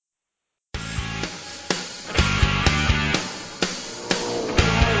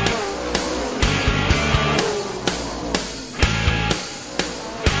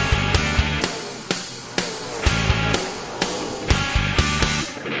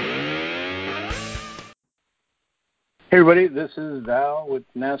Hey everybody, this is Val with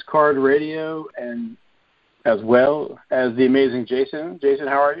NASCAR Radio, and as well as the amazing Jason. Jason,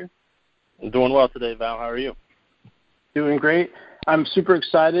 how are you? I'm doing well today, Val. How are you? Doing great. I'm super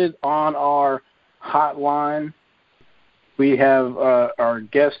excited. On our hotline, we have our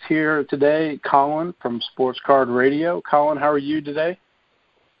guest here today, Colin from Sports Card Radio. Colin, how are you today?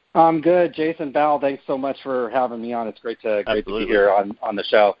 I'm good. Jason, Val, thanks so much for having me on. It's great to be here on the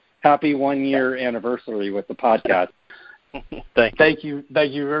show. Happy 1 year anniversary with the podcast. Thank you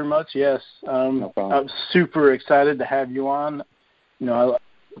very much. Yes, no problem. I'm super excited to have you on. You know,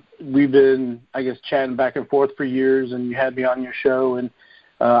 we've been, I guess, chatting back and forth for years, and you had me on your show, and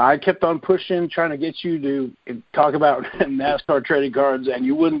I kept on pushing, trying to get you to talk about NASCAR trading cards, and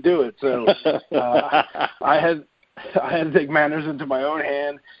you wouldn't do it. So I had to take matters into my own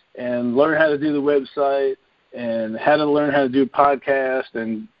hand and learn how to do the website, and had to learn how to do a podcast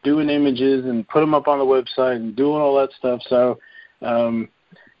and doing images and put them up on the website and doing all that stuff. So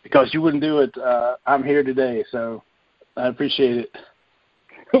because you wouldn't do it, I'm here today. So I appreciate it.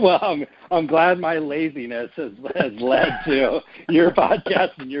 Well, I'm glad my laziness has led to your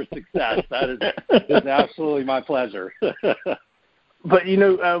podcast and your success. That is absolutely my pleasure. But, you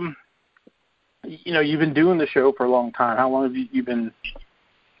know, you've been doing the show for a long time. How long have you been?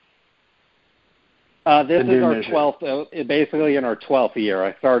 This is our 12th, basically in our 12th year.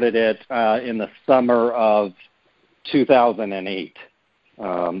 I started it in the summer of 2008.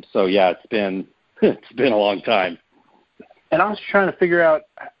 So yeah, it's been a long time. And I was trying to figure out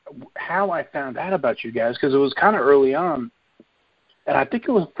how I found out about you guys, because it was kind of early on, and I think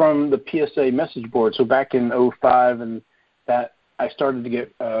it was from the PSA message board. So back in 2005, and that I started to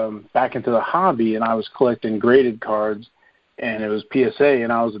get back into the hobby, and I was collecting graded cards. And it was PSA,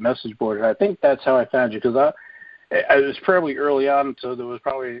 and I was a message board. And I think that's how I found you, because it was probably early on, so there was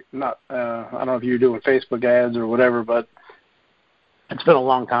probably not, I don't know if you were doing Facebook ads or whatever, but it's been a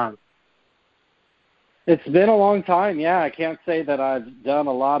long time. It's been a long time, yeah. I can't say that I've done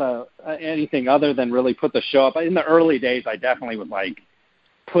a lot of anything other than really put the show up. In the early days, I definitely was, like,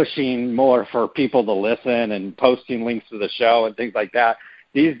 pushing more for people to listen and posting links to the show and things like that.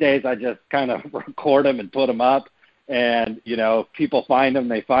 These days, I just kind of record them and put them up. And, you know, people find them,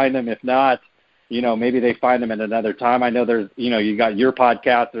 they find them. If not, you know, maybe they find them at another time. I know there's, you know, you got your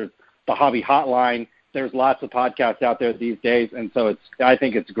podcast, there's the Hobby Hotline. There's lots of podcasts out there these days. And so I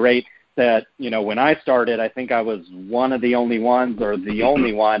think it's great that, you know, when I started, I think I was one of the only ones or the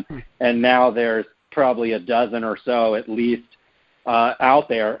only one. And now there's probably a dozen or so at least out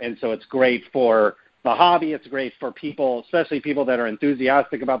there. And so it's great for the hobby. It's great for people, especially people that are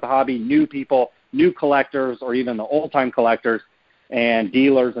enthusiastic about the hobby, new people, new collectors, or even the old-time collectors and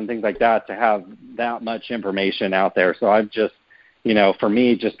dealers and things like that, to have that much information out there. So I've just, you know, for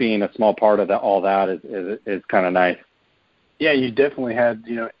me, just being a small part of all that is kind of nice. Yeah, you definitely had,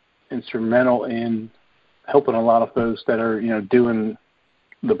 you know, instrumental in helping a lot of folks that are, you know, doing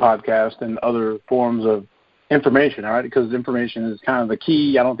the podcast and other forms of information, all right? Because information is kind of the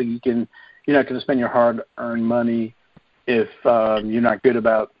key. I don't think you're not going to spend your hard-earned money if you're not good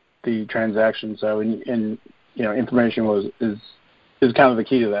about the transaction. So, and you know, information is kind of the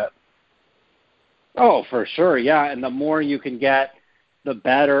key to that. Oh, for sure, yeah. And the more you can get, the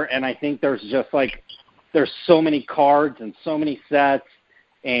better. And I think there's so many cards and so many sets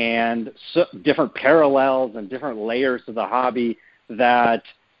and different parallels and different layers to the hobby that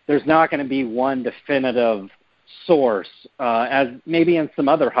there's not going to be one definitive source, as maybe in some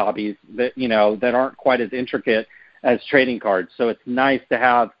other hobbies that, you know, that aren't quite as intricate as trading cards. So it's nice to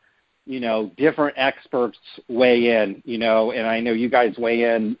have, you know, different experts weigh in, you know, and I know you guys weigh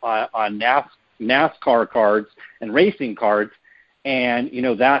in on NASCAR cards and racing cards, and, you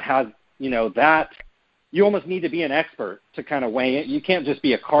know, that has, you know, that you almost need to be an expert to kind of weigh in. You can't just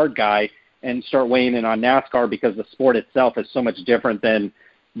be a card guy and start weighing in on NASCAR, because the sport itself is so much different than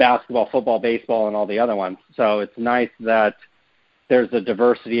basketball, football, baseball, and all the other ones. So it's nice that there's a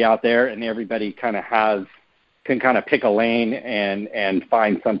diversity out there, and everybody kind of can kind of pick a lane and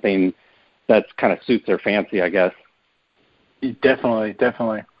find something that kind of suits their fancy, I guess. Definitely.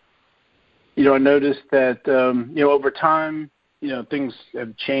 You know, I noticed that, you know, over time, you know, things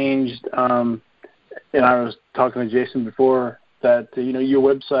have changed. And I was talking to Jason before that, you know, your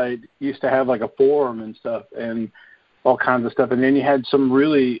website used to have like a forum and stuff and all kinds of stuff. And then you had some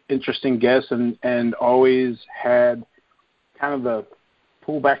really interesting guests and always had kind of the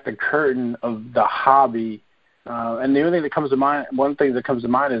pull back the curtain of the hobby. And the only thing that comes to mind, one thing that comes to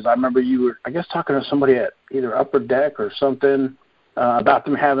mind is I remember you were, I guess, talking to somebody at either Upper Deck or something about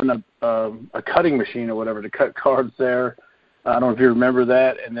them having a cutting machine or whatever to cut cards there. I don't know if you remember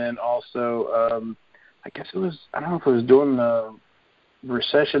that. And then also I guess it was, I don't know if it was during the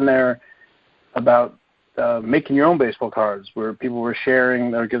recession there, about making your own baseball cards, where people were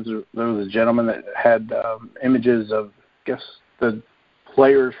sharing. There was a gentleman that had images of, I guess, the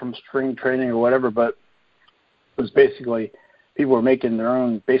players from spring training or whatever, but it was basically people were making their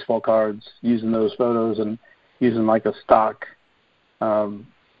own baseball cards using those photos and using like a stock PowerShell.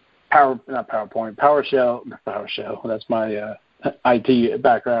 That's my IT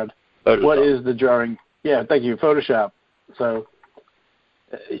background. Photoshop. What is the drawing? Yeah, thank you, Photoshop. So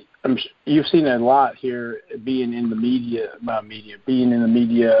you've seen a lot here, being in the media,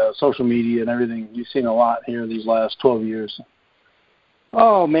 social media and everything. You've seen a lot here these last 12 years.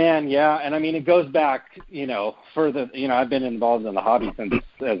 Oh man, yeah, and I mean it goes back, further. I've been involved in the hobby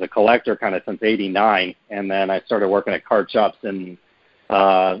as a collector kind of since '89, and then I started working at card shops in,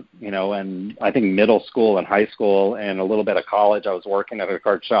 and I think middle school and high school and a little bit of college. I was working at a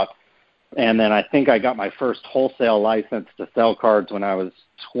card shop, and then I think I got my first wholesale license to sell cards when I was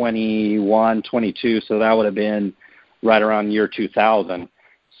 21, 22. So that would have been right around year 2000.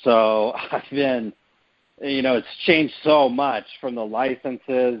 So I've been. It's changed so much from the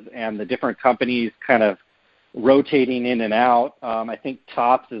licenses and the different companies kind of rotating in and out. I think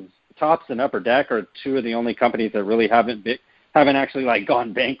Topps and Upper Deck are two of the only companies that really haven't actually like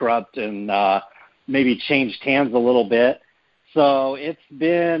gone bankrupt and maybe changed hands a little bit. So it's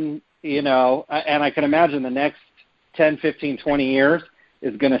been, and I can imagine the next 10, 15, 20 years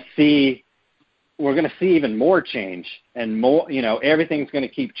is going to see. We're going to see even more change and more, everything's going to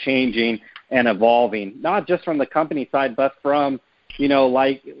keep changing and evolving, not just from the company side, but from,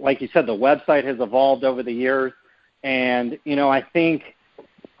 like you said, the website has evolved over the years. And, I think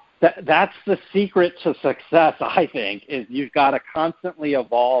that's the secret to success, I think, is you've got to constantly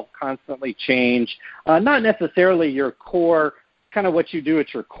evolve, constantly change, not necessarily your core, kind of what you do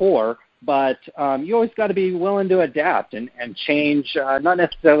at your core, but you always got to be willing to adapt and change, not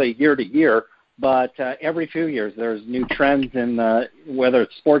necessarily year to year, but every few years there's new trends in whether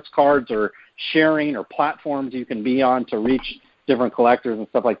it's sports cards or sharing or platforms you can be on to reach different collectors and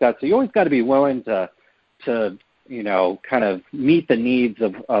stuff like that. So you always got to be willing to kind of meet the needs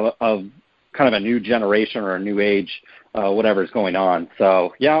of kind of a new generation or a new age, whatever's going on.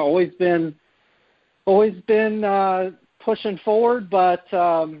 So yeah, always been pushing forward, but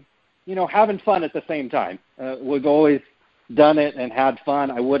having fun at the same time. We've always done it and had fun.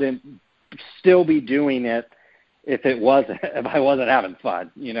 I wouldn't still be doing it if I wasn't having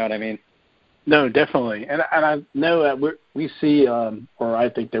fun. You know what I mean? No, definitely. And I know that we see, or I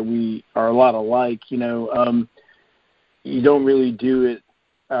think that we are a lot alike. You don't really do it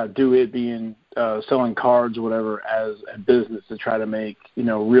being selling cards or whatever as a business to try to make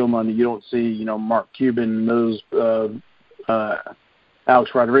real money. You don't see Mark Cuban, those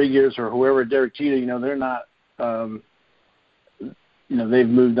Alex Rodriguez or whoever, Derek Jeter. They're not. They've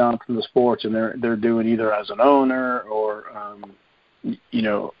moved on from the sports, and they're doing either as an owner or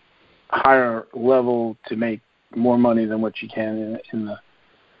higher level to make more money than what you can in the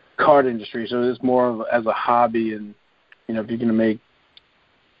card industry. So it's more of as a hobby, and if you're going to make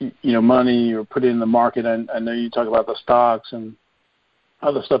money or put it in the market. I know you talk about the stocks and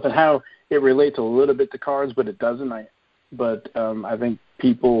other stuff and how it relates a little bit to cards, but it doesn't. I think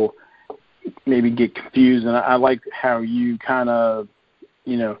people maybe get confused, and I like how you kind of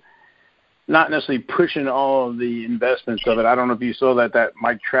not necessarily pushing all of the investments of it. I don't know if you saw that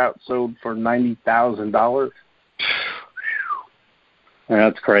Mike Trout sold for $90,000.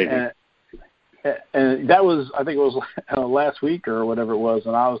 That's crazy. And that was, I think it was last week or whatever it was,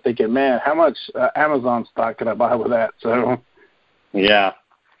 and I was thinking, man, how much Amazon stock could I buy with that? So, yeah.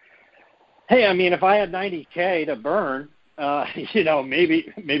 Hey, I mean, if I had $90K to burn,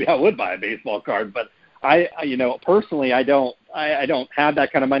 maybe I would buy a baseball card, but I personally, I don't have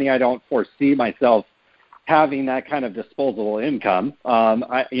that kind of money. I don't foresee myself having that kind of disposable income.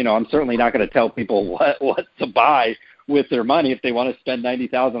 I'm certainly not going to tell people what to buy with their money if they want to spend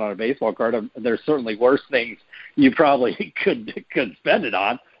 $90,000 on a baseball card. There's certainly worse things you probably could spend it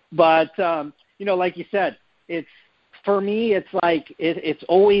on. But like you said, for me, it's like it's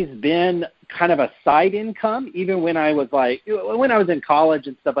always been kind of a side income. Even when I was in college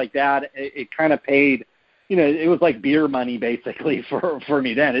and stuff like that, it kind of paid. It was like beer money basically for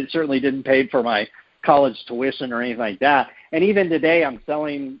me then. It certainly didn't pay for my college tuition or anything like that. And even today, I'm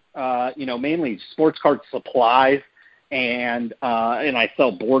selling mainly sports card supplies, and I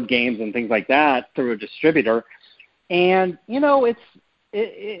sell board games and things like that through a distributor. And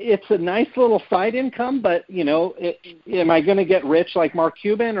it's a nice little side income, but am I going to get rich like Mark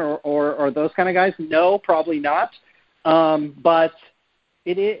Cuban or those kind of guys? No, probably not. But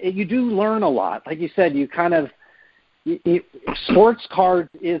you do learn a lot. Like you said, you kind of sports cards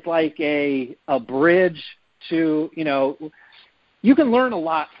is like a bridge to, you can learn a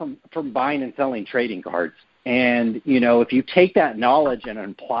lot from buying and selling trading cards. And, if you take that knowledge and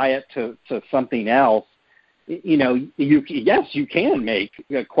apply it to something else, you can make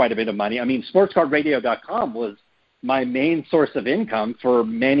quite a bit of money. I mean, sportscardradio.com was my main source of income for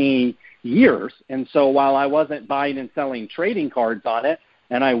many years. And so while I wasn't buying and selling trading cards on it,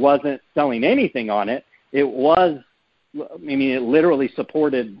 and I wasn't selling anything on it, it literally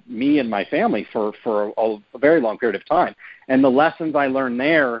supported me and my family for a very long period of time. And the lessons I learned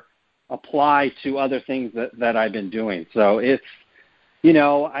there apply to other things that I've been doing. So it's,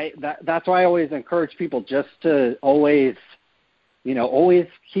 that's why I always encourage people just to always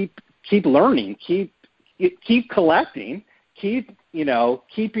keep learning, keep collecting, stay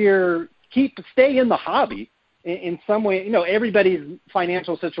in the hobby in some way. Everybody's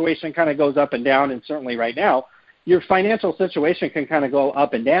financial situation kind of goes up and down, and certainly right now, your financial situation can kind of go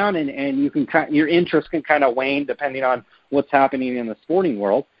up and down, and you can your interest can kind of wane depending on what's happening in the sporting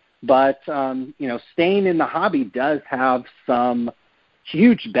world. But staying in the hobby does have some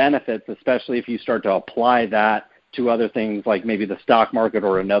huge benefits, especially if you start to apply that to other things like maybe the stock market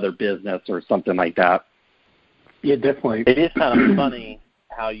or another business or something like that. Yeah, definitely. It is kind of funny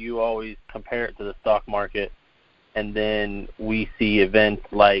how you always compare it to the stock market, and then we see events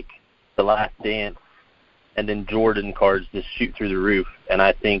like The Last Dance, and then Jordan cards just shoot through the roof. And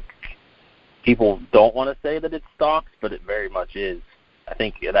I think people don't want to say that it's stocks, but it very much is. I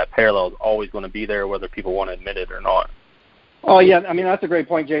think that parallel is always going to be there, whether people want to admit it or not. Oh yeah, I mean that's a great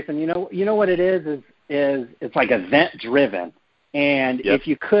point, Jason. You know what it is it's like event driven, and Yep. if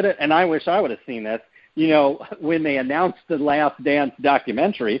you could, and I wish I would have seen this. When they announced the Last Dance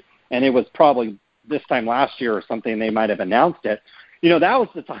documentary, and it was probably this time last year or something, they might have announced it. That was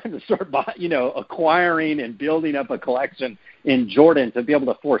the time to start, acquiring and building up a collection in Jordan to be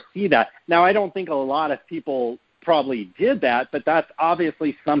able to foresee that. Now, I don't think a lot of people probably did that, but that's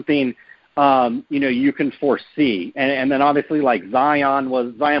obviously something, you can foresee. And then obviously like Zion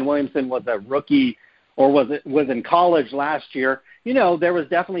Williamson was a rookie or was in college last year. There was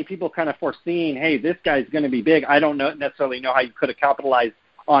definitely people kind of foreseeing, hey, this guy's going to be big. I don't necessarily know how you could have capitalized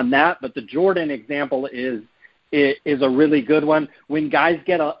on that, but the Jordan example is a really good one. When guys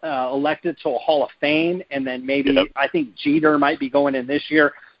get elected to a Hall of Fame, and then maybe I think Jeter might be going in this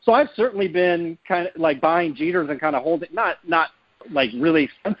year. So I've certainly been kind of like buying Jeters and kind of holding, not like really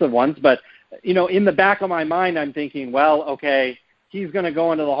expensive ones, but in the back of my mind, I'm thinking, well, okay, he's going to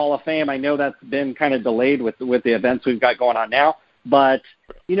go into the Hall of Fame. I know that's been kind of delayed with the events we've got going on now, but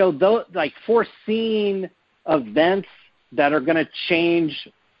those like foreseeing events that are going to change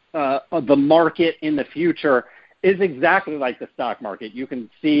the market in the future is exactly like the stock market. You can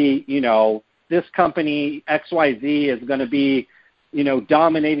see, this company XYZ is going to be,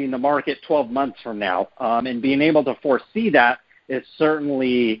 dominating the market 12 months from now. And being able to foresee that is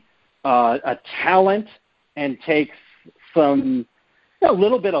certainly a talent and takes some, a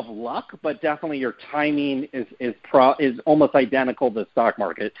little bit of luck, but definitely your timing is almost identical to the stock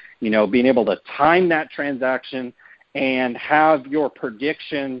market. Being able to time that transaction and have your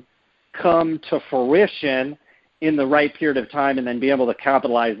prediction come to fruition in the right period of time, and then be able to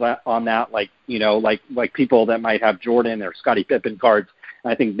capitalize on that, like people that might have Jordan or Scottie Pippen cards.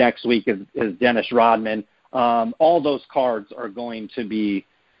 I think next week is Dennis Rodman. All those cards are going to be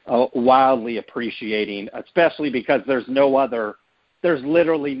wildly appreciating, especially because there's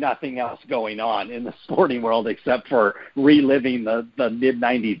literally nothing else going on in the sporting world except for reliving the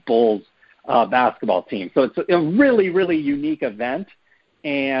mid-'90s Bulls basketball team. So it's a really, really unique event,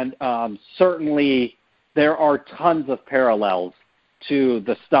 and certainly there are tons of parallels to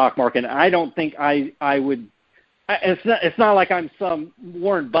the stock market. I don't think I would – it's not like I'm some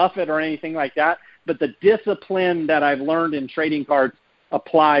Warren Buffett or anything like that, but the discipline that I've learned in trading cards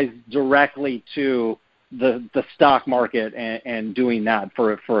applies directly to the stock market and doing that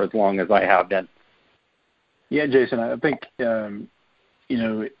for as long as I have been. Yeah, Jason, I think,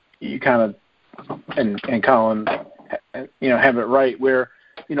 you kind of, and Colin, have it right where,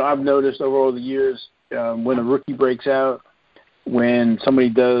 I've noticed over all the years when a rookie breaks out, when somebody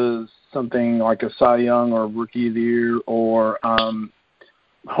does something like a Cy Young or Rookie of the Year or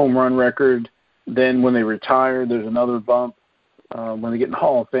home run record, then when they retire, there's another bump. When they get in the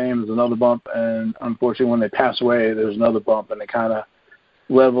Hall of Fame, there's another bump. And unfortunately, when they pass away, there's another bump, and it kind of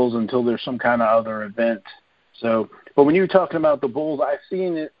levels until there's some kind of other event. So, but when you were talking about the Bulls, I've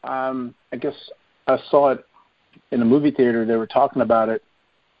seen it. I guess I saw it in the movie theater. They were talking about it.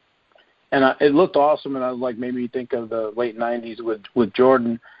 and it looked awesome, and I was like, maybe you think of the late '90s with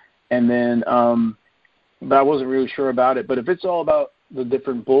Jordan, and then but I wasn't really sure about it. But if it's all about the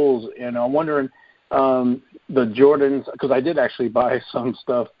different bulls, and I'm wondering the Jordans, because I did actually buy some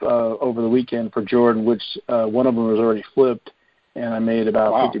stuff over the weekend for Jordan, which one of them was already flipped, and I made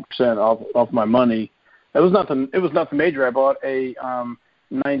about 50% off my money. It was nothing major. I bought a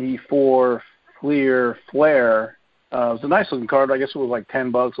 94 Fleer Flare. It was a nice looking card. I guess it was like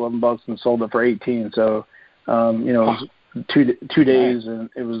 $10, $11, and sold it for $18. So, it was two days, and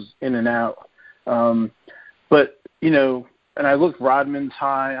it was in and out. But and I looked Rodman's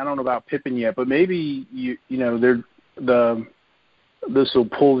high. I don't know about Pippen yet, but maybe this will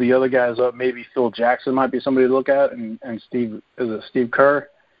pull the other guys up. Maybe Phil Jackson might be somebody to look at, and Steve Kerr.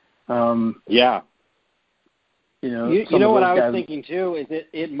 Yeah. You know what I was thinking too is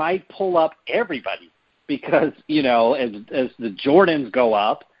it might pull up everybody because as the Jordans go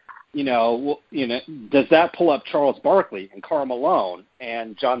up, does that pull up Charles Barkley and Karl Malone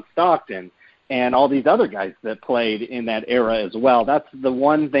and John Stockton and all these other guys that played in that era as well? That's the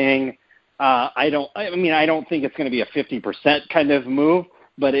one thing. I don't think it's going to be a 50% kind of move,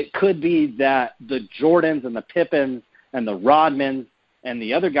 but it could be that the Jordans and the Pippens and the Rodmans and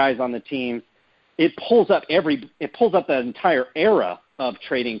the other guys on the team, it pulls up the entire era of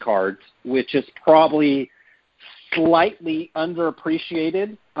trading cards, which is probably slightly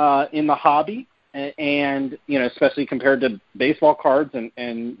underappreciated in the hobby, and especially compared to baseball cards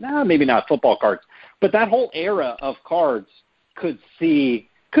and maybe not football cards, but that whole era of cards could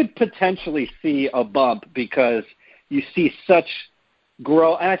potentially see a bump because you see such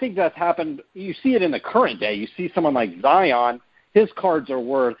growth. And I think that's happened. You see it in the current day. You see someone like Zion, his cards are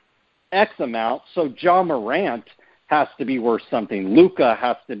worth X amount, so Ja Morant has to be worth something. Luka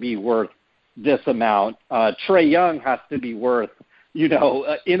has to be worth this amount. Trae Young has to be worth, in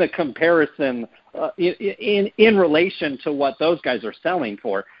a comparison, in relation to what those guys are selling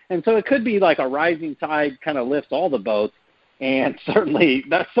for. And so it could be like a rising tide kind of lifts all the boats. And certainly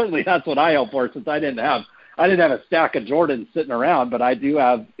that's what I hope for, since I didn't have a stack of Jordans sitting around, but I do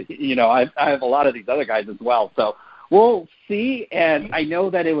have, I have a lot of these other guys as well. So we'll see. And I know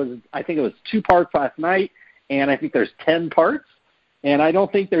that I think it was 2 parts last night, and I think there's 10 parts. And I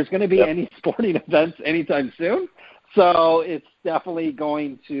don't think there's going to be any sporting events anytime soon. So it's definitely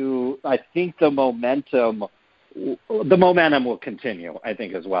going to, I think the momentum will continue, I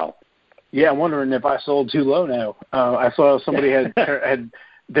think, as well. Yeah, I'm wondering if I sold too low now. I saw somebody had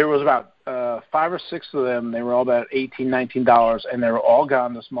there was about 5 or 6 of them. They were all about $18, $19, and they were all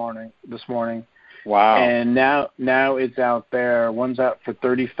gone this morning. Wow. And now it's out there. One's out for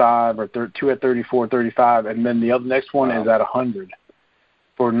 35, or 2 at 34, 35, and then the next one is at 100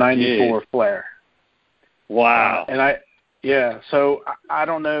 for 94 Flare. Wow. So I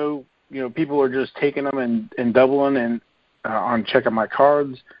don't know. People are just taking them and doubling and on checking my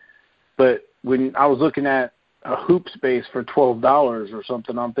cards. But when I was looking at a hoop space for $12 or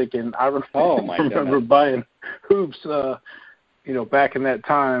something, I'm thinking I remember buying hoops, back in that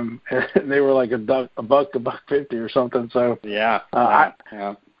time, and they were like $1.50 or something. So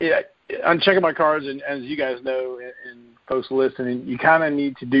I'm checking my cards, and as you guys know, and folks listening, you kind of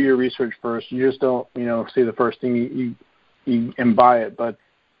need to do your research first. You just don't, see the first thing you and buy it, but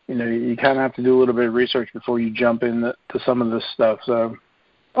you kind of have to do a little bit of research before you jump into some of this stuff. So.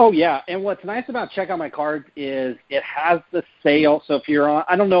 Oh, yeah, and what's nice about Check Out My Cards is it has the sale. So if you're on,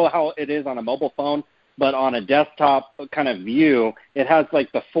 I don't know how it is on a mobile phone, but on a desktop kind of view, it has like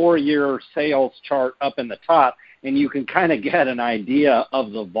the 4-year sales chart up in the top, and you can kind of get an idea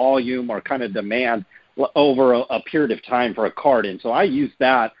of the volume or kind of demand over a period of time for a card. And so I use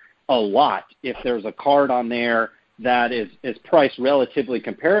that a lot if there's a card on there that is priced relatively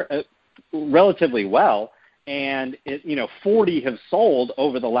well, and 40 have sold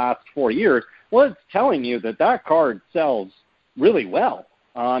over the last 4 years. Well, it's telling you that card sells really well.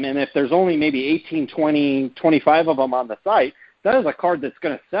 And if there's only maybe 18, 20, 25 of them on the site, that is a card that's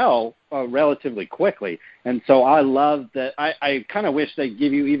going to sell relatively quickly. And so I love that. I kind of wish they'd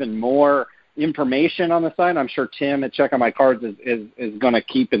give you even more information on the site. I'm sure Tim at Check Out My Cards is going to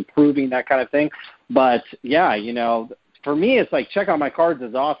keep improving that kind of thing. But, yeah, for me, it's like Check Out My Cards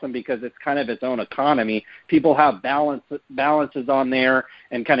is awesome because it's kind of its own economy. People have balances on there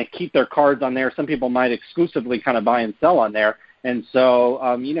and kind of keep their cards on there. Some people might exclusively kind of buy and sell on there. And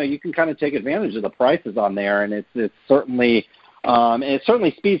so, you can kind of take advantage of the prices on there. And it certainly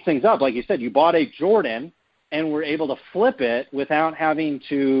speeds things up. Like you said, you bought a Jordan and were able to flip it without having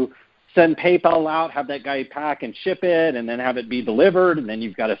to send PayPal out, have that guy pack and ship it, and then have it be delivered, and then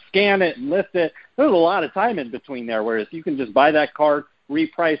you've got to scan it and list it. There's a lot of time in between there, whereas you can just buy that card,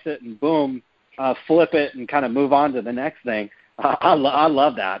 reprice it, and boom, flip it and kind of move on to the next thing. I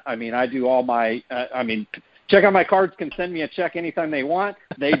love that. I mean, I do all my Check Out My Cards can send me a check anytime they want.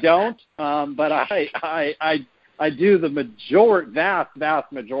 They don't, but I do the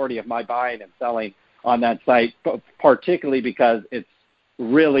vast majority of my buying and selling on that site, particularly because it's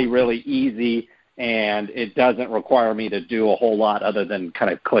really, really easy and it doesn't require me to do a whole lot other than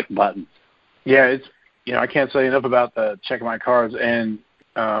kind of click buttons. Yeah, it's I can't say enough about the Check Out My Cards, and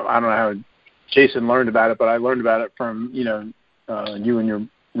I don't know how Jason learned about it, but I learned about it from you and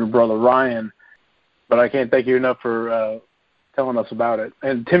your brother Ryan. But I can't thank you enough for telling us about it.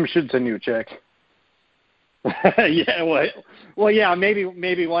 And Tim should send you a check. Yeah, yeah,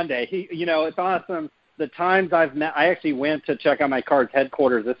 maybe one day. It's awesome. The times I've met, I actually went to Check Out My Cards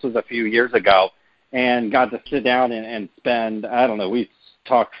headquarters. This was a few years ago, and got to sit down and spend, I don't know, we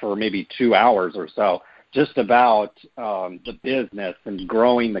talked for maybe 2 hours or so, just about the business and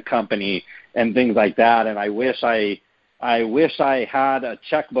growing the company and things like that. And I wish I had a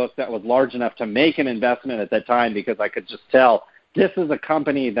checkbook that was large enough to make an investment at that time, because I could just tell this is a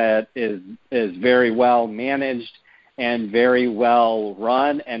company that is very well managed and very well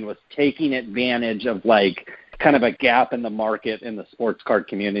run, and was taking advantage of kind of a gap in the market in the sports card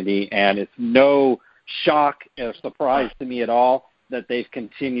community. And it's no shock or surprise to me at all that they've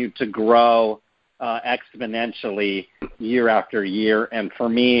continued to grow exponentially year after year. And for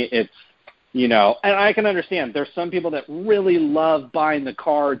me, it's, and I can understand there's some people that really love buying the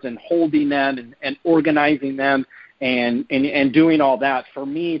cards and holding them and organizing them and doing all that. For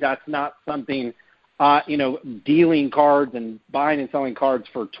me, that's not something, dealing cards and buying and selling cards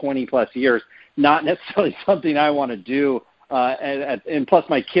for 20 plus years, not necessarily something I want to do. And plus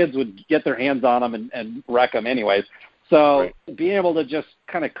my kids would get their hands on them and wreck them anyways. So being able to just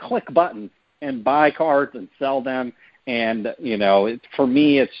kind of click buttons and buy cards and sell them. And, for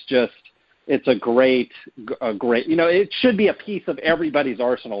me, it's a great, it should be a piece of everybody's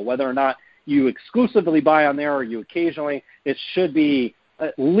arsenal, whether or not you exclusively buy on there or you occasionally. It should be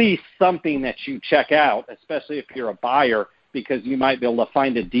at least something that you check out, especially if you're a buyer, because you might be able to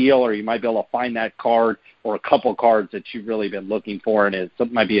find a deal, or you might be able to find that card or a couple cards that you've really been looking for. And it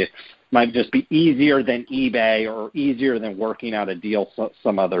might just be easier than eBay or easier than working out a deal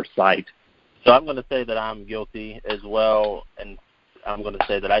some other site. So I'm going to say that I'm guilty as well, and I'm going to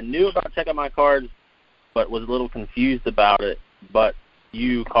say that I knew about Check Out My Cards, but was a little confused about it. But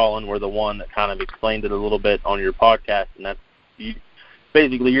you, Colin, were the one that kind of explained it a little bit on your podcast, and that's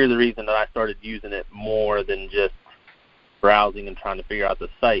basically you're the reason that I started using it more than just browsing and trying to figure out the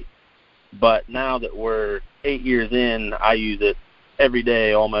site. But now that we're 8 years in, I use it every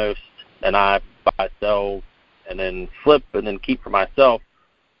day almost, and I buy, sell, and then flip, and then keep for myself.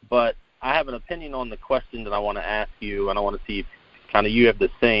 But I have an opinion on the question that I want to ask you, and I want to see if kind of you have the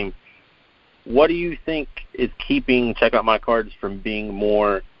same. What do you think is keeping Check Out My Cards from being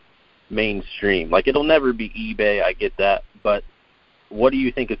more mainstream? It'll never be eBay, I get that, but what do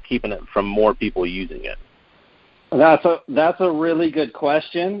you think is keeping it from more people using it? That's a really good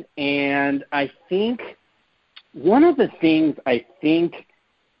question, and I think one of the things I think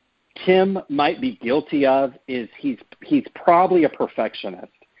Tim might be guilty of is he's probably a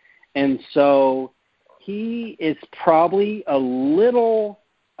perfectionist, and so he is probably a little.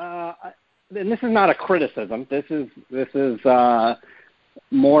 And this is not a criticism. This is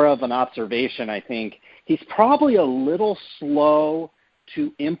more of an observation. I think he's probably a little slow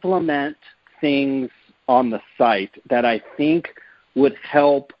to implement things on the site that I think would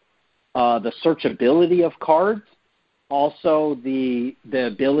help the searchability of cards, also the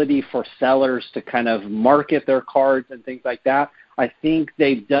ability for sellers to kind of market their cards and things like that. I think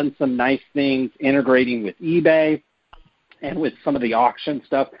they've done some nice things integrating with eBay and with some of the auction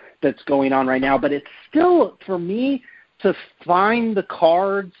stuff that's going on right now. But it's still, for me, to find the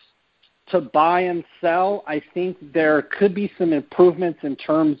cards to buy and sell, I think there could be some improvements in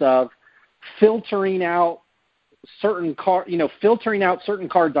terms of filtering out certain cards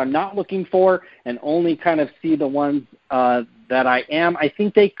I'm not looking for and only kind of see the ones that I am. I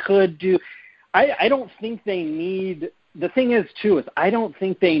think they could do. I don't think they need. The thing is, too, is I don't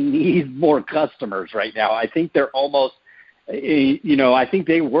think they need more customers right now. I think they're almost, I think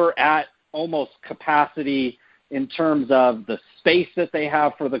they were at almost capacity in terms of the space that they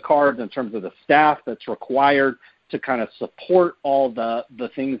have for the cards, in terms of the staff that's required to kind of support all the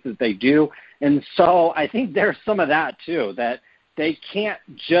things that they do. And so I think there's some of that, too, that they can't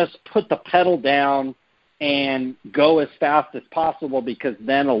just put the pedal down and go as fast as possible, because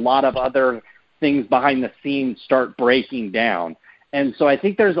then a lot of other things behind the scenes start breaking down. And so I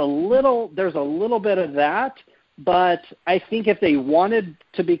think there's a little bit of that, But I think if they wanted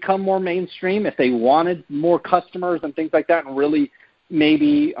to become more mainstream, if they wanted more customers and things like that, and really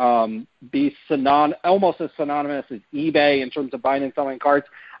maybe be almost as synonymous as eBay in terms of buying and selling cards,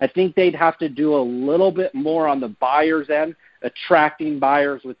 I think they'd have to do a little bit more on the buyer's end, attracting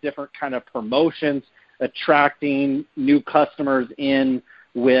buyers with different kind of promotions, attracting new customers in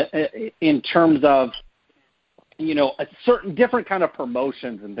terms of, a certain different kind of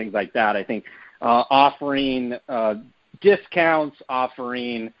promotions and things like that. I think offering discounts,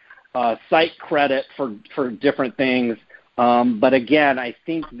 offering site credit for different things. But again, I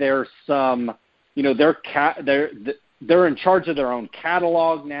think there's some, they're in charge of their own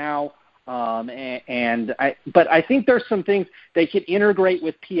catalog now. But I think there's some things they could integrate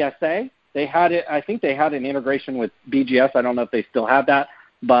with PSA. I think they had an integration with BGS. I don't know if they still have that,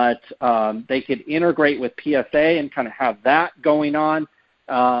 but they could integrate with PSA and kind of have that going on.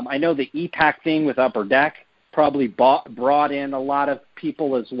 I know the EPAC thing with Upper Deck probably brought in a lot of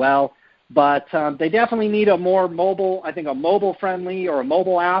people as well. But they definitely need a more mobile, I think a mobile-friendly or a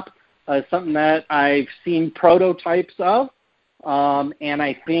mobile app, something that I've seen prototypes of. And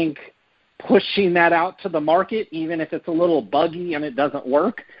I think pushing that out to the market, even if it's a little buggy and it doesn't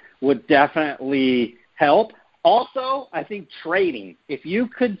work, would definitely help. Also, I think trading. If you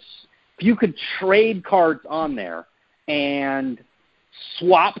could trade cards on there and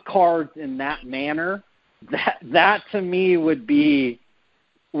swap cards in that manner, that to me would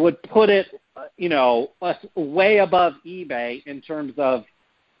put it, way above eBay in terms of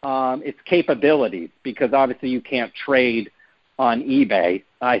its capabilities, because obviously you can't trade on eBay.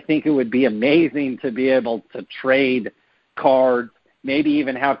 I think it would be amazing to be able to trade cards, maybe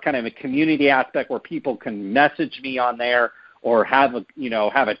even have kind of a community aspect where people can message me on there or have a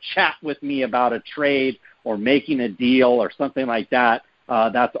chat with me about a trade or making a deal or something like that.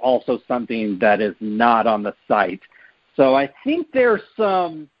 That's also something that is not on the site. So I think there's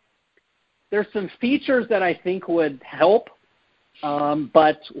some features that I think would help,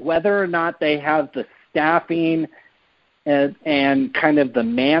 but whether or not they have the staffing and kind of the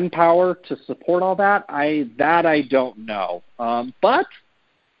manpower to support all that, I don't know. But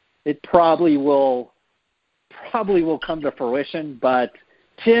it probably will come to fruition. But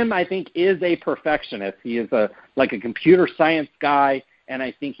Tim, I think, is a perfectionist. He is like a computer science guy, and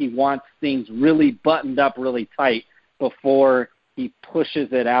I think he wants things really buttoned up really tight before he pushes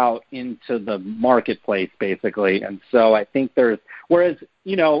it out into the marketplace, basically. And so I think whereas,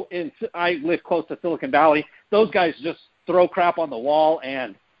 I live close to Silicon Valley, those guys just throw crap on the wall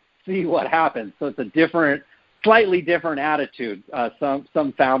and see what happens. So it's a slightly different attitude.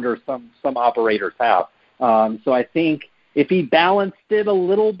 Some founders, some operators have. So I think if he balanced it a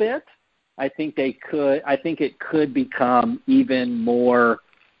little bit, I think it could become even more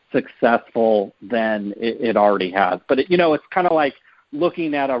successful than it already has. But it's kind of like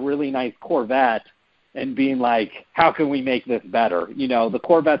looking at a really nice Corvette and being like, how can we make this better? The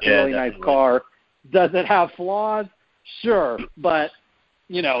Corvette's a really nice car. Does it have flaws? Sure, but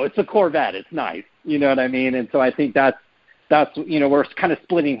it's a Corvette. It's nice. You know what I mean? And so I think that's we're kind of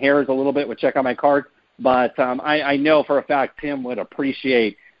splitting hairs a little bit with Check Out My Card, but I know for a fact Tim would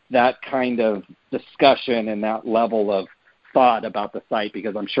appreciate that kind of discussion and that level of thought about the site,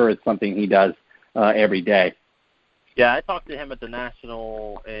 because I'm sure it's something he does every day. Yeah, I talked to him at the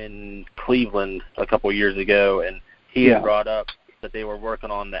National in Cleveland a couple of years ago, and he had brought up that they were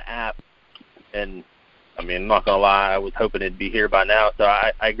working on the app. And, I mean, I'm not going to lie, I was hoping it'd be here by now. So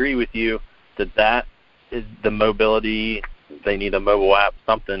I agree with you that is the mobility. They need a mobile app,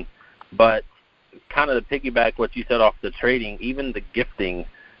 something. But kind of to piggyback what you said off the trading, even the gifting,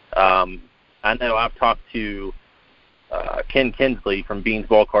 I know I've talked to Ken Kinsley from Beans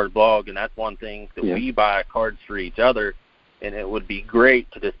Ball Card Blog, and that's one thing that we buy cards for each other, and it would be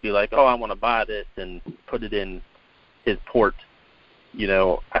great to just be like, oh, I want to buy this and put it in his port.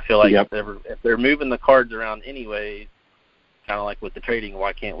 I feel like if they're moving the cards around anyways, kind of like with the trading,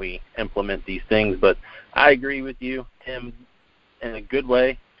 why can't we implement these things? But I agree with you, Tim, in a good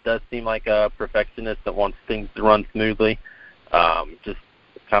way. Does seem like a perfectionist that wants things to run smoothly. Just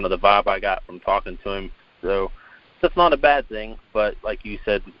kind of the vibe I got from talking to him. So that's not a bad thing, but like you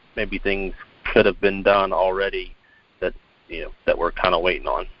said, maybe things could have been done already that we're kind of waiting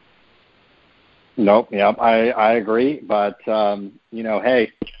on. Nope. Yeah, I agree. But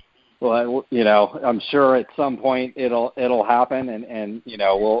hey, well, I'm sure at some point it'll happen, and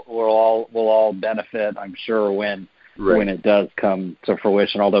we'll all benefit, I'm sure, when it does come to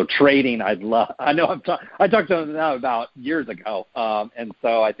fruition. Although trading, I know I talked to him now about years ago, and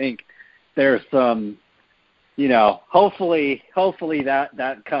so I think there's some, hopefully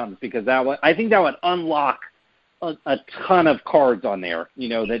that comes, because I think that would unlock a ton of cards on there,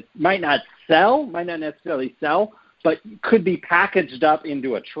 that might not necessarily sell, but could be packaged up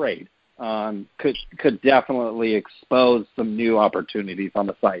into a trade. Could definitely expose some new opportunities on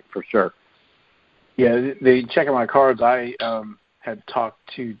the site for sure. Yeah, the checking my cards. I had talked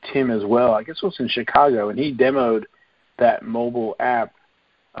to Tim as well. I guess it was in Chicago, and he demoed that mobile app,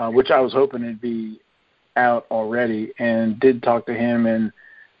 which I was hoping it'd be out already, and did talk to him. And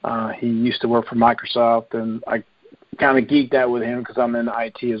he used to work for Microsoft, and I kind of geeked out with him because I'm in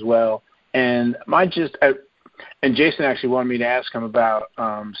IT as well. And and Jason actually wanted me to ask him about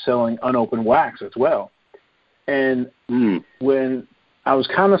selling unopened wax as well. And when I was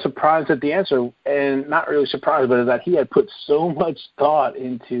kind of surprised at the answer, and not really surprised, but that he had put so much thought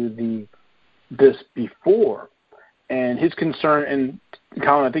into this before. And his concern, and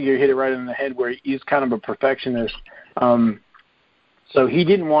Colin, I think you hit it right in the head, where he's kind of a perfectionist. So he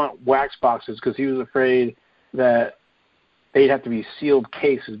didn't want wax boxes because he was afraid that they'd have to be sealed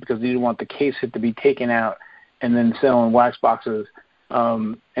cases because he didn't want the case to be taken out and then sell in wax boxes.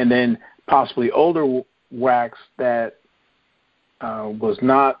 And then possibly older wax that was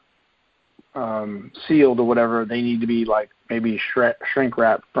not sealed or whatever, they need to be like maybe shrink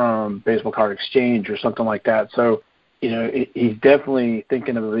wrapped from Baseball Card Exchange or something like that. So, he's definitely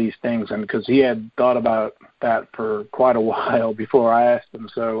thinking of these things, and because he had thought about that for quite a while before I asked him.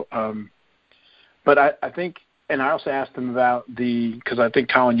 So, but I think, and I also asked him about because I think,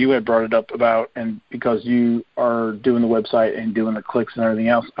 Colin, you had brought it up about, and because you are doing the website and doing the clicks and everything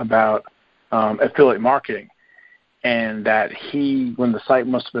else, about affiliate marketing. And that when the site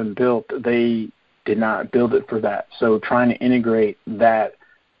must have been built, they did not build it for that. So trying to integrate that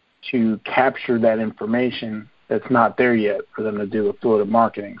to capture that information that's not there yet for them to do affiliate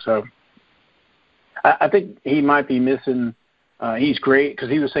marketing. So I think he might be missing. He's great because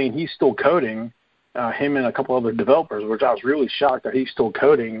he was saying he's still coding, him and a couple other developers, which I was really shocked that he's still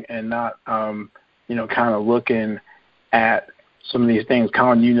coding and not, kind of looking at some of these things.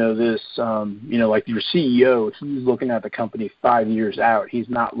 Colin, this, like your CEO, he's looking at the company 5 years out. He's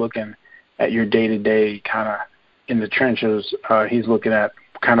not looking at your day-to-day kind of in the trenches. He's looking at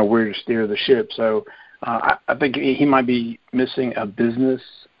kind of where to steer the ship. So I think he might be missing a business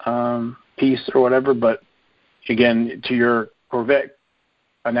piece or whatever. But, again, to your Corvette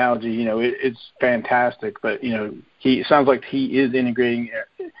analogy, it's fantastic. But, it sounds like he is integrating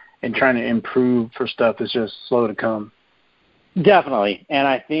and trying to improve for stuff that's just slow to come. Definitely. And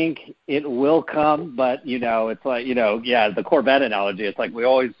I think it will come, but, it's like, the Corvette analogy, it's like we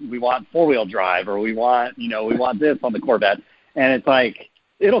want four-wheel drive, or we want this on the Corvette. And it's like,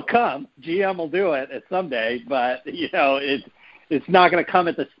 it'll come. GM will do it someday, but, it's not going to come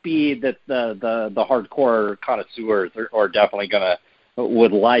at the speed that the hardcore connoisseurs are definitely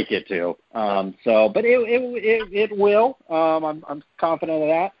would like it to. But it will. I'm confident of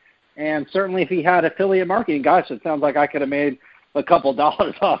that. And certainly if he had affiliate marketing, gosh, it sounds like I could have made a couple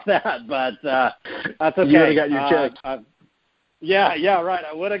dollars off that, but that's okay. You would have got your check. Yeah, right.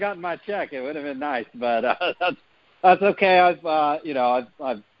 I would have gotten my check. It would have been nice, but that's okay.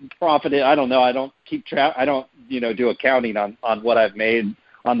 I've profited. I don't know. I don't keep track. I don't, do accounting on what I've made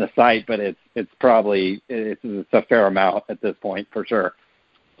on the site, but it's probably a fair amount at this point for sure.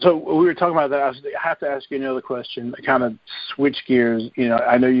 So we were talking about that. I have to ask you another question, kind of switch gears.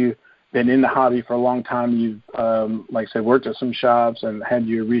 I know you've been in the hobby for a long time. You've, like I said, worked at some shops and had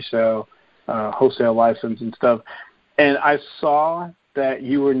your resale, wholesale license and stuff. And I saw that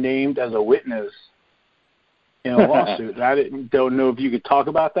you were named as a witness in a lawsuit. I don't know if you could talk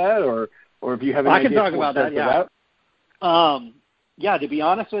about that or if you have any idea. I can talk about that, yeah. Yeah, to be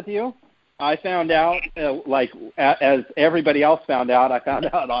honest with you, I found out, as everybody else found out, I found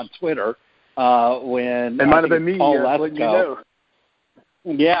out on Twitter when it might have been me. Paul Lesko.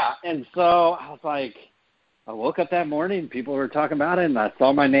 Yeah, and so I was like, I woke up that morning, people were talking about it, and I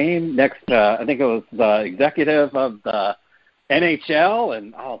saw my name next to, I think it was the executive of the NHL,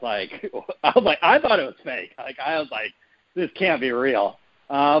 and I was like, I thought it was fake. I was like, this can't be real.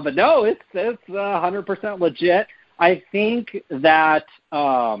 But no, it's 100% legit. I think that.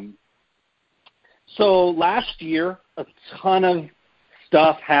 So last year, a ton of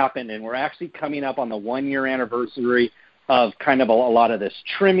stuff happened, and we're actually coming up on the 1-year anniversary of kind of a lot of this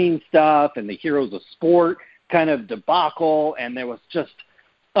trimming stuff and the Heroes of Sport kind of debacle, and there was just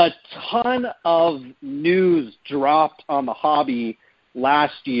a ton of news dropped on the hobby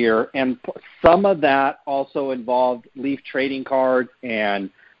last year, and some of that also involved Leaf trading cards and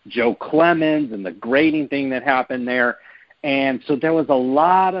Joe Clemens and the grading thing that happened there. And so there was a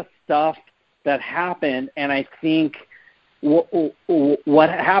lot of stuff that happened, and I think what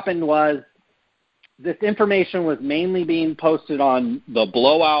happened was this information was mainly being posted on the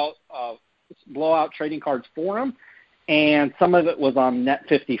Blowout Trading Cards forum, and some of it was on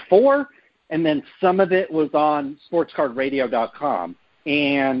Net54, and then some of it was on sportscardradio.com.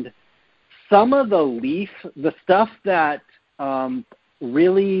 And some of the stuff that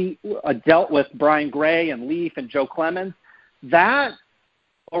really dealt with Brian Gray and Leaf and Joe Clemens, that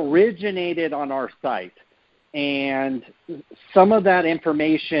originated on our site. And some of that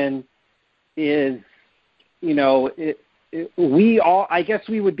information is, I guess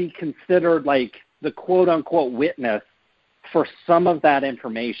we would be considered like the quote unquote witness for some of that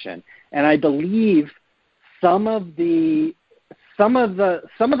information. And I believe some of the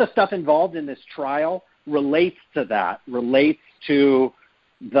stuff involved in this trial relates to that, relates to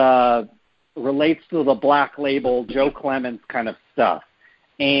the Black Label, Joe Clemens kind of stuff.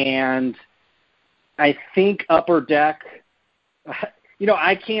 And I think Upper Deck,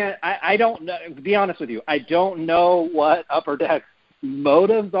 I don't know, to be honest with you, I don't know what Upper Deck's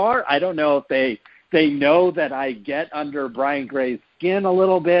motives are. I don't know if they know that I get under Brian Gray's skin a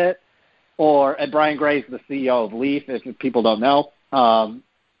little bit, or Brian Gray's the CEO of Leaf, if people don't know. I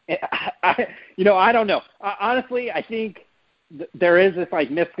don't know. Honestly, I think there is this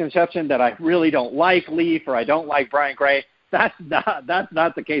misconception that I really don't like Leaf or I don't like Brian Gray. That's not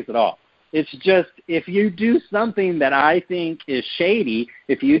the case at all. It's just, if you do something that I think is shady,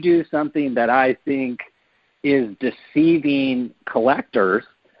 if you do something that I think is deceiving collectors,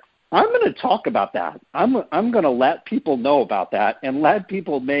 I'm going to talk about that. I'm going to let people know about that and let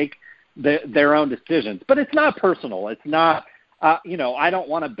people make their own decisions. But it's not personal. It's not, I don't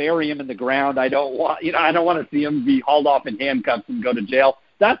want to bury him in the ground. I don't want to see him be hauled off in handcuffs and go to jail.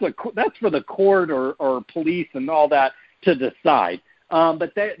 That's for the court or police and all that to decide.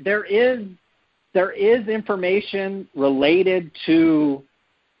 But there is information related to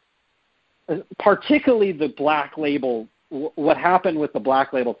particularly the Black Label, what happened with the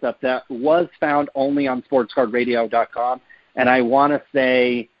Black Label stuff that was found only on sportscardradio.com. And I want to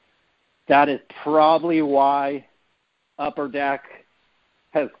say that is probably why Upper Deck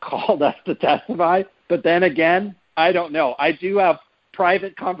has called us to testify. But then again, I don't know. I do have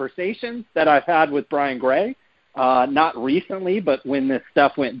private conversations that I've had with Brian Gray. Not recently, but when this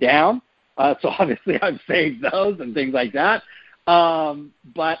stuff went down. So obviously I've saved those and things like that.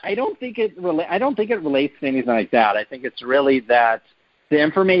 But I don't think it relates to anything like that. I think it's really that the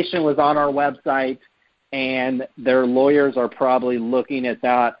information was on our website, and their lawyers are probably looking at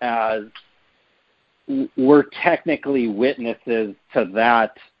that as we're technically witnesses to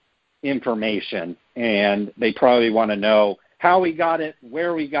that information, and they probably want to know how we got it,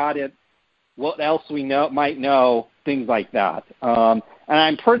 where we got it, what else we might know, things like that. And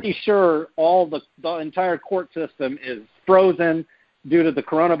I'm pretty sure the entire court system is frozen due to the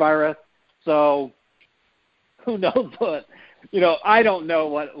coronavirus. So who knows what? I don't know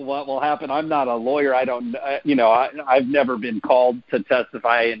what will happen. I'm not a lawyer. I don't. I've never been called to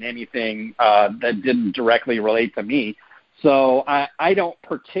testify in anything that didn't directly relate to me. So I don't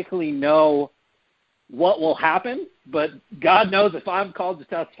particularly know what will happen, but God knows if I'm called to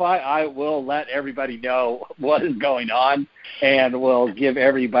testify, I will let everybody know what is going on and will give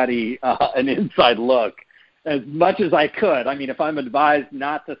everybody an inside look as much as I could. I mean, if I'm advised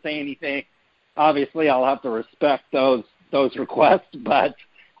not to say anything, obviously I'll have to respect those requests, but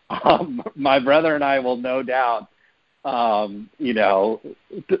my brother and I will no doubt, I'm trying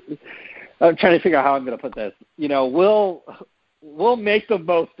to figure out how I'm going to put this, we'll make the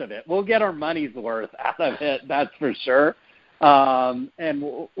most of it. We'll get our money's worth out of it, that's for sure. And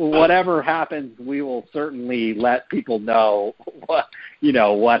whatever happens, we will certainly let people know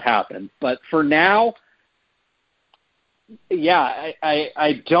what happened. But for now, yeah,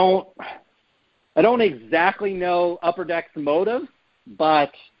 I don't exactly know Upper Deck's motive,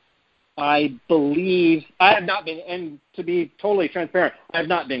 but I believe I have not been, and to be totally transparent, I have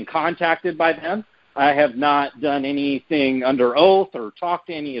not been contacted by them. I have not done anything under oath or talked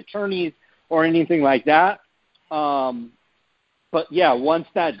to any attorneys or anything like that. But yeah, once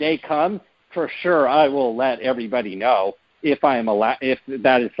that day comes, for sure I will let everybody know if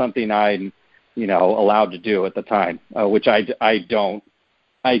that is something I'm, allowed to do at the time, which I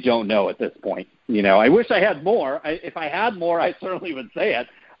don't know at this point. I wish I had more. If I had more, I certainly would say it.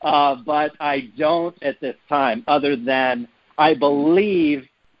 But I don't at this time, other than I believe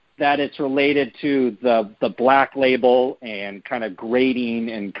that it's related to the Black Label and kind of grading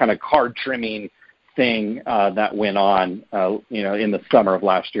and kind of card trimming thing that went on, in the summer of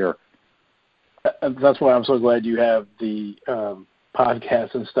last year. That's why I'm so glad you have the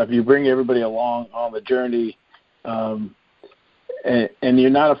podcast and stuff. You bring everybody along on the journey, and you're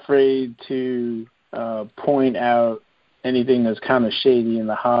not afraid to point out anything that's kind of shady in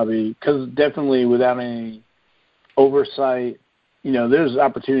the hobby, because definitely without any oversight, there's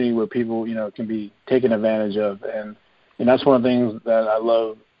opportunity where people, can be taken advantage of. And that's one of the things that I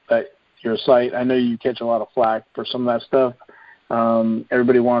love at your site. I know you catch a lot of flack for some of that stuff.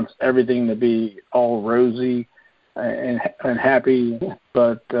 Everybody wants everything to be all rosy and happy,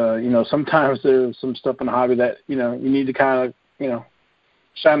 but sometimes there's some stuff in the hobby that you need to kind of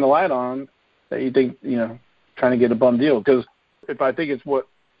shine the light on, that you think trying to get a bum deal. Because if I think it's what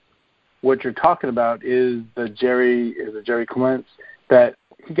you're talking about is Jerry Clements, that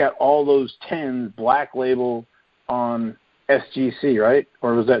he got all those 10 black label on SGC, right?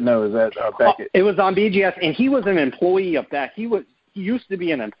 Or was that Beckett? It was on BGS, and he was an employee of Beckett. He used to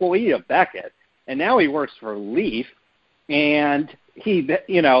be an employee of Beckett, and now he works for Leaf. And he,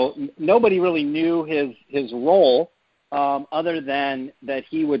 nobody really knew his role, other than that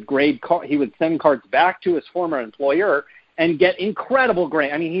he would he would send cards back to his former employer and get incredible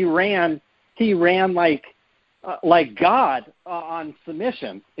grade. I mean, he ran like God on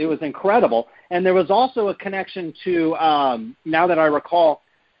submission. It was incredible. And there was also a connection to, now that I recall,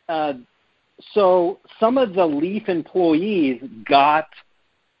 so some of the Leaf employees got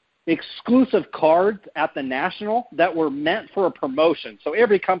exclusive cards at the National that were meant for a promotion. So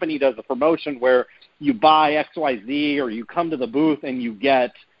every company does a promotion where you buy XYZ, or you come to the booth and you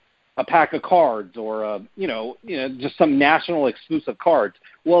get a pack of cards, or just some national exclusive cards.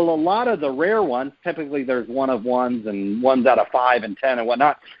 Well, a lot of the rare ones, typically there's 1 of 1s and 1s out of 5 and 10 and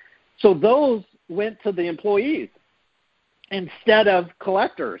whatnot. So those went to the employees instead of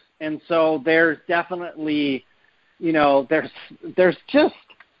collectors. And so there's definitely, there's just,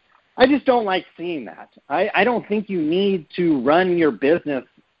 I just don't like seeing that. I don't think you need to run your business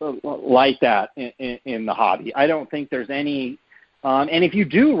like that in the hobby. I don't think there's any, and if you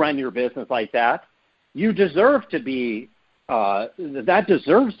do run your business like that, you deserve to be, that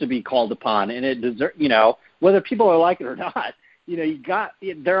deserves to be called upon, and it deserves, whether people are like it or not. There's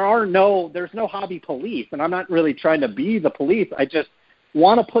no hobby police, and I'm not really trying to be the police. I just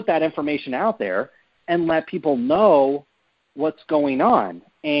want to put that information out there and let people know what's going on.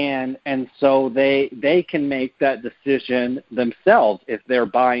 And so they can make that decision themselves if they're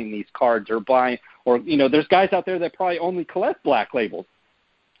buying these cards or there's guys out there that probably only collect black labels.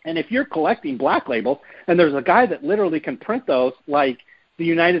 And if you're collecting black labels and there's a guy that literally can print those like the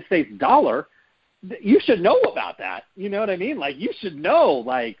United States dollar, you should know about that. You know what I mean? Like, you should know,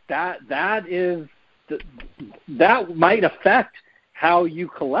 like, that might affect how you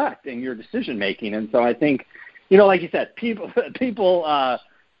collect and your decision making. And so I think, like you said, people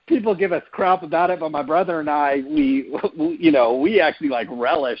give us crap about it, but my brother and I, we actually like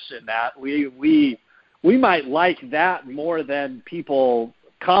relish in that. We might like that more than people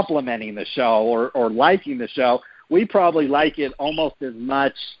complimenting the show or liking the show. We probably like it almost as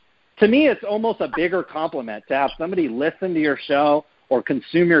much. To me, it's almost a bigger compliment to have somebody listen to your show or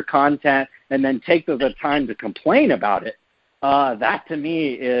consume your content and then take the time to complain about it. That to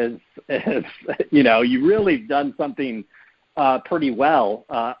me is you really done something pretty well,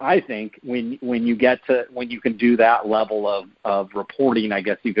 I think, when you can do that level of reporting, I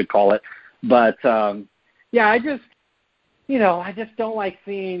guess you could call it. But I just don't like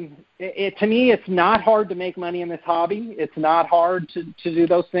seeing it. To me, it's not hard to make money in this hobby. It's not hard to do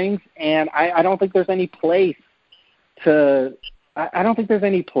those things, and I don't think there's any place to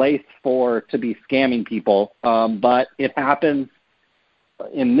be scamming people. But it happens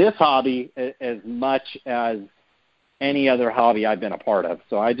in this hobby as much as any other hobby I've been a part of.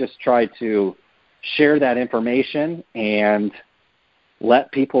 So I just try to share that information and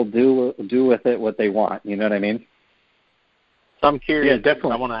let people do with it what they want. You know what I mean? So I'm curious. Yeah,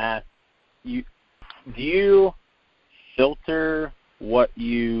 definitely. I want to ask you: do you filter what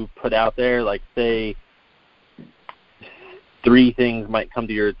you put out there? Like, say, 3 things might come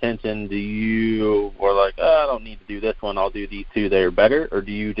to your attention. Do you, or like, I don't need to do this one, I'll do these 2, they're better? Or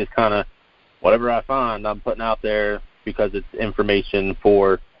do you just kind of, whatever I find, I'm putting out there because it's information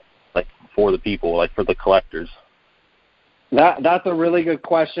for the people, like for the collectors? That's a really good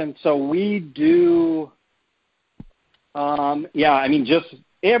question. So we do, just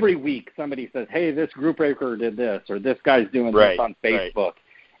every week somebody says, hey, this group breaker did this, or this guy's doing this on Facebook.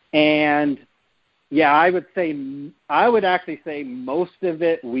 Right. And I would actually say most of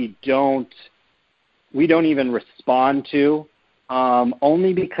it we don't even respond to,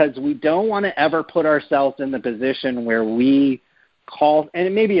 only because we don't want to ever put ourselves in the position where we call,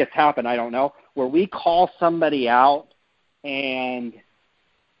 and maybe it's happened, I don't know, where we call somebody out and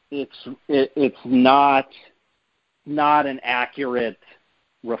it's not an accurate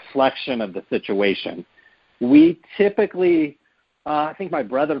reflection of the situation. We typically, I think my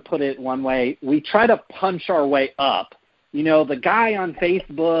brother put it one way, we try to punch our way up. You know, the guy on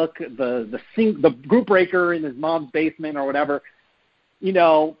Facebook, the group breaker in his mom's basement or whatever, you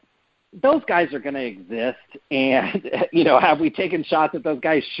know, those guys are going to exist. And, you know, have we taken shots at those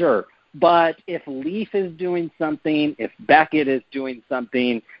guys? Sure. But if Leaf is doing something, if Beckett is doing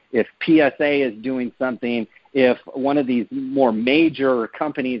something, if PSA is doing something, if one of these more major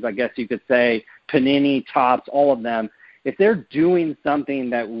companies, I guess you could say, Panini, Topps, all of them, if they're doing something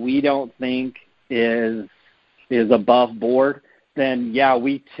that we don't think is above board, then, yeah,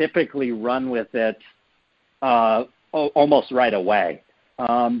 we typically run with it almost right away.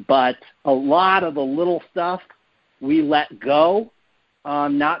 But a lot of the little stuff we let go,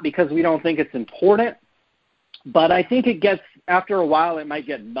 not because we don't think it's important, but I think it gets, after a while, it might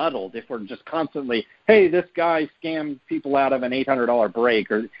get muddled if we're just constantly, hey, this guy scammed people out of an $800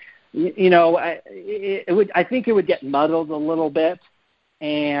 break, or, you know, I think it would get muddled a little bit.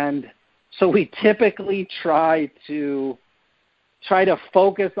 And so we typically try to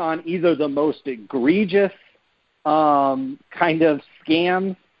focus on either the most egregious kind of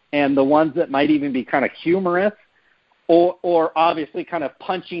scams and the ones that might even be kind of humorous, or obviously kind of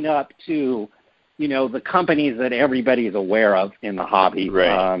punching up to, you know, the companies that everybody is aware of in the hobby,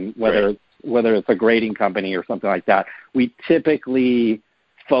 right. Whether it's a grading company or something like that. We typically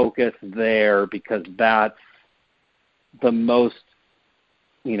focus there because that's the most,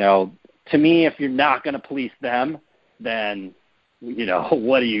 you know, to me, if you're not going to police them, then, you know,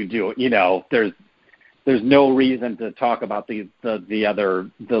 what do you do? You know, there's no reason to talk about the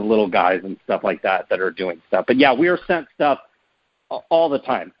little guys and stuff like that are doing stuff. But yeah, we are sent stuff all the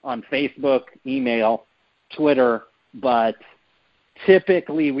time on Facebook, email, Twitter, but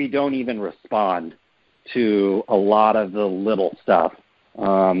typically we don't even respond to a lot of the little stuff.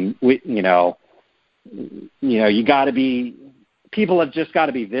 You got to be, people have just got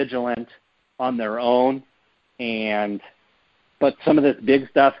to be vigilant on their own. But some of this big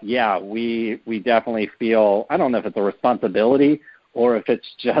stuff, yeah, we definitely feel, I don't know if it's a responsibility or if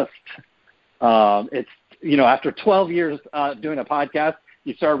it's just, it's, you know, after 12 years doing a podcast,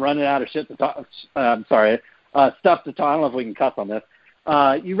 you start running out of shit to talk. Stuff to talk. I don't know if we can cuss on this.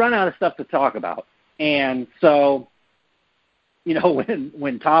 You run out of stuff to talk about. And so, you know,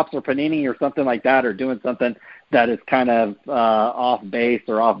 when Topps or Panini or something like that are doing something that is kind of off base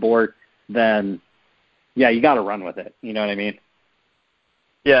or off board, then, yeah, you got to run with it. You know what I mean?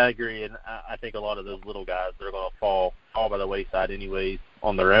 Yeah, I agree. And I think a lot of those little guys, they're going to fall by the wayside anyways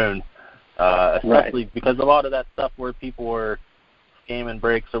on their own. Especially right. Because a lot of that stuff where people were scamming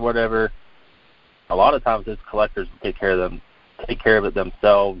breaks or whatever, a lot of times those collectors will take care of it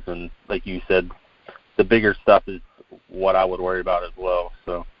themselves. And like you said, the bigger stuff is what I would worry about as well.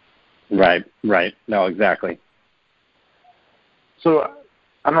 So. Right. No, exactly. So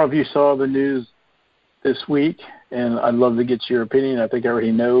I don't know if you saw the news this week, and I'd love to get your opinion. I think I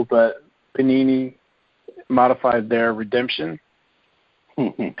already know, but Panini modified their redemption.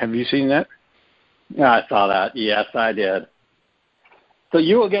 Have you seen that? Yeah, I saw that. Yes, I did. So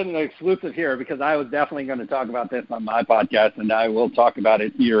you will get an exclusive here because I was definitely going to talk about this on my podcast, and I will talk about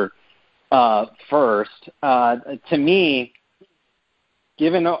it here first. To me,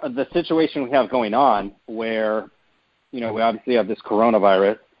 given the situation we have going on where, you know, we obviously have this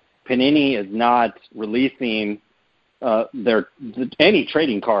coronavirus, Panini is not releasing any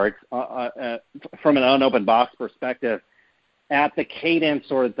trading cards from an unopened box perspective at the cadence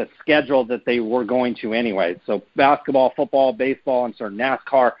or the schedule that they were going to anyway. So basketball, football, baseball, and sort of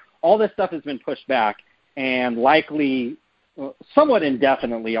NASCAR, all this stuff has been pushed back and likely somewhat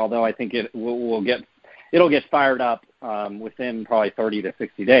indefinitely, although I think it'll get fired up within probably 30 to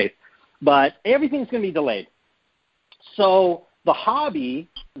 60 days. But everything's going to be delayed. So the hobby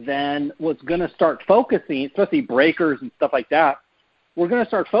then was going to start focusing, especially breakers and stuff like that, we're going to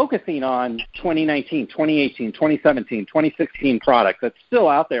start focusing on 2019, 2018, 2017, 2016 products that's still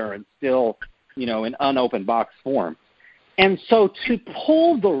out there and still, you know, in unopened box form. And so to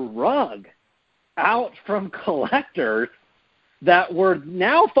pull the rug out from collectors that were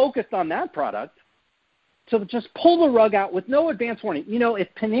now focused on that product, to just pull the rug out with no advance warning. You know, if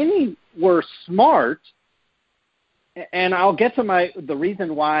Panini were smart, and I'll get to the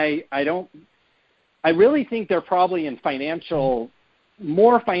reason why I really think they're probably in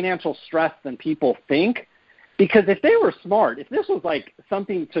more financial stress than people think, because if they were smart, if this was like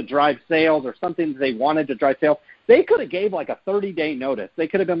something to drive sales or something they wanted to drive sales, they could have gave like a 30-day notice. They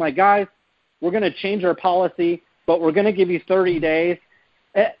could have been like, guys, we're going to change our policy, but we're going to give you 30 days.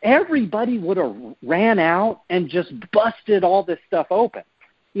 Everybody would have ran out and just busted all this stuff open.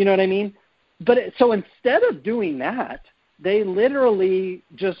 You know what I mean? But so instead of doing that, they literally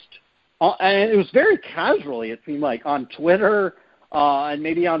just and it was very casually, it seemed like, on Twitter and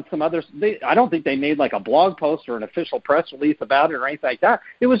maybe on some others. I don't think they made like a blog post or an official press release about it or anything like that.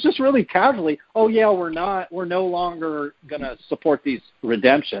 It was just really casually, oh, yeah, we're no longer going to support these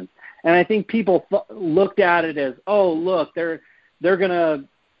redemptions. And I think people looked at it as, oh, look, they're going to,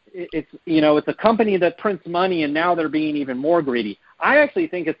 it's a company that prints money and now they're being even more greedy. I actually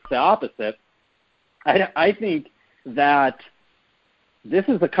think it's the opposite. I think that this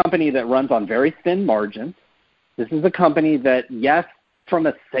is a company that runs on very thin margins. This is a company that, yes, from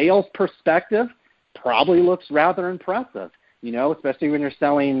a sales perspective, probably looks rather impressive, especially when you're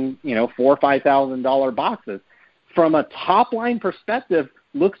selling, $4,000 or $5,000 boxes. From a top-line perspective,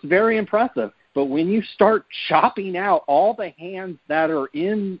 looks very impressive. But when you start chopping out all the hands that are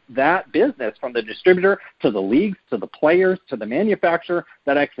in that business, from the distributor to the leagues to the players to the manufacturer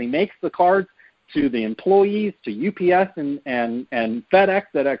that actually makes the cards, to the employees, to UPS and FedEx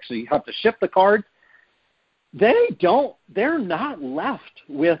that actually have to ship the cards, they're not left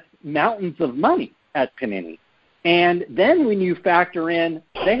with mountains of money at Panini. And then when you factor in,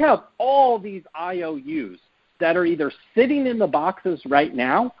 they have all these IOUs that are either sitting in the boxes right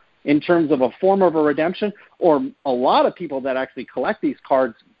now in terms of a form of a redemption, or a lot of people that actually collect these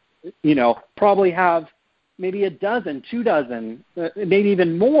cards, probably have maybe a dozen, 2 dozen, maybe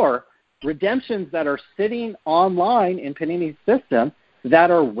even more redemptions that are sitting online in Panini's system that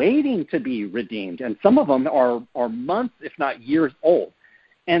are waiting to be redeemed. And some of them are months, if not years old.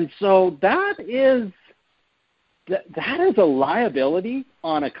 And so that is a liability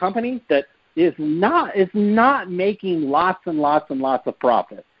on a company that is not making lots and lots and lots of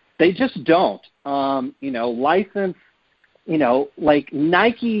profit. They just don't. License, like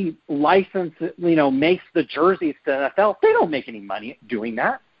Nike license, makes the jerseys to NFL. They don't make any money doing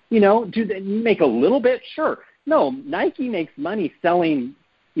that. Do they make a little bit? Sure. No, Nike makes money selling,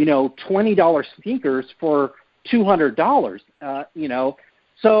 $20 sneakers for $200.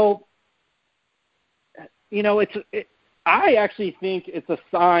 So, I actually think it's a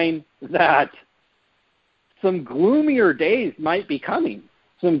sign that some gloomier days might be coming.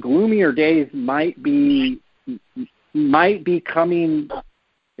 Some gloomier days might be coming.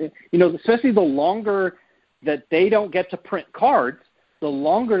 Especially the longer that they don't get to print cards, the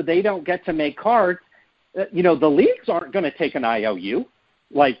longer they don't get to make cards. The leagues aren't going to take an IOU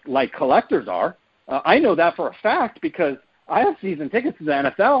like collectors are. I know that for a fact because I have season tickets to the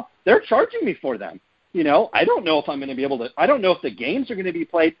NFL. They're charging me for them. I don't know if I'm going to be able to. I don't know if the games are going to be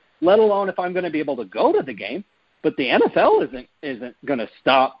played, let alone if I'm going to be able to go to the game. But the NFL isn't going to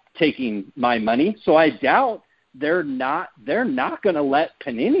stop taking my money. So I doubt they're not going to let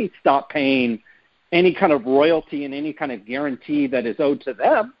Panini stop paying any kind of royalty and any kind of guarantee that is owed to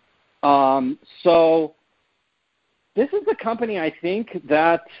them. So this is a company, I think,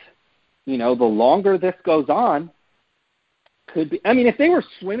 that, the longer this goes on, could be. I mean, if they were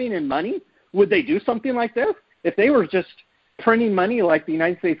swimming in money, would they do something like this? If they were just printing money like the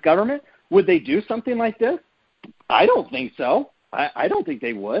United States government, would they do something like this? I don't think so. I don't think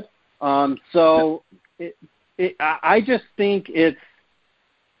they would. So I just think it's,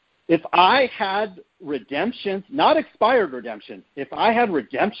 if I had redemptions, not expired redemptions, if I had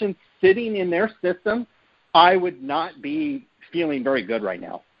redemptions sitting in their system, I would not be feeling very good right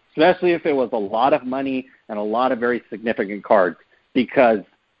now, especially if it was a lot of money and a lot of very significant cards, because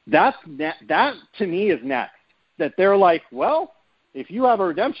that to me is next. That they're like, well, if you have a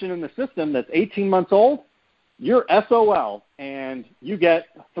redemption in the system that's 18 months old, you're SOL, and you get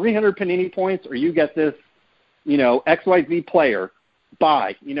 300 Panini points, or you get this, XYZ player.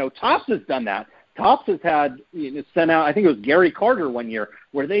 Bye. Topps has done that. Topps has had sent out, I think it was Gary Carter one year,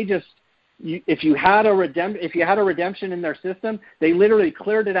 where they just, if you had a redemption in their system, they literally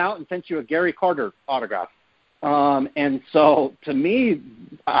cleared it out and sent you a Gary Carter autograph. And so to me,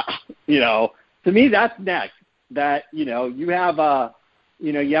 that's next. That you have a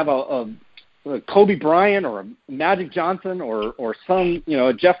Kobe Bryant or a Magic Johnson or some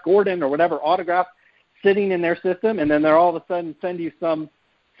a Jeff Gordon or whatever autograph sitting in their system, and then they're all of a sudden send you some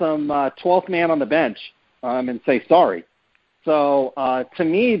 12th man on the bench and say sorry. So to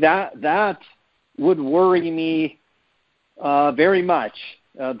me, that would worry me very much.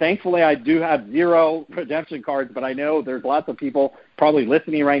 Thankfully, I do have 0 redemption cards, but I know there's lots of people probably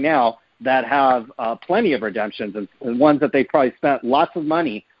listening right now that have plenty of redemptions and ones that they probably spent lots of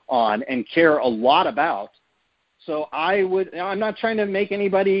money on and care a lot about. So I'm not trying to make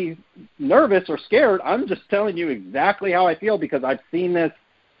anybody nervous or scared. I'm just telling you exactly how I feel, because I've seen this.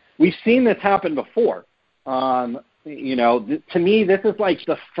 We've seen this happen before. To me, this is like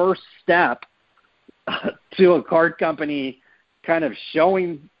the first step to a card company kind of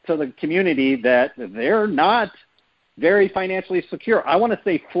showing to the community that they're not very financially secure. I want to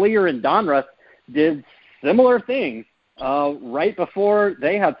say Fleer and Donruss did similar things right before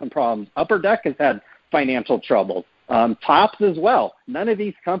they had some problems. Upper Deck has had financial troubles. Topps as well. None of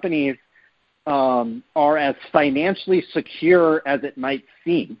these companies are as financially secure as it might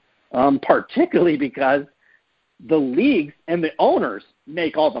seem, particularly because the leagues and the owners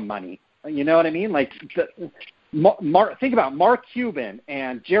make all the money. You know what I mean? Like, think about Mark Cuban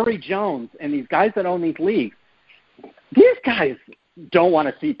and Jerry Jones and these guys that own these leagues. These guys don't want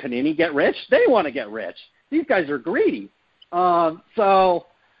to see Panini get rich. They want to get rich. These guys are greedy. So,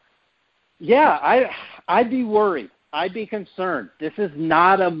 yeah, I'd be worried. I'd be concerned. This is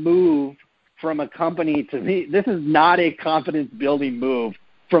not a move from a company to me. This is not a confidence-building move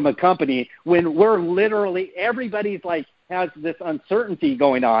from a company when we're literally, everybody's like, has this uncertainty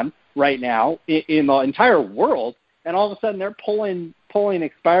going on right now in the entire world, and all of a sudden they're pulling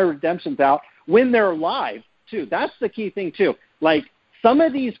expired redemptions out when they're live, too. That's the key thing, too. Like, some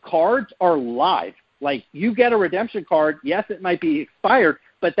of these cards are live. Like, you get a redemption card, yes, it might be expired,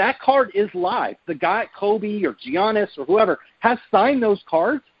 but that card is live. The guy, Kobe or Giannis or whoever, has signed those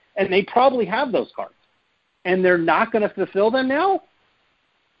cards, and they probably have those cards. And they're not going to fulfill them now?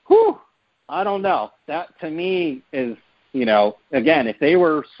 Whew, I don't know. That, to me, is, again, if they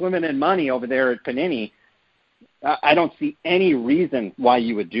were swimming in money over there at Panini, I don't see any reason why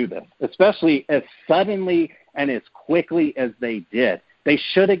you would do this, especially as suddenly and as quickly as they did. They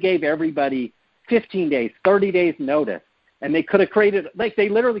should have gave everybody 15 days, 30 days notice, and they could have created, like, they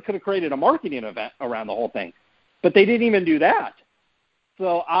literally could have created a marketing event around the whole thing, but they didn't even do that.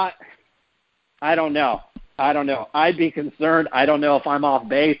 So I don't know. I'd be concerned. I don't know if I'm off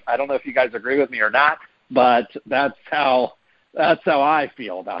base. I don't know if you guys agree with me or not, but that's how I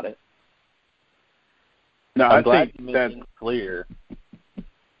feel about it. No, I'm glad you mentioned Fleer.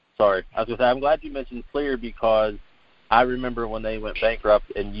 Sorry, I was going to say, I'm glad you mentioned Fleer because I remember when they went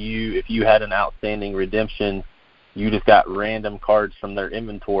bankrupt and if you had an outstanding redemption, you just got random cards from their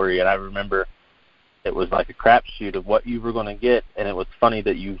inventory. And I remember it was like a crapshoot of what you were going to get. And it was funny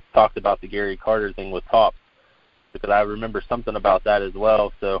that you talked about the Gary Carter thing with Topps because I remember something about that as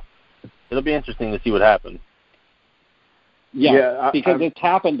well. So it'll be interesting to see what happens. Yeah, because it's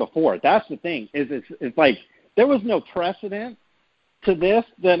happened before. That's the thing. It's like there was no precedent to this,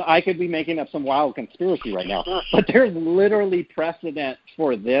 then I could be making up some wild conspiracy right now. But there's literally precedent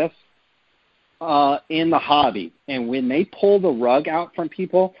for this in the hobby. And when they pull the rug out from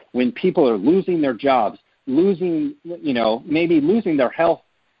people, when people are losing their jobs, maybe losing their health,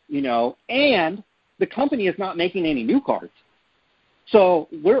 and the company is not making any new cards. So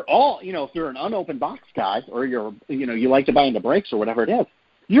we're all, if you're an unopened box guy or you like to buy into breaks or whatever it is,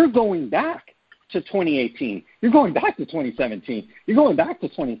 you're going back to 2018. You're going back to 2017. You're going back to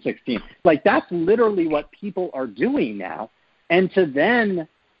 2016. Like, that's literally what people are doing now. And to then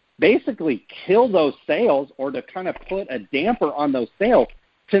basically kill those sales or to kind of put a damper on those sales,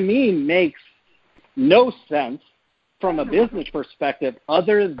 to me, makes no sense from a business perspective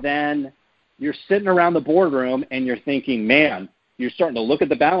other than you're sitting around the boardroom and you're thinking, man, you're starting to look at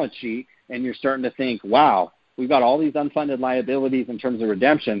the balance sheet and you're starting to think, wow, we've got all these unfunded liabilities in terms of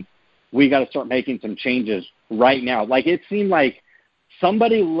redemption. We got to start making some changes right now. Like, it seemed like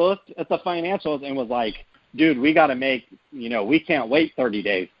somebody looked at the financials and was like, dude, we got to make, we can't wait 30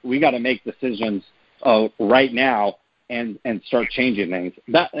 days. We got to make decisions right now and start changing things.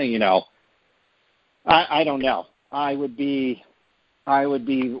 That, I don't know. I would be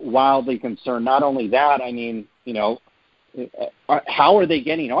wildly concerned. Not only that, I mean, how are they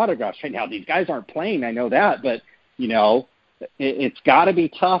getting autographs right now? These guys aren't playing, I know that, but, it's got to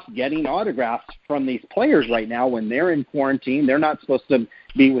be tough getting autographs from these players right now when they're in quarantine. They're not supposed to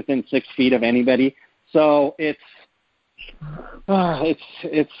be within 6 feet of anybody. So I'd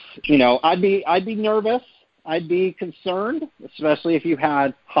be nervous. I'd be concerned, especially if you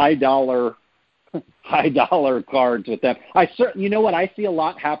had high dollar cards with them. What I see a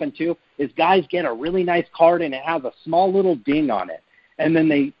lot happen too is guys get a really nice card and it has a small little ding on it, and then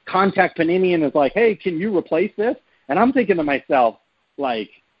they contact Panini and it's like, hey, can you replace this? And I'm thinking to myself, like,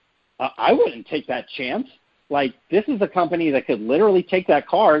 I wouldn't take that chance. Like, this is a company that could literally take that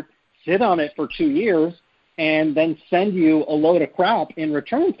card, sit on it for 2 years, and then send you a load of crap in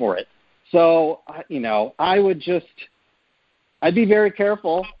return for it. So, I'd be very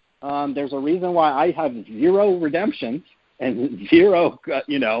careful. There's a reason why I have 0 redemptions and zero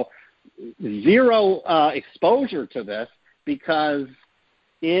exposure to this, because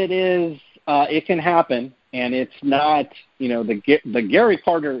it can happen And it's not, the Gary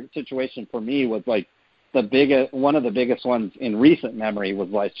Carter situation for me was like one of the biggest ones in recent memory was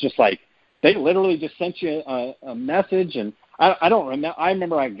like, just like, they literally just sent you a message, and I don't remember. I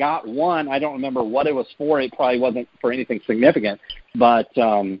remember I got one. I don't remember what it was for. It probably wasn't for anything significant, but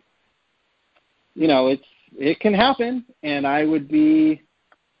it can happen, and I would be.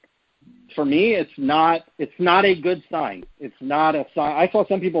 For me, it's not a good sign. It's not a sign. I saw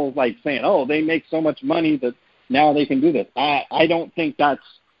some people like saying, "Oh, they make so much money that now they can do this." I don't think that's.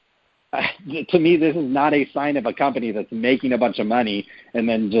 To me, this is not a sign of a company that's making a bunch of money and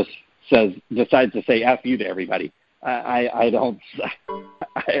then just decides to say "F you" to everybody. I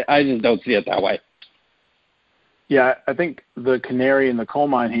just don't see it that way. Yeah, I think the canary in the coal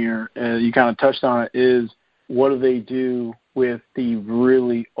mine here, you kind of touched on it, is what do they do with the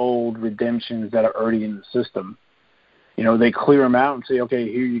really old redemptions that are already in the system? They clear them out and say, okay,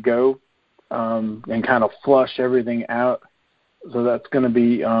 here you go, and kind of flush everything out. So that's going to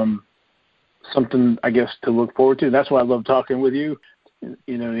be something, I guess, to look forward to. That's why I love talking with you.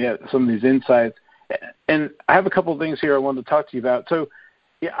 Some of these insights. And I have a couple of things here I wanted to talk to you about. So,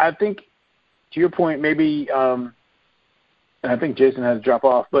 yeah, I think, to your point, maybe, and I think Jason had to drop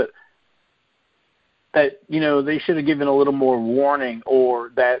off, but that, they should have given a little more warning,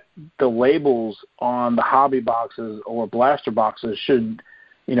 or that the labels on the hobby boxes or blaster boxes should,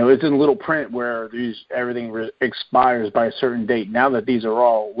 it's in little print where everything expires by a certain date. Now that these are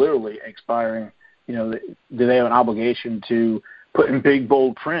all literally expiring, do they have an obligation to put in big,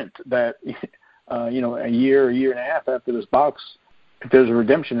 bold print that, a year and a half after this box, if there's a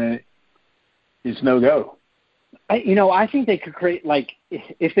redemption in it, it's no-go? I think they could create, like,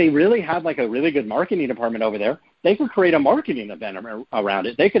 if they really had, like, a really good marketing department over there, they could create a marketing event around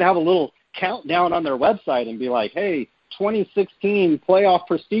it. They could have a little countdown on their website and be like, hey, 2016 Playoff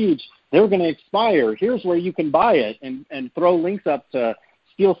Prestige, they're going to expire. Here's where you can buy it, and throw links up to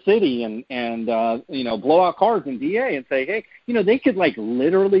Steel City and Blowout Cards and DA and say, hey, they could, like,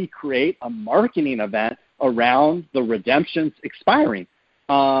 literally create a marketing event around the redemptions expiring.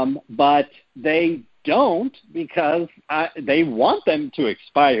 But they don't, because they want them to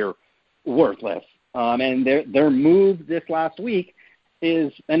expire worthless. And their move this last week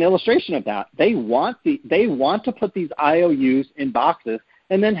is an illustration of that. They want to put these IOUs in boxes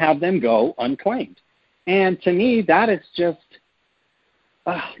and then have them go unclaimed. And to me, that is just,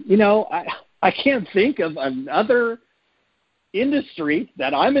 I can't think of another industry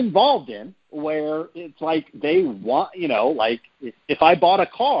that I'm involved in where it's like they want, like if I bought a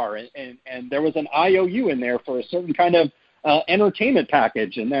car and there was an IOU in there for a certain kind of entertainment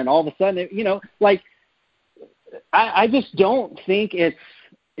package, and then all of a sudden, I just don't think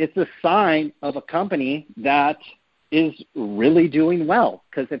it's a sign of a company that is really doing well.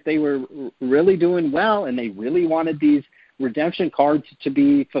 Because if they were really doing well and they really wanted these redemption cards to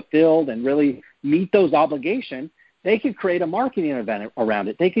be fulfilled and really meet those obligations, they could create a marketing event around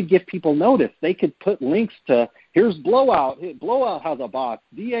it. They could give people notice. They could put links to, here's Blowout. Blowout has a box.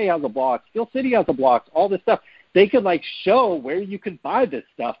 DA has a box. Steel City has a box. All this stuff. They could, like, show where you could buy this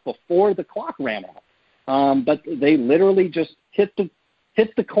stuff before the clock ran out. But they literally just hit the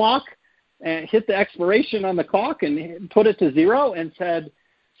clock and hit the expiration on the clock and put it to zero and said,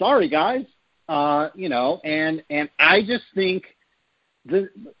 sorry, guys. And I just think,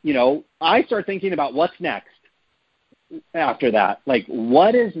 I start thinking about what's next. After that, like,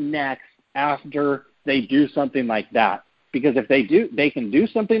 what is next after they do something like that? Because if they can do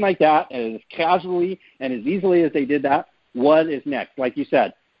something like that as casually and as easily as they did that, what is next? Like you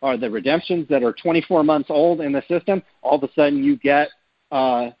said, are the redemptions that are 24 months old in the system, all of a sudden you get,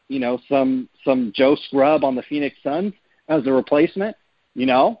 some Joe Scrub on the Phoenix Suns as a replacement,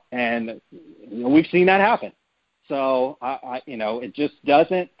 and we've seen that happen. So it just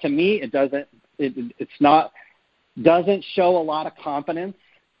doesn't, to me, doesn't show a lot of confidence,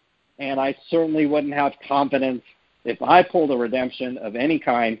 and I certainly wouldn't have confidence if I pulled a redemption of any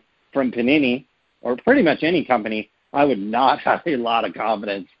kind from Panini or pretty much any company. I would not have a lot of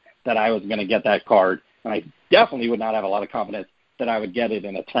confidence that I was going to get that card, and I definitely would not have a lot of confidence that I would get it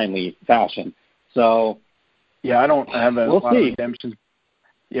in a timely fashion. So, yeah, I don't have a lot of redemptions.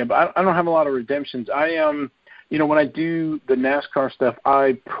 Yeah, but I don't have a lot of redemptions. When I do the NASCAR stuff,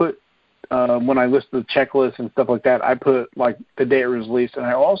 I put when I list the checklist and stuff like that, I put, like, the day it was released, and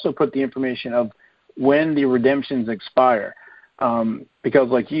I also put the information of when the redemptions expire. Because,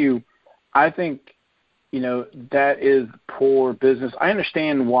 like you, I think, that is poor business. I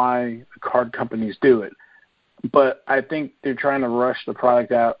understand why the card companies do it, but I think they're trying to rush the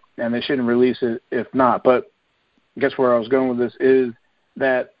product out, and they shouldn't release it if not. But I guess where I was going with this is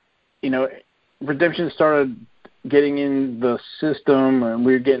that, redemption started getting in the system and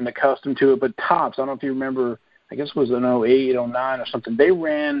we were getting accustomed to it. But Topps, I don't know if you remember, I guess it was in 08, 09 or something. They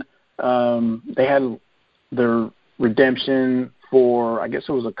ran, they had their redemption for, I guess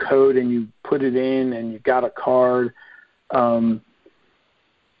it was a code, and you put it in and you got a card. And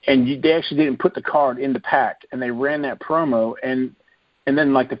they actually didn't put the card in the pack, and they ran that promo. And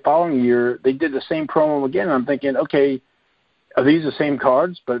then, like, the following year, they did the same promo again. And I'm thinking, okay, are these the same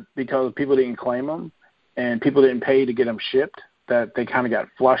cards, but because people didn't claim them and people didn't pay to get them shipped, that they kind of got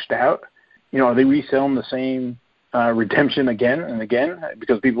flushed out? You know, are they reselling the same redemption again and again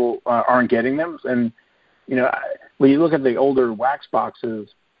because people aren't getting them? And, you know, when you look at the older wax boxes,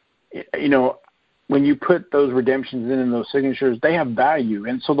 you know, when you put those redemptions in those signatures, they have value.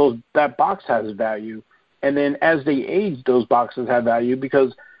 And so that box has value. And then as they age, those boxes have value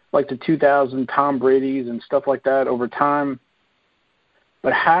because, like the 2000 Tom Brady's and stuff like that over time.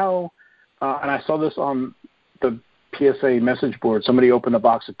 But how, and I saw this on the PSA message board, somebody opened a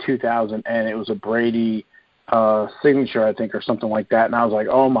box of 2000 and it was a Brady signature, I think, or something like that. And I was like,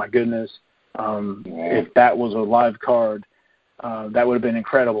 oh, my goodness, if that was a live card, that would have been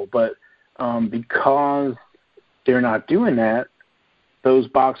incredible. But because they're not doing that, those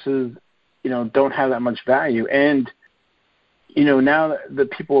boxes, you know, don't have that much value. And, you know, now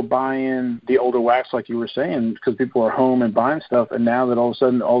that people are buying the older wax, like you were saying, because people are home and buying stuff, and now that all of a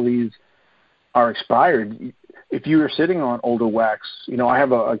sudden all these are expired, if you were sitting on older wax, you know, I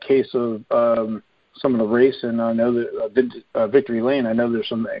have a case of some of the race, and I know that Victory Lane, I know there's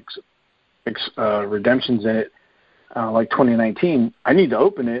some redemptions in it, like 2019. I need to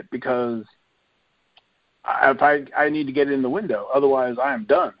open it because I need to get it in the window. Otherwise, I am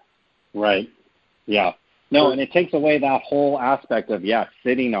done. Right. Yeah. No, and it takes away that whole aspect of,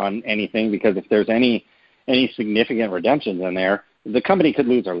 sitting on anything, because if there's any significant redemptions in there, the company could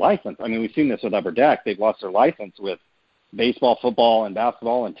lose their license. I mean, we've seen this with Upper Deck. They've lost their license with baseball, football, and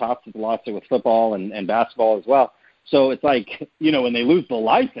basketball, and Topps has lost it with football and basketball as well. So it's like, you know, when they lose the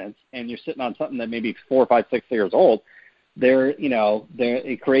license and you're sitting on something that maybe 4, 5, 6 years old,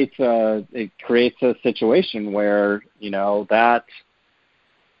 it creates a situation where, you know, that's,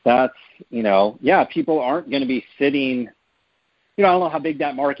 you know, people aren't going to be sitting, you know, I don't know how big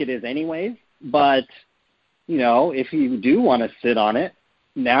that market is anyways, but, you know, if you do want to sit on it,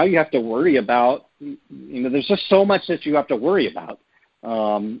 now you have to worry about, you know, there's just so much that you have to worry about.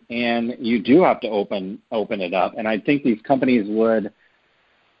 And you do have to open it up. And I think these companies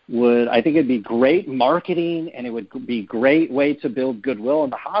I think it'd be great marketing, and it would be a great way to build goodwill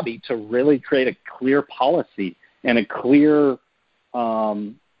in the hobby to really create a clear policy and a clear,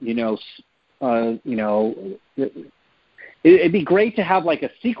 it'd be great to have like a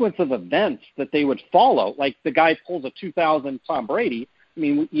sequence of events that they would follow. Like the guy pulls a 2000 Tom Brady. I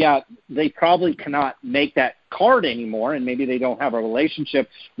mean, they probably cannot make that card anymore, and maybe they don't have a relationship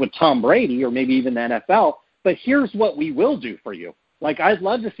with Tom Brady or maybe even the NFL. But here's what we will do for you. Like, I'd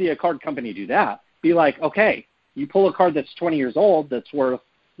love to see a card company do that. Be like, okay, you pull a card that's 20 years old that's worth,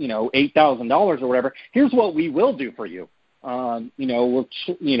 you know, $8,000 or whatever. Here's what we will do for you.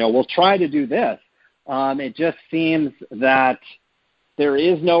 We'll try to do this. It just seems that there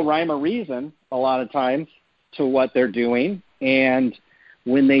is no rhyme or reason a lot of times to what they're doing. And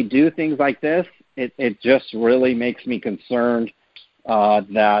when they do things like this, it just really makes me concerned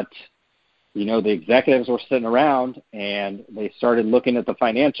that, you know, the executives were sitting around and they started looking at the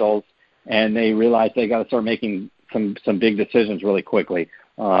financials and they realized they got to start making some big decisions really quickly.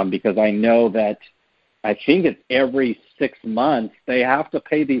 Because I know that I think it's every 6 months they have to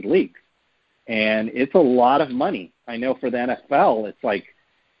pay these leagues. And it's a lot of money. I know for the NFL, it's like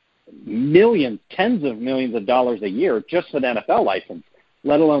millions, tens of millions of dollars a year just for the NFL license,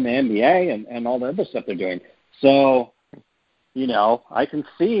 let alone the NBA and all the other stuff they're doing. So, you know, I can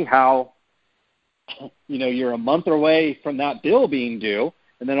see how, you know, you're a month away from that bill being due,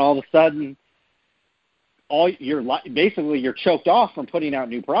 and then all of a sudden, you're choked off from putting out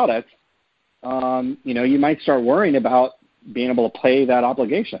new products. You know, you might start worrying about being able to pay that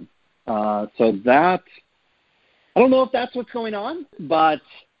obligation. So that, I don't know if that's what's going on, but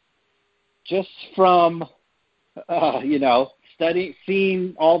just from,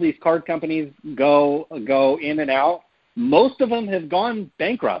 seeing all these card companies go in and out, most of them have gone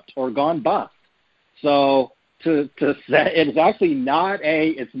bankrupt or gone bust. So to say it's actually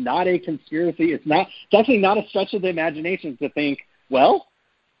it's not a conspiracy. It's actually not a stretch of the imagination to think, well,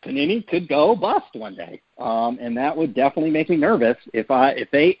 Panini could go bust one day, and that would definitely make me nervous if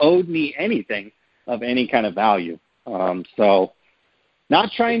they owed me anything of any kind of value. So, not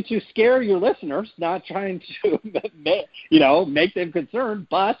trying to scare your listeners, not trying to, make them concerned,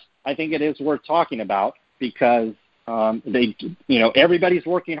 but I think it is worth talking about because everybody's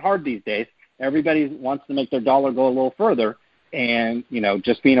working hard these days. Everybody wants to make their dollar go a little further, and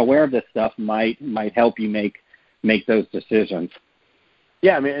just being aware of this stuff might help you make those decisions.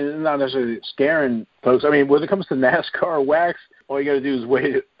 Yeah, I mean, it's not necessarily scaring folks. I mean, when it comes to NASCAR wax, all you got to do is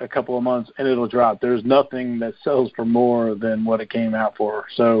wait a couple of months and it'll drop. There's nothing that sells for more than what it came out for.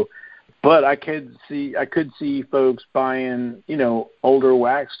 So, but I could see folks buying, older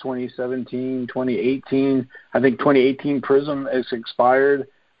wax, 2017, 2018. I think 2018 Prism is expired.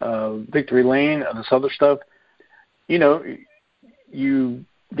 Victory Lane, this other stuff. You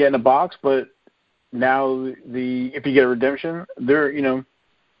get in a box, but now if you get a redemption,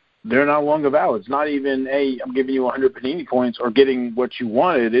 they're no longer valid. It's not even, hey, I'm giving you 100 Panini points or getting what you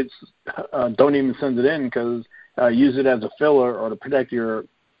wanted. It's don't even send it in because use it as a filler or to protect your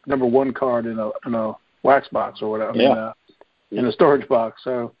number one card in a wax box or whatever, in a storage box.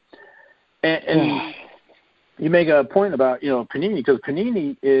 So, and you make a point about Panini, because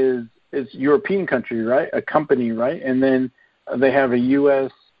Panini is European country, right? A company, right? And then they have a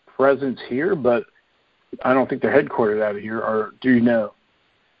U.S. presence here, but I don't think they're headquartered out of here. Or do you know?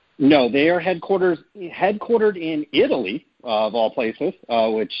 No, they are headquartered in Italy, of all places,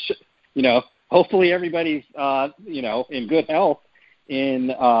 which, hopefully everybody's, in good health in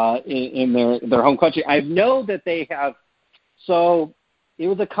their home country. I know that they have, so it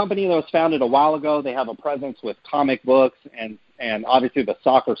was a company that was founded a while ago. They have a presence with comic books and obviously the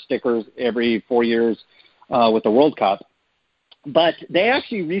soccer stickers every 4 years with the World Cup. But they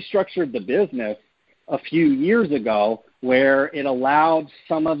actually restructured the business a few years ago where it allowed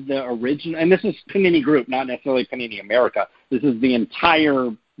some of the original, and this is Panini Group, not necessarily Panini America. This is the entire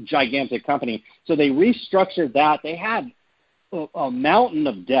gigantic company. So they restructured that. They had a mountain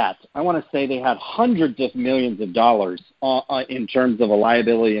of debt. I want to say they had hundreds of millions of dollars in terms of a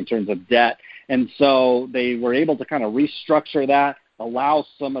liability, in terms of debt. And so they were able to kind of restructure that, allow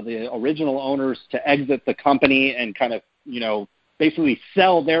some of the original owners to exit the company and kind of, basically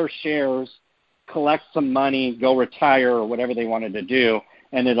sell their shares, collect some money, go retire, or whatever they wanted to do.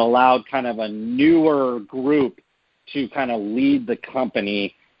 And it allowed kind of a newer group to kind of lead the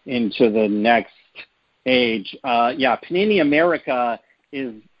company into the next age. Panini America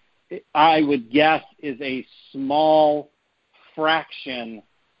is, I would guess, is a small fraction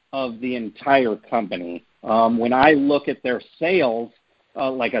of the entire company. When I look at their sales,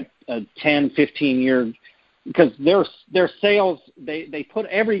 like a 10, 15-year, because their sales, they put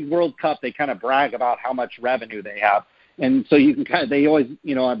every World Cup, they kind of brag about how much revenue they have. And so you can they always,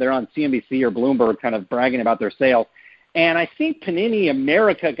 they're on CNBC or Bloomberg kind of bragging about their sales. And I think Panini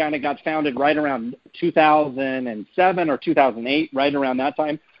America kind of got founded right around 2007 or 2008, right around that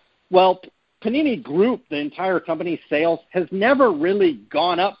time. Well, Panini Group, the entire company's sales, has never really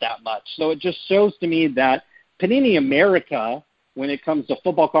gone up that much. So it just shows to me that Panini America, when it comes to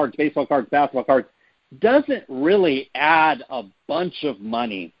football cards, baseball cards, basketball cards, doesn't really add a bunch of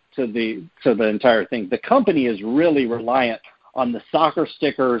money to the entire thing. The company is really reliant on the soccer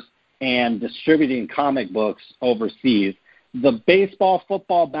stickers and distributing comic books overseas. The baseball,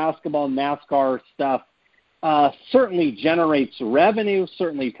 football, basketball, NASCAR stuff certainly generates revenue,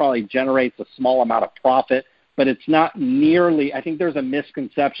 certainly probably generates a small amount of profit, but it's not nearly, I think there's a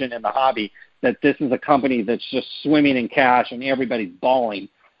misconception in the hobby that this is a company that's just swimming in cash and everybody's balling.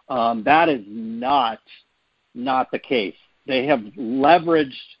 That is not the case. They have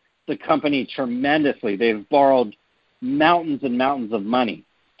leveraged the company tremendously. They've borrowed mountains and mountains of money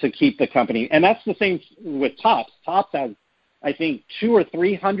to keep the company. And that's the same with Topps. Topps has, I think, $200 or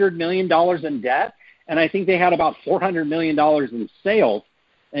 $300 million in debt, and I think they had about $400 million in sales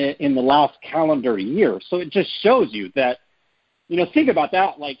in the last calendar year. So it just shows you that, think about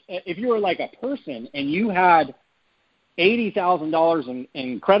that. Like, if you were like a person and you had $80,000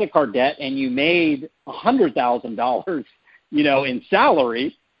 in credit card debt and you made $100,000, in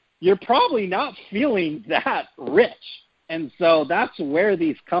salary, you're probably not feeling that rich. And so that's where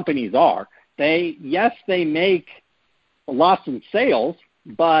these companies are. They make lots in sales,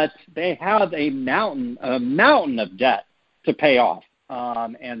 but they have a mountain of debt to pay off.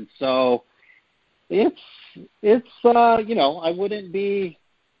 And so it's I wouldn't be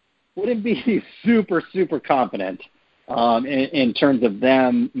super confident in terms of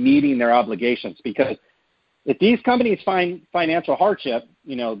them meeting their obligations, because if these companies find financial hardship,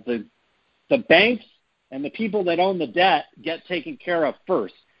 the banks and the people that own the debt get taken care of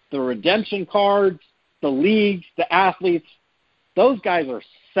first. The redemption cards, the leagues, the athletes, those guys are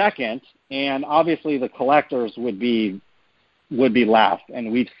second, and obviously the collectors would be would be last.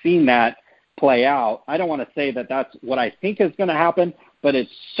 And we've seen that play out. I don't want to say that that's what I think is going to happen, but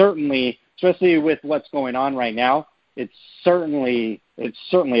it's certainly, especially with what's going on right now, it's certainly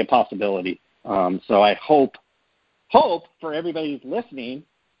a possibility. So I hope for everybody who's listening,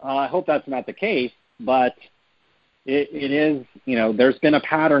 I hope that's not the case, but it is, there's been a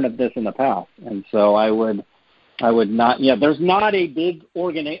pattern of this in the past. And so I would not, there's not a big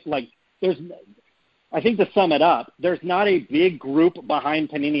I think to sum it up, there's not a big group behind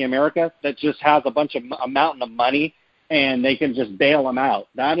Panini America that just has a mountain of money and they can just bail them out.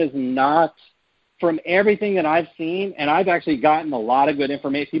 That is not, from everything that I've seen, and I've actually gotten a lot of good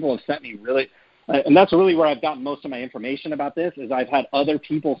information. People have sent me and that's really where I've gotten most of my information about this, is I've had other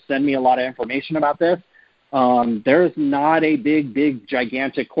people send me a lot of information about this. There's not a big,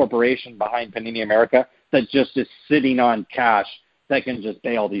 gigantic corporation behind Panini America that just is sitting on cash that can just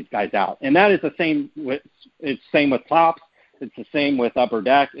bail these guys out. And that is the same with Topps. It's the same with Upper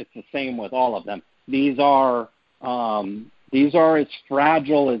Deck. It's the same with all of them. These are as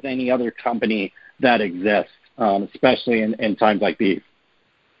fragile as any other company that exists, especially in times like these.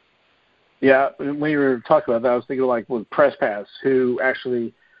 Yeah, when you were talking about that, I was thinking like with Press Pass, who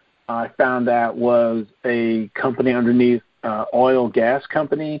actually I found out was a company underneath oil gas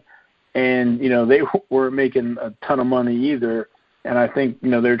company, and they weren't making a ton of money either. And I think they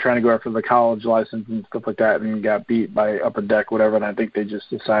were trying to go after the college license and stuff like that, and got beat by Upper Deck, whatever. And I think they just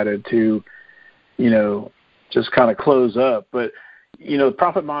decided to, just kind of close up. But the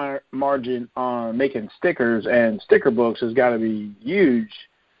profit margin on making stickers and sticker books has got to be huge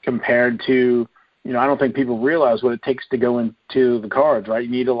compared to, I don't think people realize what it takes to go into the cards, right?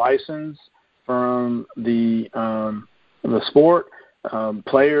 You need a license from the sport,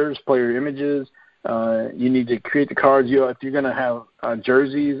 players, player images. You need to create the cards. If you're going to have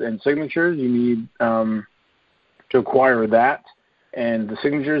jerseys and signatures, you need to acquire that. And the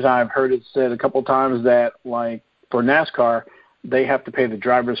signatures, I've heard it said a couple times that, like, for NASCAR, they have to pay the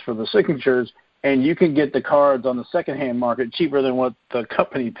drivers for the signatures, and you can get the cards on the secondhand market cheaper than what the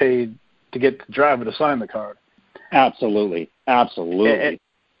company paid to get the driver to sign the card. Absolutely. And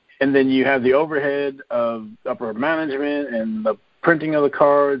then you have the overhead of upper management and the printing of the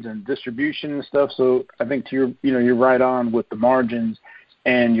cards and distribution and stuff. So I think you're right on with the margins,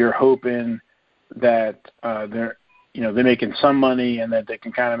 and you're hoping that they're making some money and that they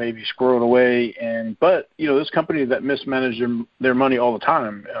can kind of maybe squirrel it away. But there's companies that mismanage their money all the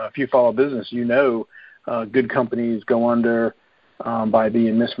time. If you follow business, good companies go under by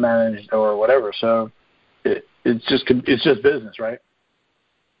being mismanaged or whatever. So it's just business, right?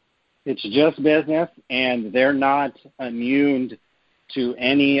 It's just business, and they're not immune to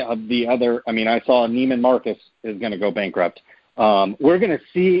any of the other. I mean, I saw Neiman Marcus is going to go bankrupt. We're going to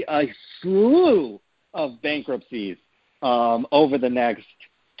see a slew of bankruptcies over the next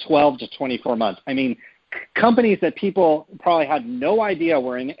 12 to 24 months. I mean, companies that people probably had no idea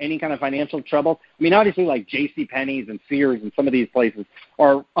were in any kind of financial trouble. I mean, obviously, like JCPenney's and Sears and some of these places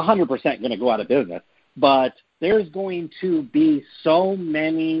are 100% going to go out of business. But there's going to be so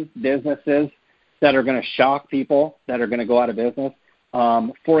many businesses that are going to shock people, that are going to go out of business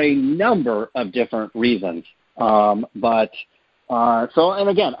for a number of different reasons. And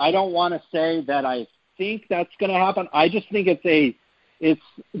again, I don't want to say that I think that's going to happen. I just think it's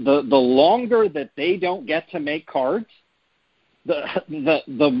the longer that they don't get to make cards,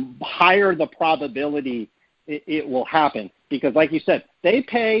 the higher the probability it will happen. Because, like you said, they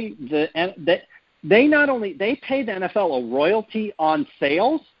pay they pay the NFL a royalty on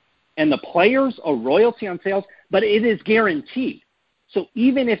sales and the players a royalty on sales, but it is guaranteed. So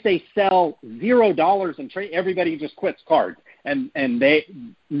even if they sell $0 and trade, everybody just quits cards and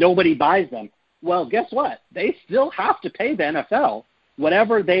nobody buys them. Well, guess what? They still have to pay the NFL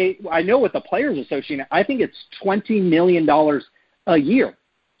whatever I know with the Players Association, I think it's $20 million a year.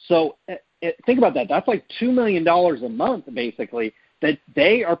 So think about that. That's like $2 million a month, basically, that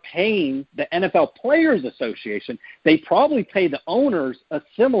they are paying the NFL Players Association. They probably pay the owners a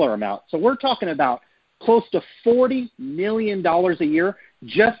similar amount. So we're talking about close to $40 million a year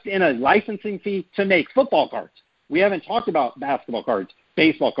just in a licensing fee to make football cards. We haven't talked about basketball cards,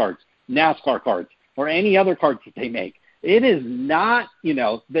 baseball cards, NASCAR cards, or any other cards that they make. It is not,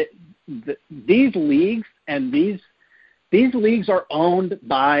 these leagues and these leagues are owned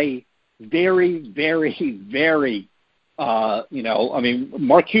by very, very, very,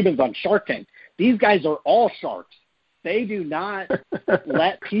 Mark Cuban's on Shark Tank. These guys are all sharks. They do not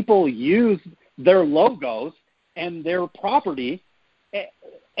let people use their logos and their property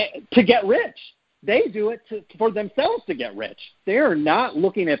to get rich. They do it for themselves to get rich. They're not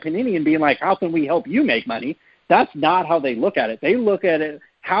looking at Panini and being like, how can we help you make money? That's not how they look at it. They look at it,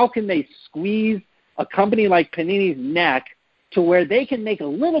 how can they squeeze a company like Panini's neck to where they can make a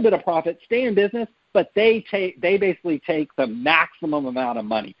little bit of profit, stay in business, but they basically take the maximum amount of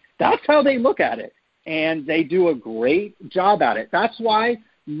money. That's how they look at it, and they do a great job at it. That's why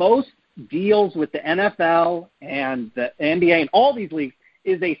most deals with the NFL and the NBA and all these leagues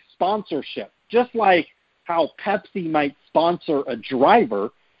is a sponsorship. Just like how Pepsi might sponsor a driver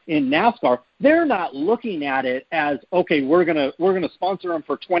in NASCAR, they're not looking at it as, okay, we're gonna sponsor them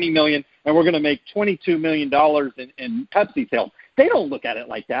for $20 million and we're gonna make $22 million in Pepsi sales. They don't look at it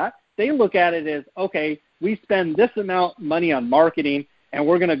like that. They look at it as, okay, we spend this amount of money on marketing and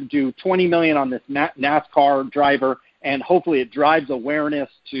we're gonna do $20 million on this NASCAR driver, and hopefully it drives awareness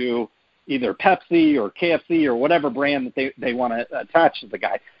to either Pepsi or KFC or whatever brand that they want to attach to the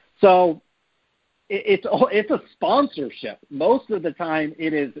guy. So it's a sponsorship. Most of the time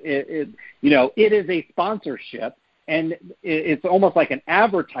it is a sponsorship, and it's almost like an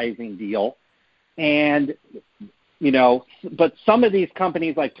advertising deal. And, but some of these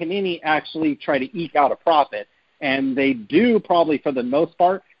companies like Panini actually try to eke out a profit, and they do probably for the most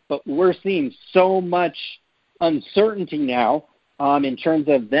part, but we're seeing so much uncertainty now in terms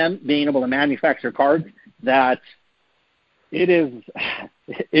of them being able to manufacture cards that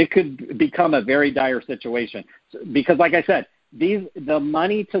it could become a very dire situation. Because like I said, the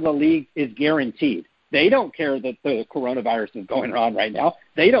money to the league is guaranteed. They don't care that the coronavirus is going on right now.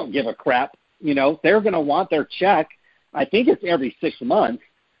 They don't give a crap. They're going to want their check. I think it's every 6 months.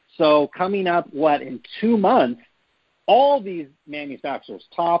 So coming up, in 2 months, all these manufacturers,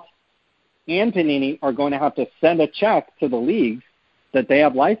 Topps and Panini, are going to have to send a check to the leagues that they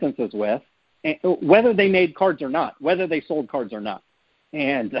have licenses with, whether they made cards or not, whether they sold cards or not.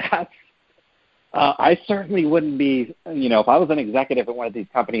 And that's, I certainly wouldn't be, if I was an executive at one of these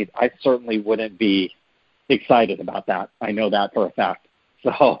companies, I certainly wouldn't be excited about that. I know that for a fact.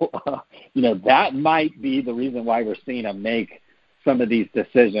 So, that might be the reason why we're seeing them make some of these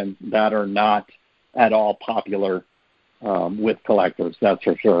decisions that are not at all popular with collectors. That's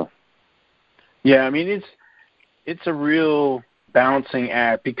for sure. Yeah, I mean, it's a real balancing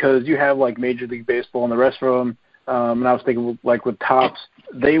act, because you have like Major League Baseball and the rest of them, and I was thinking like with Topps,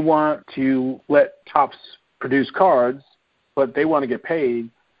 they want to let Topps produce cards, but they want to get paid.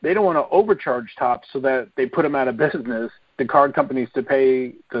 They don't want to overcharge Topps so that they put them out of business, the card companies, to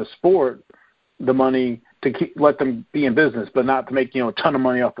pay the sport the money to let them be in business, but not to make a ton of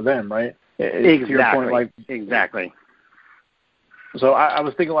money off of them, right? Exactly. To your point, exactly. So I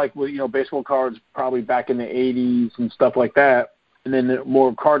was thinking like with baseball cards probably back in the 80s and stuff like that, and then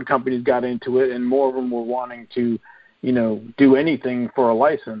more card companies got into it, and more of them were wanting to do anything for a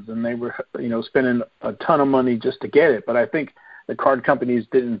license, and they were spending a ton of money just to get it. But I think the card companies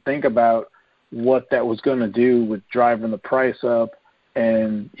didn't think about what that was going to do with driving the price up,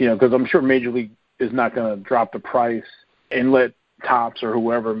 and because I'm sure Major League is not going to drop the price and let Topps or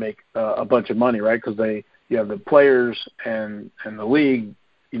whoever make a bunch of money, right? Because you have the players and the league,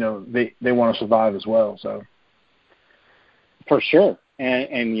 they want to survive as well. So for sure, and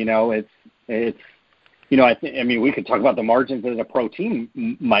it's I mean, we could talk about the margins that a pro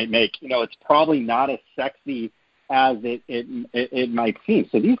team might make. It's probably not as sexy as it might seem.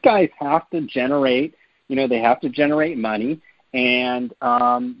 So these guys have to generate, they have to generate money, and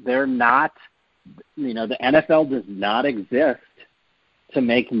they're not, the NFL does not exist to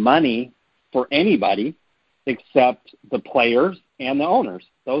make money for anybody except the players and the owners.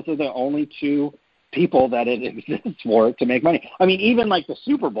 Those are the only two people that it exists for, to make money. I mean, even like the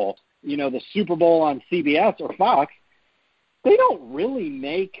Super Bowl, the Super Bowl on CBS or Fox, they don't really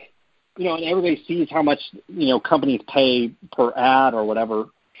make, and everybody sees how much, companies pay per ad or whatever.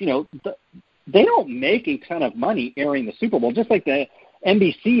 They don't make a ton of money airing the Super Bowl, just like the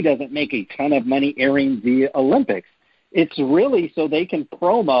NBC doesn't make a ton of money airing the Olympics. It's really so they can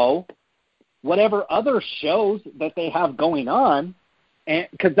promo whatever other shows that they have going on, and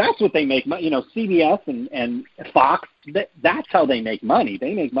because that's what they make money. CBS and Fox, that's how they make money.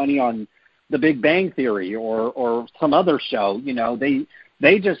 They make money on The Big Bang Theory or some other show.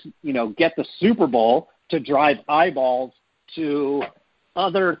 They just get the Super Bowl to drive eyeballs to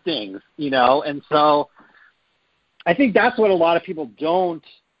other things. And so I think that's what a lot of people don't.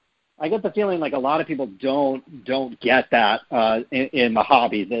 I get the feeling like a lot of people don't get that in the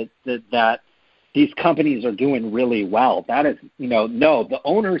hobby, that these companies are doing really well. That is, no, the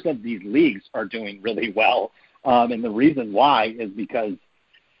owners of these leagues are doing really well. And the reason why is because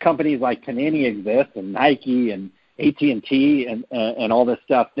companies like Panini exist, and Nike and AT&T and all this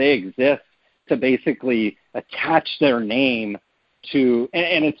stuff, they exist to basically attach their name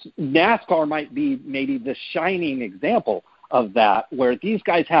and it's NASCAR might be maybe the shining example of that, where these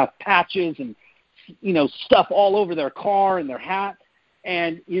guys have patches and, stuff all over their car and their hat.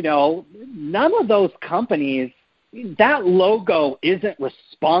 And, none of those companies, that logo isn't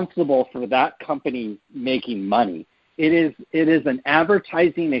responsible for that company making money. It is an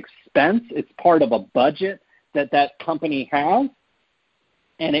advertising expense. It's part of a budget that company has,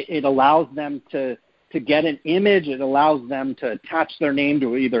 and it allows them to get an image. It allows them to attach their name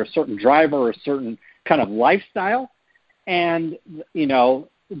to either a certain driver or a certain kind of lifestyle. And,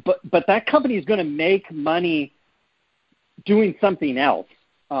 but that company is going to make money doing something else,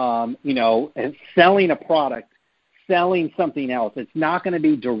 and selling a product, selling something else. It's not going to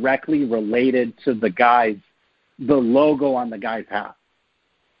be directly related to the logo on the guy's hat.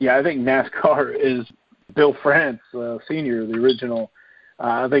 Yeah, I think NASCAR is Bill France, Sr., the original.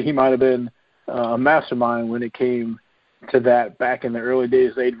 I think he might have been a mastermind when it came to that back in the early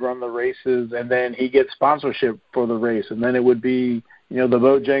days. They'd run the races, and then he gets sponsorship for the race, and then it would be, the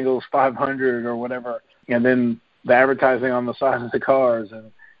Bojangles 500 or whatever, and then the advertising on the sides of the cars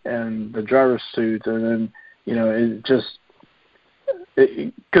and the driver's suits, and then, it just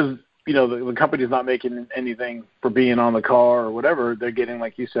because, the company's not making anything for being on the car or whatever. They're getting,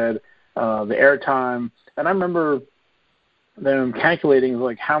 like you said, the airtime. And I remember them calculating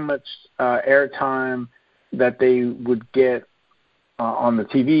like how much airtime that they would get on the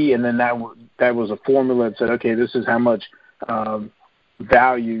TV, and then that was a formula that said, okay, this is how much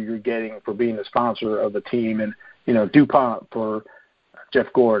value you're getting for being a sponsor of the team. And DuPont for Jeff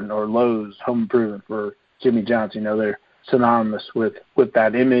Gordon, or Lowe's Home Improvement for Jimmy Johnson. They're synonymous with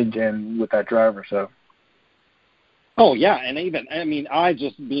that image and with that driver. So. Oh yeah, and I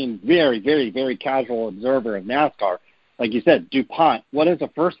just being very, very, very casual observer of NASCAR. Like you said, DuPont. What is the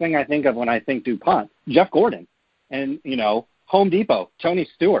first thing I think of when I think DuPont? Jeff Gordon, and Home Depot, Tony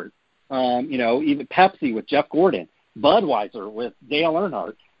Stewart. Even Pepsi with Jeff Gordon, Budweiser with Dale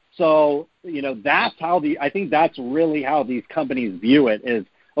Earnhardt. So that's how I think that's really how these companies view it is.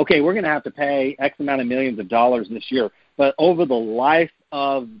 Okay, we're going to have to pay X amount of millions of dollars this year, but over the life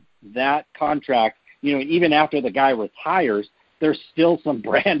of that contract, even after the guy retires, there's still some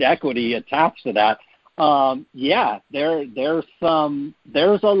brand equity attached to that. There's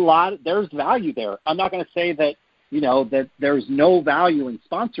value there. I'm not going to say that, that there's no value in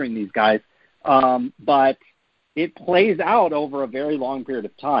sponsoring these guys, but it plays out over a very long period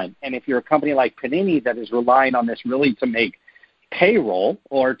of time. And if you're a company like Panini that is relying on this really to make payroll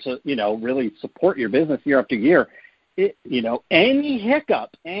or to, really support your business year after year,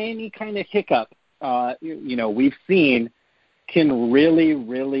 any kind of hiccup, we've seen can really,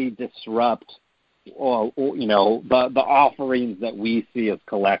 really disrupt, the offerings that we see as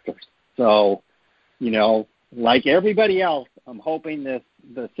collectors. So, like everybody else, I'm hoping the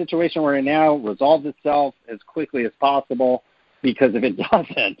situation we're in now resolves itself as quickly as possible, because if it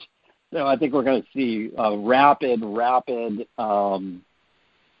doesn't, I think we're going to see rapid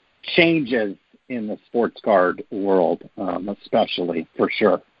changes in the sports card world, especially, for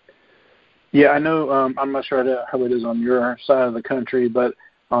sure. Yeah, I know. I'm not sure how it is on your side of the country, but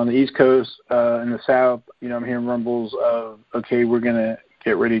on the East Coast, in the South, I'm hearing rumbles of, okay, we're going to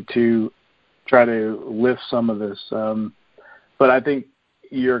get ready to try to lift some of this. But I think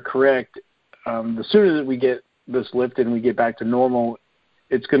you're correct. The sooner that we get this lifted and we get back to normal,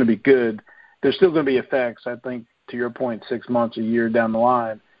 it's going to be good. There's still going to be effects, I think, to your point, 6 months, a year down the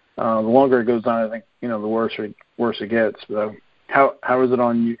line. The longer it goes on, I think, the worse it gets. So how is it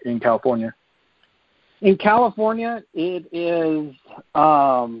on you in California? In California, it is,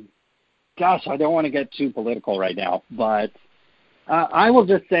 I don't want to get too political right now, but I will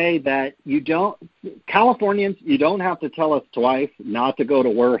just say that Californians, you don't have to tell us twice not to go to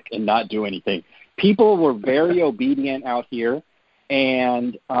work and not do anything. People were very obedient out here,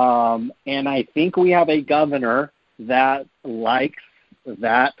 and I think we have a governor that likes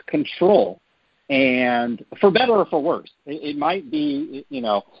that control. And for better or for worse, it might be,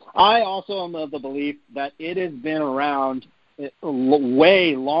 I also am of the belief that it has been around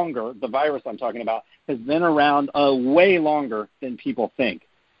way longer. The virus I'm talking about has been around way longer than people think.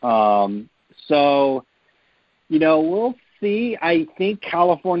 So, we'll see. I think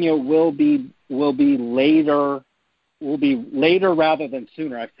California will be later rather than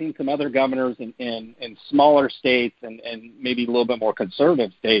sooner. I've seen some other governors in smaller states and maybe a little bit more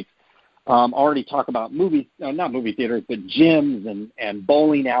conservative states already talk about not movie theaters, but gyms and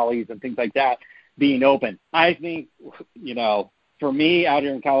bowling alleys and things like that being open. I think, for me out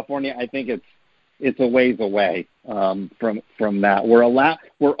here in California, I think it's a ways away from that.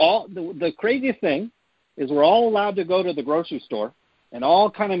 The craziest thing is we're all allowed to go to the grocery store and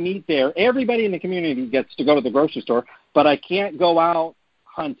all kind of meet there. Everybody in the community gets to go to the grocery store, but I can't go out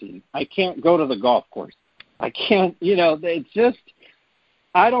hunting. I can't go to the golf course. I can't, it's just,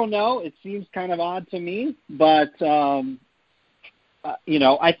 I don't know. It seems kind of odd to me, but,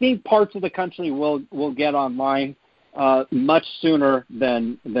 I think parts of the country will get online much sooner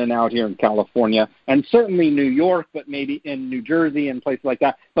than out here in California, and certainly New York, but maybe in New Jersey and places like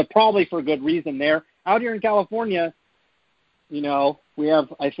that, but probably for good reason there. Out here in California, we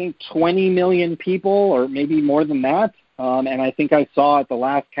have, I think, 20 million people or maybe more than that. And I think I saw at the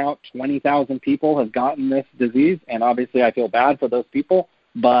last count 20,000 people have gotten this disease. And obviously I feel bad for those people.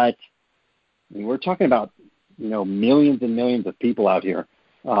 But we're talking about, millions and millions of people out here.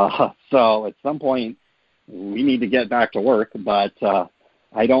 So at some point we need to get back to work. But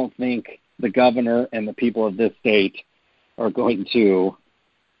I don't think the governor and the people of this state are going to,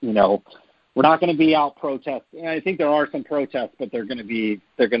 we're not going to be out protesting. I think there are some protests, but they're going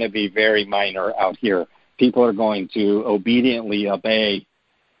to be very minor out here. People are going to obediently obey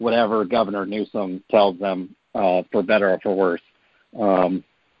whatever Governor Newsom tells them, for better or for worse. And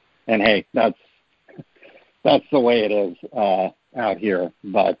hey, that's the way it is out here.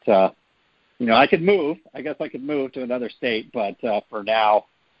 But I could move. I guess I could move to another state, but for now,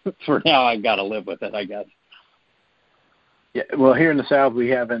 I've got to live with it, I guess. Yeah, well, here in the South, we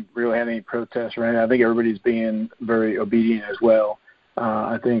haven't really had any protests right now. I think everybody's being very obedient as well.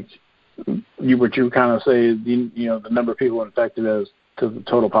 I think what you kind of say is, the number of people infected as to the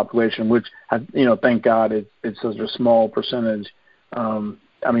total population, which, thank God it's such a small percentage. You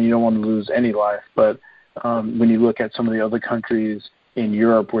don't want to lose any life, but when you look at some of the other countries in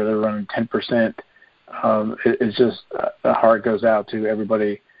Europe where they're running 10%, it's just the heart goes out to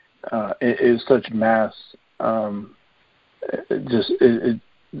everybody. It is such mass.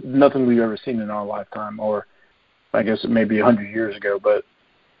 Nothing we've ever seen in our lifetime, or I guess maybe 100 years ago, but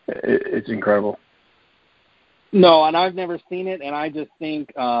it's incredible. No, and I've never seen it, and I just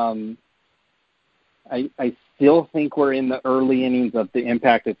think I still think we're in the early innings of the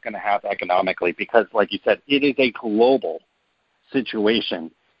impact it's going to have economically, because, like you said, it is a global situation,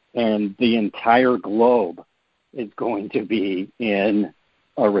 and the entire globe is going to be in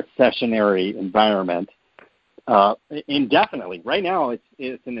a recessionary environment indefinitely. Right now, it's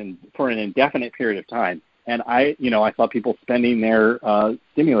for an indefinite period of time. And I saw people spending their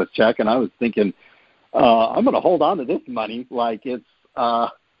stimulus check, and I was thinking, I'm going to hold on to this money like it's my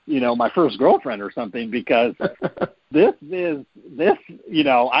first girlfriend or something, because this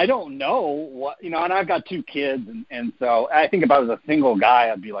I don't know what, and I've got 2 kids, and so I think if I was a single guy,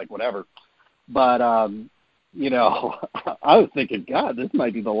 I'd be like, whatever. But I was thinking, God, this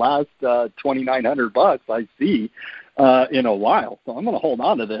might be the last $2,900 I see in a while. So I'm going to hold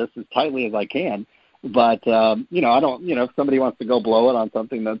on to this as tightly as I can. But I don't. If somebody wants to go blow it on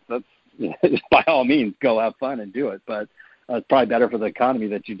something, that's by all means, go have fun and do it. But it's probably better for the economy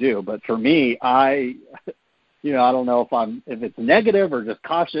that you do. But for me, I don't know if it's negative or just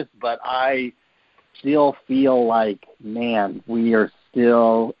cautious, but I still feel like, man, we are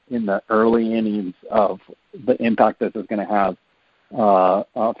still in the early innings of the impact this is going to have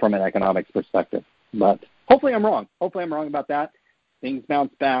from an economics perspective. But hopefully I'm wrong. Hopefully I'm wrong about that. Things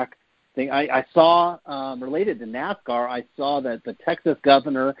bounce back. I saw, related to NASCAR, I saw that the Texas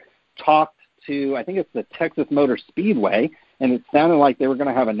governor talked to, I think it's the Texas Motor Speedway, and it sounded like they were going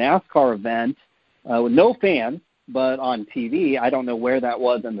to have a NASCAR event with no fans, but on TV. I don't know where that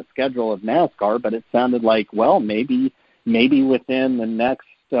was in the schedule of NASCAR, but it sounded like, well, maybe within the next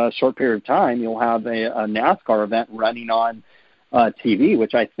short period of time, you'll have a NASCAR event running on TV,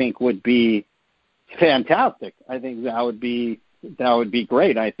 which I think would be fantastic. I think that would be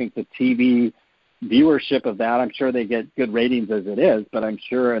great. I think the TV viewership of that, I'm sure they get good ratings as it is, but I'm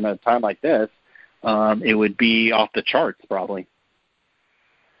sure in a time like this, it would be off the charts probably.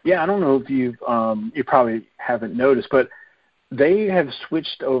 Yeah, I don't know if you probably haven't noticed, but they have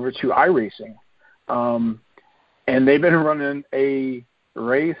switched over to iRacing, and they've been running a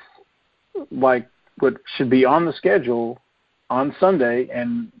race like what should be on the schedule on Sunday,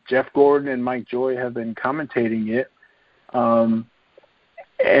 and Jeff Gordon and Mike Joy have been commentating it.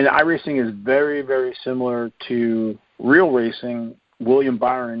 And iRacing is very, very similar to real racing. William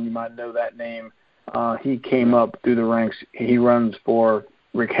Byron, you might know that name. He came up through the ranks. He runs for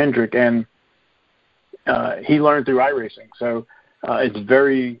Rick Hendrick, and he learned through iRacing. So it's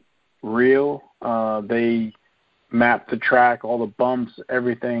very real. They map the track, all the bumps,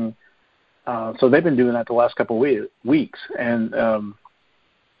 everything. So they've been doing that the last couple of weeks. And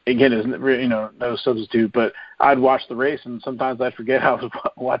again, it's no substitute. But I'd watch the race, and sometimes I'd forget I was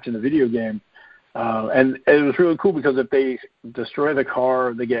watching the video game. And it was really cool because if they destroy the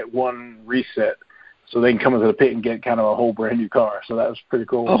car, they get one reset. So they can come into the pit and get kind of a whole brand new car. So that was pretty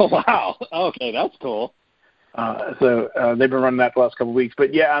cool. Oh, wow. Okay, that's cool. So they've been running that the last couple of weeks.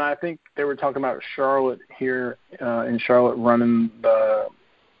 But, yeah, and I think they were talking about Charlotte here in Charlotte running the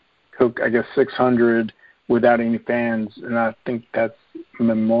Coke, I guess, 600 without any fans. And I think that's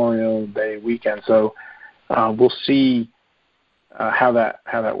Memorial Day weekend. So we'll see how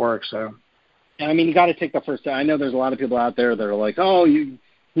that works. So. I mean, you got to take the first step. I know there's a lot of people out there that are like, oh, you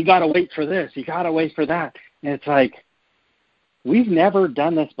got to wait for this. You got to wait for that. And it's like, we've never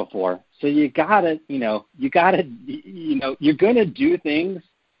done this before. So you're going to do things.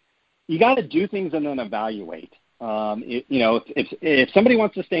 You got to do things and then evaluate. If somebody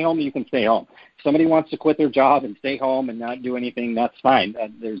wants to stay home, you can stay home. If somebody wants to quit their job and stay home and not do anything, that's fine.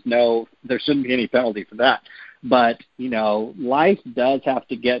 There shouldn't be any penalty for that. But, life does have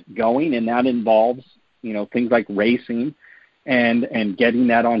to get going, and that involves, things like racing and getting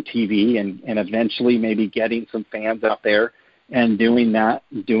that on TV and eventually maybe getting some fans out there and doing that.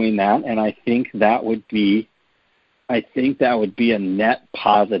 And I think that would be a net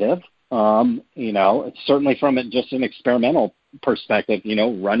positive. Certainly from just an experimental perspective,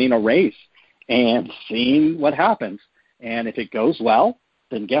 running a race and seeing what happens. And if it goes well,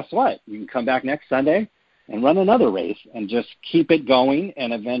 then guess what? You can come back next Sunday and run another race and just keep it going.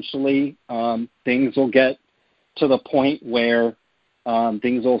 And eventually things will get to the point where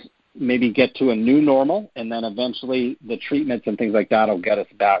things will maybe get to a new normal. And then eventually the treatments and things like that will get us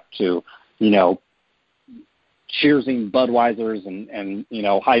back to, cheersing Budweisers and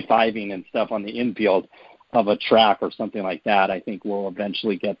high-fiving and stuff on the infield of a track or something like that. I think we'll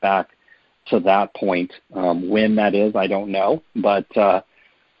eventually get back to that point. When that is, I don't know. But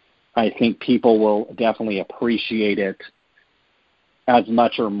I think people will definitely appreciate it as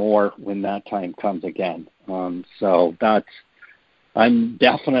much or more when that time comes again. So I'm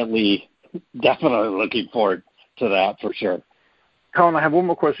definitely looking forward to that for sure. Colin, I have one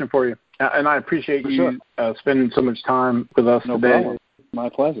more question for you. And I appreciate you spending so much time with us today. Problem. My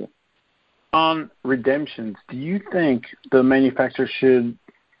pleasure. On redemptions, do you think the manufacturer should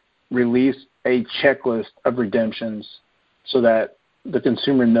release a checklist of redemptions so that the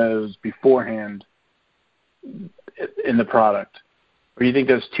consumer knows beforehand in the product? Or do you think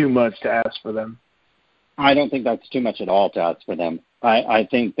that's too much to ask for them? I don't think that's too much at all to ask for them. I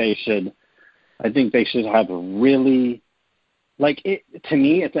think they should have a really... to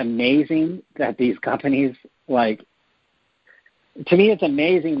me, it's amazing that these companies, it's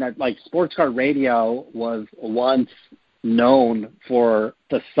amazing that, Sports Car Radio was once known for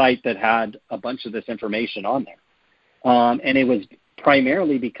the site that had a bunch of this information on there. And it was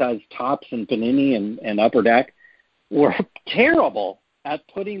primarily because Topps and Panini and Upper Deck were terrible at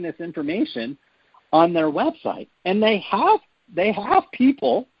putting this information on their website. And they have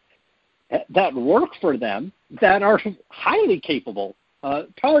people that work for them that are highly capable,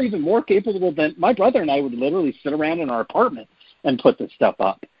 probably even more capable than my brother and I would literally sit around in our apartment and put this stuff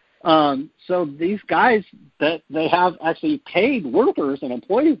up. So these guys that they have actually paid workers and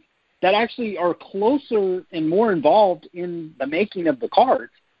employees that actually are closer and more involved in the making of the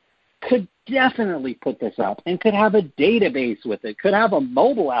cards could definitely put this up and could have a database with it, could have a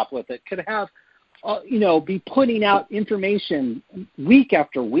mobile app with it, could have be putting out information week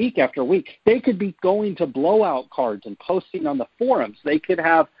after week after week. They could be going to blowout cards and posting on the forums. They could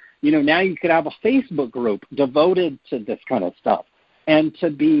have, now you could have a Facebook group devoted to this kind of stuff. And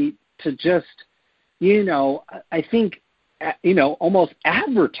I think, almost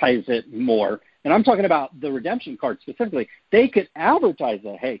advertise it more. And I'm talking about the redemption card specifically. They could advertise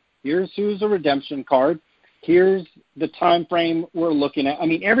that, hey, here's who's a redemption card. Here's the time frame we're looking at. I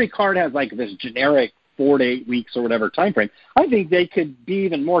mean, every card has this generic 4 to 8 weeks or whatever time frame. I think they could be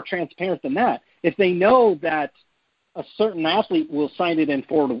even more transparent than that. If they know that a certain athlete will sign it in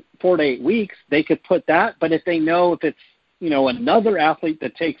 4 to 8 weeks, they could put that. But if they know if it's, another athlete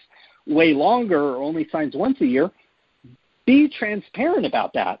that takes way longer or only signs once a year, be transparent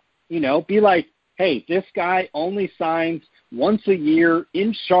about that. Be like, hey, this guy only signs once a year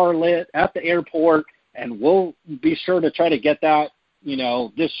in Charlotte at the airport, and we'll be sure to try to get that,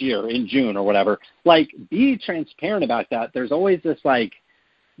 this year in June or whatever. Be transparent about that. There's always this,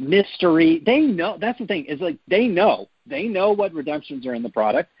 mystery. They know. That's the thing. Is they know. They know what redemptions are in the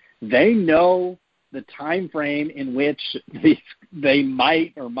product. They know the time frame in which they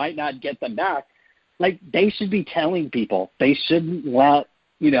might or might not get them back. They should be telling people. They shouldn't let,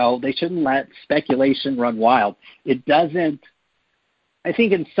 speculation run wild. It doesn't. I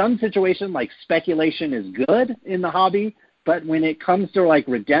think in some situations, speculation is good in the hobby, but when it comes to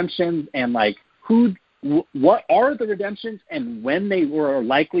redemptions and what are the redemptions and when they were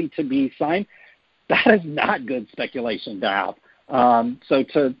likely to be signed, that is not good speculation to have. So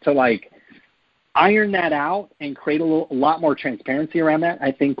to like iron that out and create a lot more transparency around that,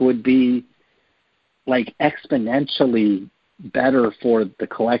 I think would be like exponentially better for the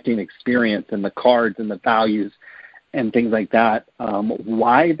collecting experience and the cards and the values and things like that.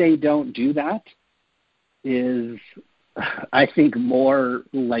 Why they don't do that is, I think, more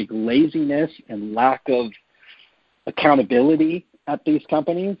like laziness and lack of accountability at these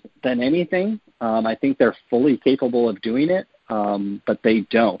companies than anything. I think they're fully capable of doing it, but they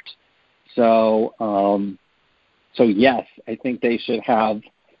don't. So yes, I think they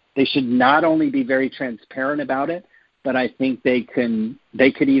should not only be very transparent about it, but I think they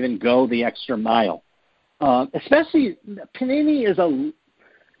could even go the extra mile. Especially Panini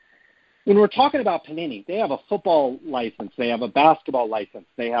when we're talking about Panini, they have a football license, they have a basketball license,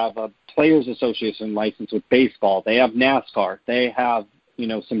 they have a Players Association license with baseball, they have NASCAR, they have,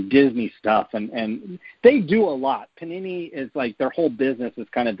 some Disney stuff, and they do a lot. Panini is like their whole business is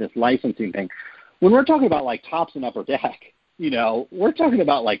kind of this licensing thing. When we're talking about like Topps and Upper Deck, we're talking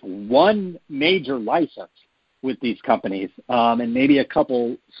about like one major license with these companies, and maybe a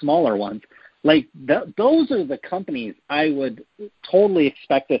couple smaller ones. Like those are the companies I would totally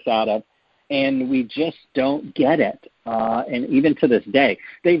expect this out of, and we just don't get it. And even to this day,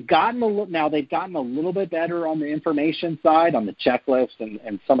 they've gotten a little bit better on the information side, on the checklist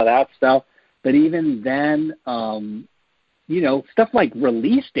and some of that stuff. But even then, stuff like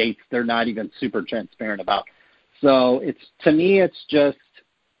release dates, they're not even super transparent about. So to me, it's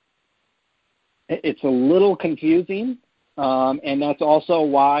a little confusing. And that's also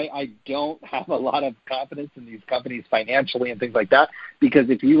why I don't have a lot of confidence in these companies financially and things like that, because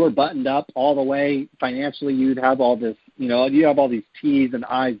if you were buttoned up all the way financially, you'd have all this, you have all these T's and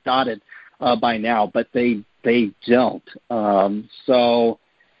I's dotted by now, but they don't. So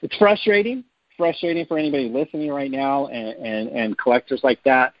it's frustrating for anybody listening right now and collectors like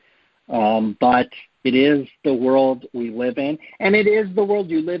that. But it is the world we live in, and it is the world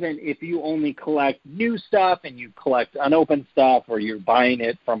you live in if you only collect new stuff and you collect unopened stuff, or you're buying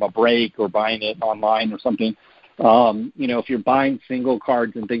it from a break or buying it online or something. If you're buying single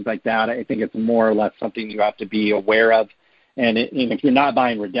cards and things like that, I think it's more or less something you have to be aware of. And if you're not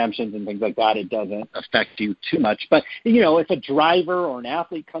buying redemptions and things like that, it doesn't affect you too much. But, if a driver or an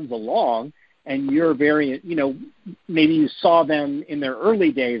athlete comes along and you're very, maybe you saw them in their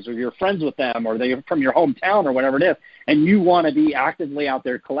early days, or you're friends with them, or they're from your hometown or whatever it is, and you want to be actively out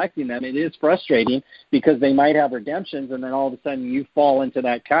there collecting them, it is frustrating because they might have redemptions, and then all of a sudden you fall into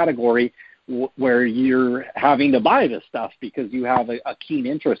that category where you're having to buy this stuff because you have a keen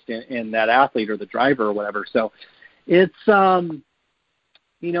interest in that athlete or the driver or whatever. So it's, I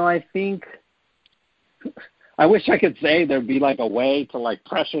think I wish I could say there'd be like a way to like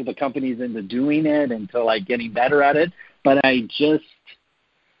pressure the companies into doing it and to like getting better at it. But I'd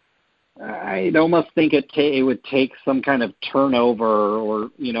almost think it would take some kind of turnover,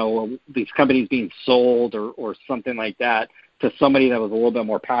 or, these companies being sold or something like that to somebody that was a little bit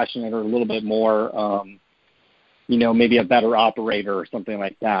more passionate or a little bit more, maybe a better operator or something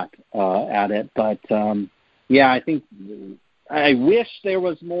like that at it. But, I think I wish there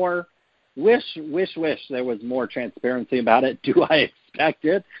was more. Wish there was more transparency about it. Do I expect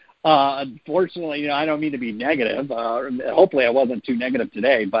it? Unfortunately, I don't mean to be negative. Hopefully I wasn't too negative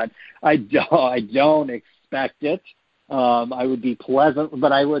today, but I don't expect it. I would be pleasant,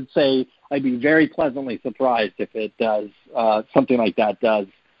 but I would say I'd be very pleasantly surprised if it does, something like that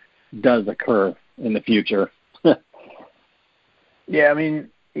does occur in the future. Yeah, I mean,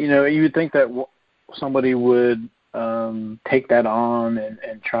 you would think that somebody would take that on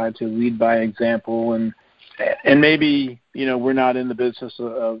and try to lead by example, and maybe we're not in the business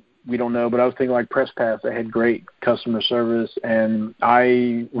of, we don't know, but I was thinking like PressPass, they had great customer service, and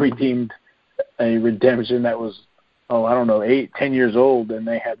I redeemed a redemption that was 8-10 years old, and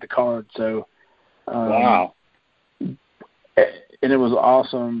they had the card. So wow. And it was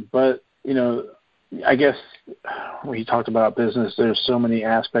awesome. But I guess when you talked about business, there's so many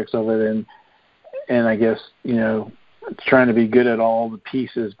aspects of it, and I guess, trying to be good at all the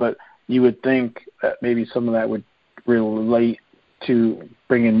pieces, but you would think that maybe some of that would relate to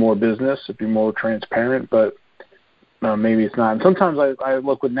bringing more business if you're more transparent, but maybe it's not. And sometimes I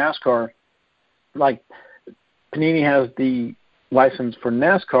look with NASCAR, like Panini has the license for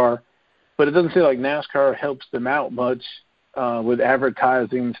NASCAR, but it doesn't seem like NASCAR helps them out much with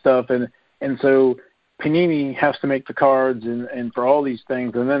advertising and stuff, and so Panini has to make the cards and for all these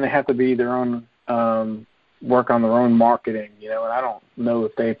things, and then they have to be their own work on their own marketing, and I don't know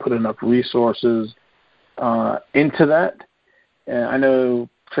if they put enough resources into that. And I know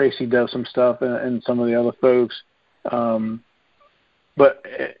Tracy does some stuff and some of the other folks, but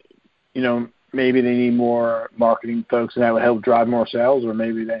maybe they need more marketing folks, and that would help drive more sales, or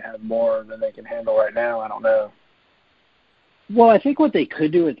maybe they have more than they can handle right now. I don't know. Well, I think what they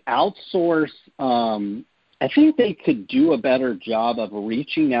could do is outsource. I think they could do a better job of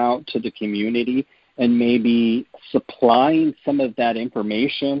reaching out to the community and maybe supplying some of that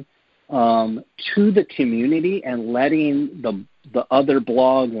information to the community and letting the other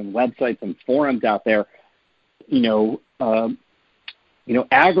blogs and websites and forums out there,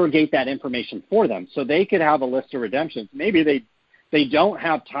 aggregate that information for them so they could have a list of redemptions. Maybe they don't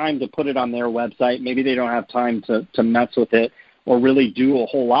have time to put it on their website. Maybe they don't have time to mess with it or really do a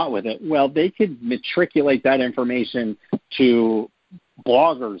whole lot with it. Well, they could matriculate that information to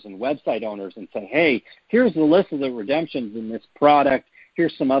bloggers and website owners and say, hey, here's the list of the redemptions in this product.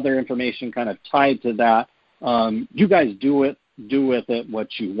 Here's some other information kind of tied to that. You guys do with it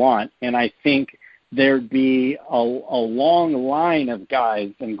what you want. And I think there'd be a long line of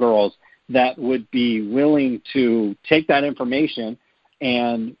guys and girls that would be willing to take that information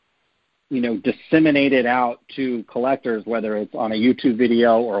and, disseminate it out to collectors, whether it's on a YouTube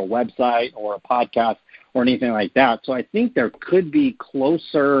video or a website or a podcast or anything like that. So I think there could be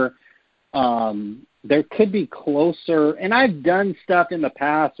closer, and I've done stuff in the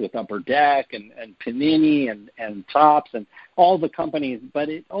past with Upper Deck and Panini and Topps and all the companies, but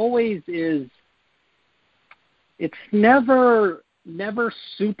it always is, it's never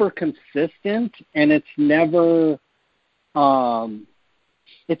super consistent, and it's never,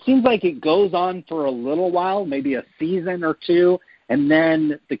 it seems like it goes on for a little while, maybe a season or two, and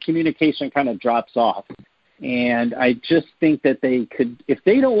then the communication kind of drops off. And I just think that they could, if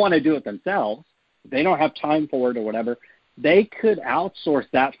they don't want to do it themselves, if they don't have time for it or whatever, they could outsource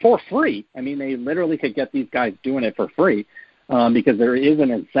that for free. I mean, they literally could get these guys doing it for free because there is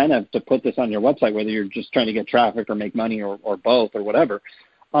an incentive to put this on your website, whether you're just trying to get traffic or make money or both or whatever,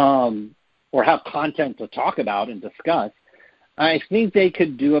 or have content to talk about and discuss. I think they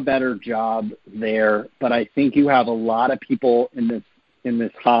could do a better job there, but I think you have a lot of people in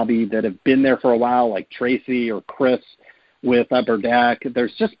this hobby that have been there for a while, like Tracy or Chris with Upper Deck.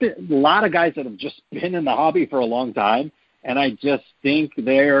 There's just been a lot of guys that have just been in the hobby for a long time, and I just think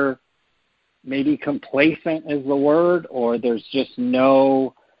they're maybe complacent is the word, or they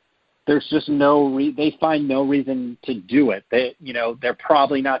find no reason to do it. They're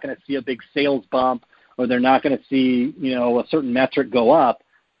probably not going to see a big sales bump, or they're not going to see, a certain metric go up,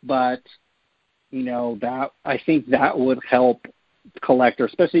 but, that I think that would help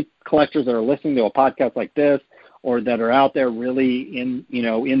collectors, especially collectors that are listening to a podcast like this, or that are out there really in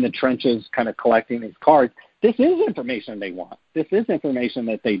the trenches kind of collecting these cards. This is information they want. This is information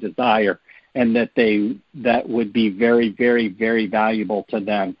that they desire, and that would be very, very, very valuable to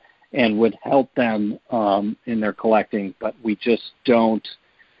them and would help them in their collecting, but we just don't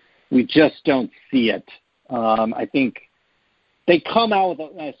see it. I think they come out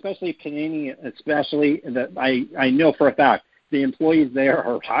with, especially Panini, especially that I know for a fact the employees there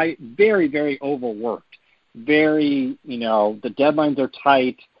are very, very overworked. Very, the deadlines are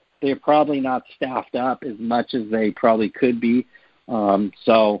tight. They're probably not staffed up as much as they probably could be.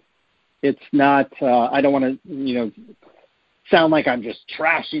 So it's not. I don't want to, sound like I'm just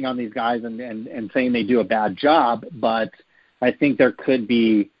trashing on these guys and saying they do a bad job, but I think there could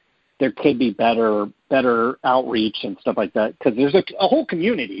be better outreach and stuff like that, because there's a whole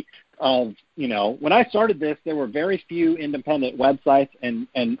community of, when I started this, there were very few independent websites and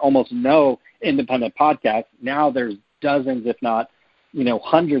almost no independent podcasts. Now there's dozens, if not,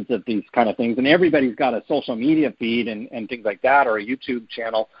 hundreds of these kind of things, and everybody's got a social media feed and things like that, or a YouTube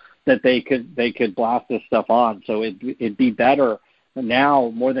channel that they could blast this stuff on. So it'd be better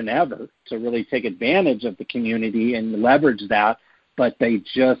now more than ever to really take advantage of the community and leverage that. But I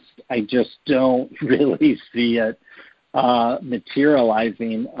just don't really see it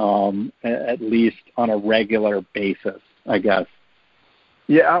materializing, at least on a regular basis, I guess.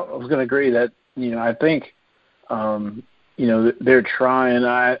 Yeah, I was going to agree that, I think, they're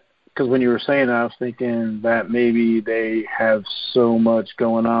trying. Because when you were saying that, I was thinking that maybe they have so much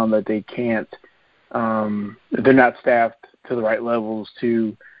going on that they can't, they're not staffed to the right levels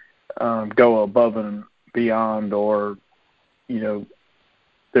to go above and beyond, or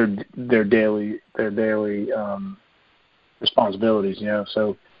their daily responsibilities,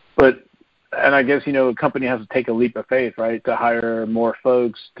 So, and I guess a company has to take a leap of faith, right, to hire more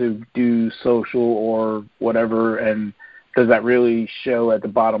folks to do social or whatever, and does that really show at the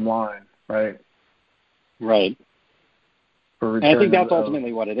bottom line, right? Right. And I think that's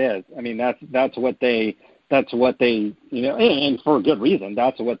ultimately what it is. I mean, that's what they, and for a good reason,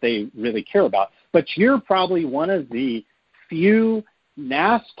 that's what they really care about. But you're probably one of the few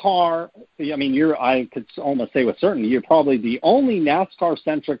NASCAR, I could almost say with certainty, you're probably the only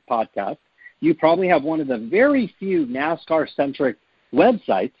NASCAR-centric podcast. You probably have one of the very few NASCAR-centric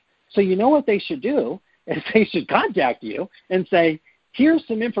websites. So you know what they should do is they should contact you and say, here's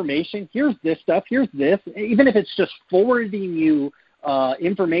some information, here's this stuff, here's this, even if it's just forwarding you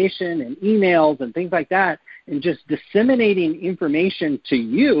information and emails and things like that, and just disseminating information to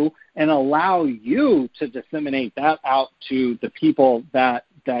you and allow you to disseminate that out to the people that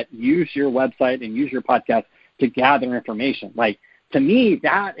use your website and use your podcast to gather information. Like, to me,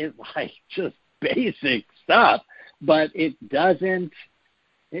 that is like just basic stuff, but it doesn't,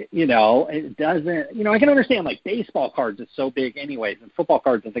 I can understand like baseball cards is so big anyways, and football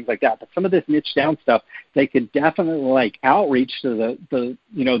cards and things like that, but some of this niche down stuff, they could definitely like outreach to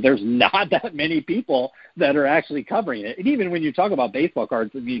there's not that many people that are actually covering it. And even when you talk about baseball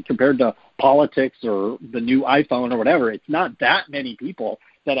cards, I mean, compared to politics or the new iPhone or whatever, it's not that many people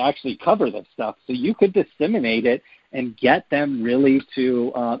that actually cover this stuff. So you could disseminate it and get them really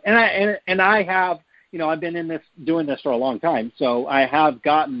to, and I have, I've been doing this for a long time, so I have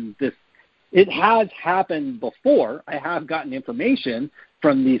gotten this. It has happened before. I have gotten information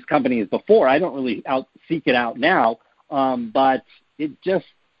from these companies before. I don't really seek it out now, but it just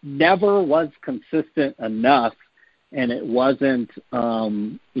never was consistent enough, and it wasn't,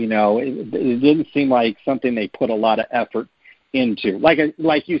 it didn't seem like something they put a lot of effort into.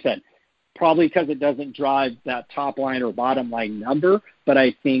 Like you said, probably because it doesn't drive that top line or bottom line number, but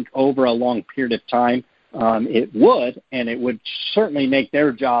I think over a long period of time, it would, and it would certainly make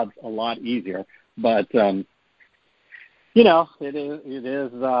their jobs a lot easier. But it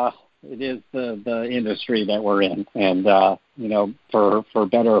is the industry that we're in, and for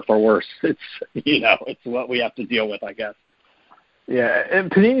better or for worse, it's what we have to deal with, I guess. Yeah,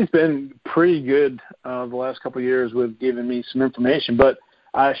 and Panini's been pretty good the last couple of years with giving me some information, but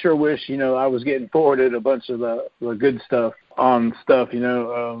I sure wish, I was getting forwarded a bunch of the good stuff on stuff,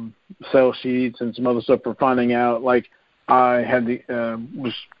 sell sheets and some other stuff for finding out. Like, I had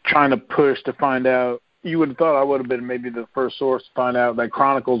was trying to push to find out. You would have thought I would have been maybe the first source to find out that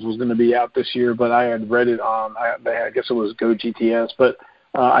Chronicles was going to be out this year, but I had read it on, I guess it was Go GTS, but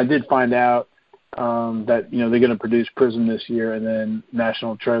I did find out that, they're going to produce Prism this year and then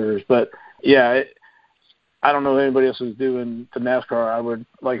National Treasures. But, yeah, I don't know if anybody else is doing to NASCAR. I would,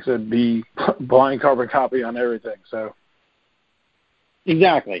 like I said, be blind carbon copy on everything. So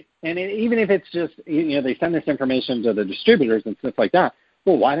exactly, and even if it's just they send this information to the distributors and stuff like that.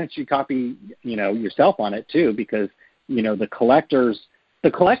 Well, why don't you copy yourself on it too? Because the collectors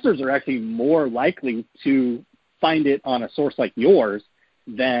are actually more likely to find it on a source like yours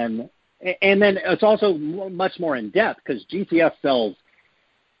than, and then it's also much more in depth because GTS sells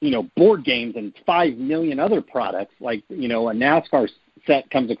board games and 5 million other products. Like, a NASCAR set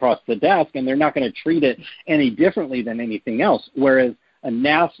comes across the desk and they're not going to treat it any differently than anything else. Whereas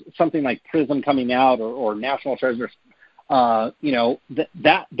something like Prism coming out or National Treasures, that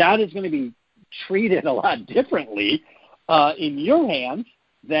is going to be treated a lot differently in your hands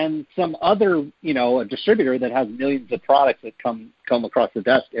than some other, a distributor that has millions of products that come across the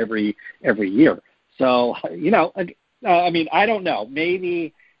desk every year. So, I don't know.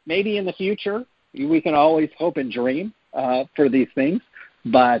 Maybe in the future we can always hope and dream for these things,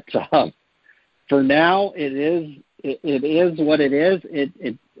 but for now it is what it is.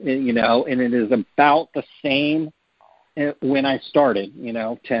 And it is about the same when I started,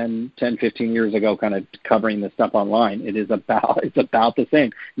 10, 15 years ago, kind of covering this stuff online. It's about the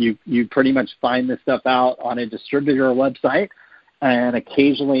same. You pretty much find this stuff out on a distributor website and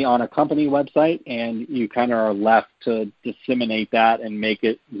occasionally on a company website, and you kind of are left to disseminate that and make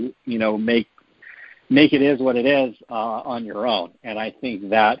it, make it is what it is on your own. And I think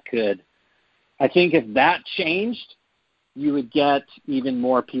if that changed, you would get even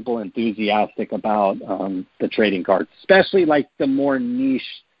more people enthusiastic about the trading cards, especially like the more niche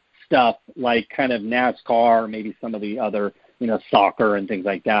stuff, like kind of NASCAR, maybe some of the other, soccer and things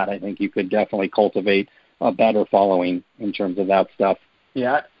like that. I think you could definitely cultivate a better following in terms of that stuff.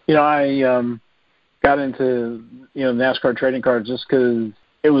 Yeah, I got into NASCAR trading cards just because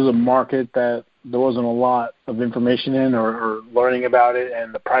it was a market that there wasn't a lot of information in or learning about it,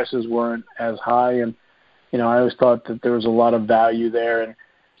 and the prices weren't as high. And I always thought that there was a lot of value there,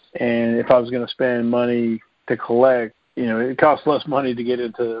 and if I was going to spend money to collect, it costs less money to get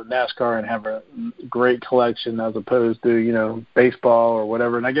into NASCAR and have a great collection as opposed to, baseball or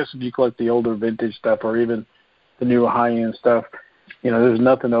whatever. And I guess if you collect the older vintage stuff or even the newer high-end stuff, there's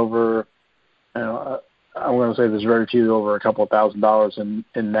nothing over, I'm going to say there's very few over a couple of $1,000s in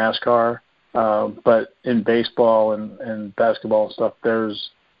NASCAR. But in baseball and basketball and stuff,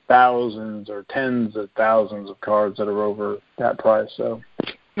 there's thousands or tens of thousands of cards that are over that price. So.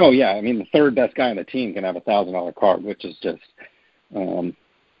 Oh yeah, I mean the third best guy on the team can have $1,000 card, which is just,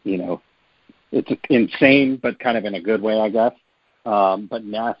 it's insane, but kind of in a good way, I guess. But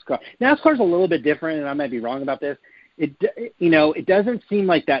NASCAR's a little bit different, and I might be wrong about this. It doesn't seem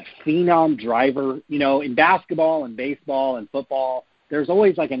like that phenom driver. In basketball and baseball and football, there's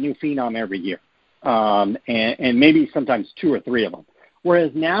always like a new phenom every year, and maybe sometimes two or three of them.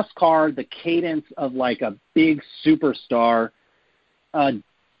 Whereas NASCAR, the cadence of like a big superstar,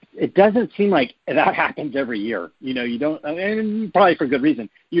 it doesn't seem like that happens every year. You don't, and probably for good reason.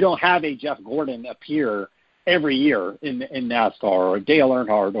 You don't have a Jeff Gordon appear every year in NASCAR or Dale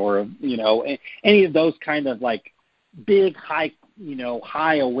Earnhardt or any of those kind of like big high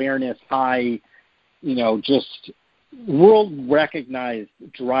awareness, high just world recognized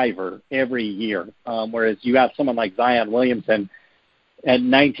driver every year. Whereas you have someone like Zion Williamson at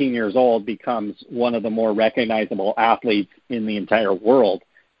 19 years old becomes one of the more recognizable athletes in the entire world.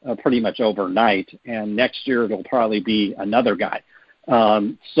 Pretty much overnight, and next year it'll probably be another guy.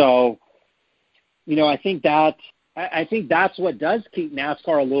 So, I think that's what does keep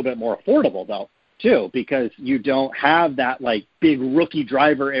NASCAR a little bit more affordable, though, too, because you don't have that like big rookie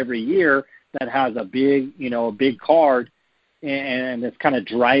driver every year that has a big card, and it's kind of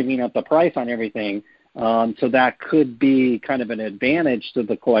driving up the price on everything. So that could be kind of an advantage to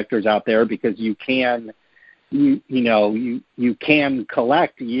the collectors out there because you can. You can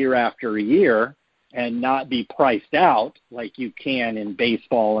collect year after year and not be priced out like you can in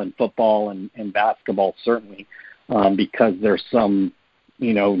baseball and football and basketball, certainly, because there's some,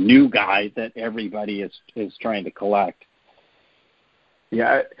 new guy that everybody is trying to collect.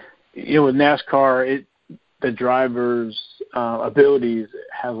 Yeah, with NASCAR, the driver's abilities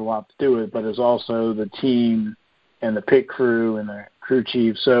has a lot to do with it, but it's also the team and the pit crew and the crew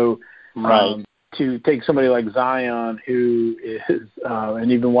chief. So, right. To take somebody like Zion, who is, and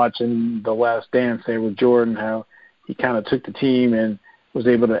even watching The Last Dance there with Jordan, how he kind of took the team and was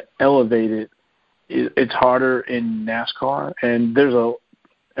able to elevate it. It's harder in NASCAR, and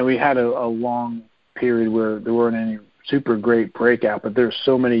we had a long period where there weren't any super great breakout, but there's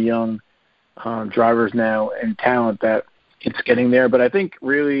so many young drivers now and talent that it's getting there. But I think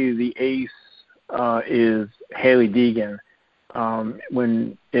really the ace is Hailie Deegan.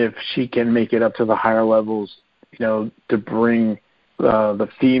 If she can make it up to the higher levels, to bring the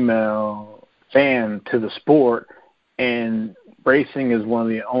female fan to the sport. And racing is one of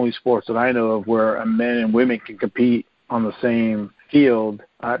the only sports that I know of where men and women can compete on the same field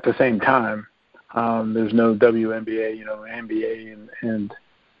at the same time. There's no WNBA, NBA and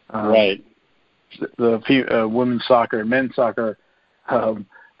right. The women's soccer and men's soccer. The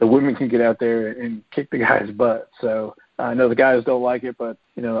women can get out there and kick the guy's butt. So I know the guys don't like it, but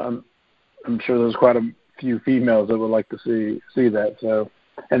I'm sure there's quite a few females that would like to see that. So,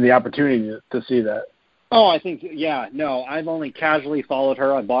 and the opportunity to see that. Oh, I think I've only casually followed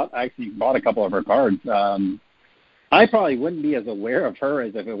her. I bought a couple of her cards. I probably wouldn't be as aware of her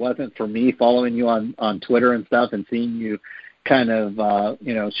as if it wasn't for me following you on Twitter and stuff and seeing you kind of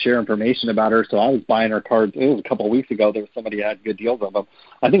share information about her. So I was buying her cards. It was a couple of weeks ago. There was somebody that had good deals of them.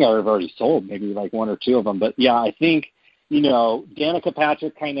 I think I've already sold maybe like one or two of them. But yeah, I think Danica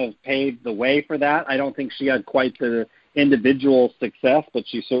Patrick kind of paved the way for that. I don't think she had quite the individual success, but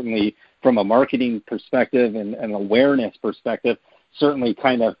she certainly, from a marketing perspective and an awareness perspective, certainly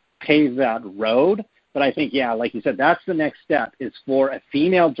kind of paved that road. But I think, like you said, that's the next step, is for a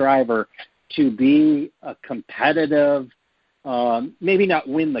female driver to be a competitive, maybe not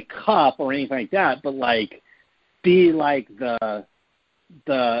win the cup or anything like that, but like be like be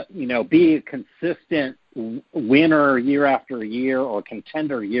a consistent winner year after year or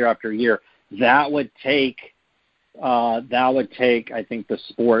contender year after year. That would take, I think, the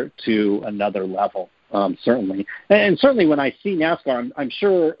sport to another level. Certainly, and certainly when I see NASCAR, I'm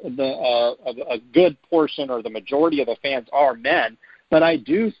sure a good portion or the majority of the fans are men, but I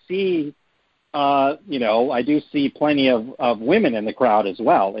do see, plenty of women in the crowd as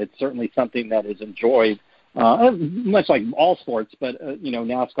well. It's certainly something that is enjoyed, much like all sports, but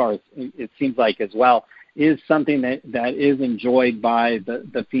NASCAR, it seems like as well, is something that is enjoyed by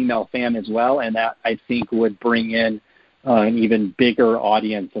the female fan as well, and that I think would bring in an even bigger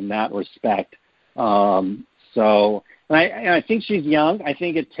audience in that respect. So, and I think she's young. I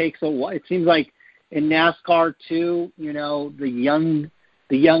think it takes a while. It seems like in NASCAR too, the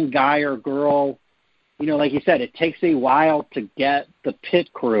young guy or girl, like you said, it takes a while to get the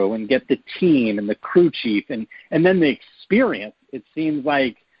pit crew and get the team and the crew chief and then the experience. It seems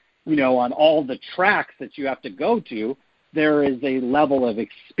like, on all the tracks that you have to go to, there is a level of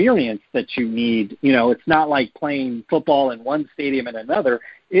experience that you need. It's not like playing football in one stadium and another.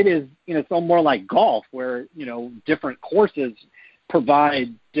 It is, it's more like golf where, different courses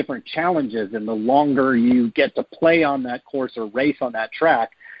provide different challenges, and the longer you get to play on that course or race on that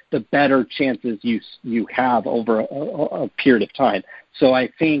track, the better chances you have over a period of time. So I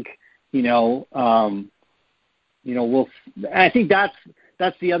think, I think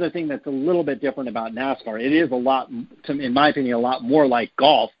that's the other thing that's a little bit different about NASCAR. It is a lot, in my opinion, a lot more like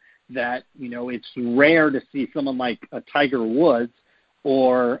golf, that, it's rare to see someone like a Tiger Woods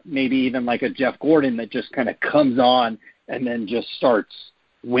or maybe even like a Jeff Gordon that just kind of comes on and then just starts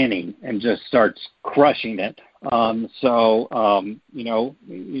winning and just starts crushing it.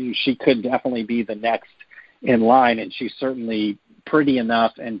 She could definitely be the next in line, and she's certainly pretty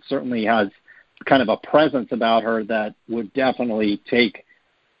enough and certainly has kind of a presence about her that would definitely take,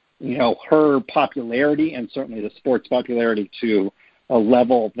 her popularity and certainly the sport's popularity to a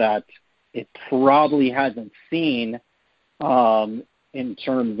level that it probably hasn't seen in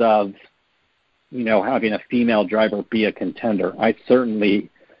terms of, having a female driver be a contender. I certainly,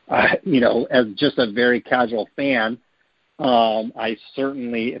 as just a very casual fan, I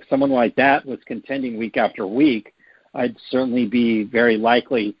certainly, if someone like that was contending week after week, I'd certainly be very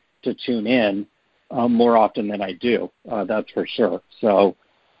likely to tune in more often than I do. That's for sure. So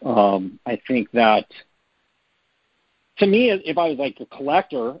I think that, to me, if I was like a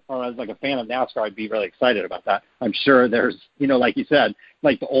collector or as like a fan of NASCAR, I'd be really excited about that. I'm sure there's, like you said,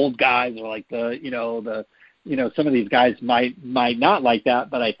 like the old guys or like some of these guys might not like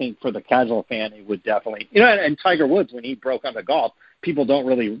that, but I think for the casual fan, it would definitely, and Tiger Woods, when he broke onto golf, people don't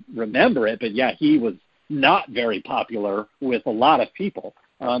really remember it, but yeah, he was not very popular with a lot of people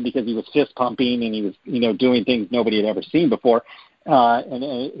because he was fist pumping and he was, doing things nobody had ever seen before. And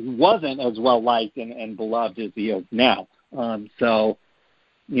it wasn't as well liked and beloved as he is now. So,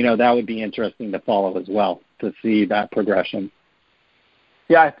 that would be interesting to follow as well, to see that progression.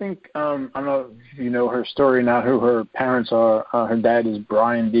 Yeah, I think, I don't know if you know her story now, who her parents are. Her dad is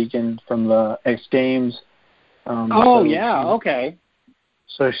Brian Deacon from the X Games. Okay.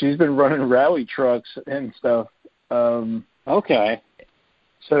 So she's been running rally trucks and stuff. Okay.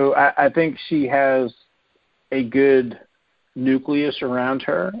 So I think she has a good nucleus around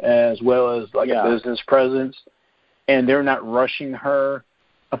her, as well as a business presence, and they're not rushing her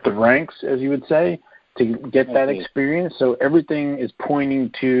up the ranks, as you would say, to get that experience. So everything is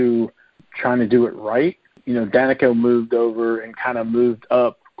pointing to trying to do it right. Danica moved over and kind of moved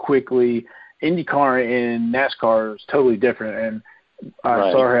up quickly. IndyCar and NASCAR is totally different, and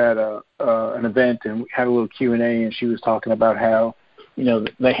I saw her at an event and we had a little Q&A, and she was talking about how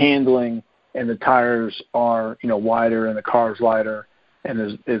the handling and the tires are, wider and the car's lighter,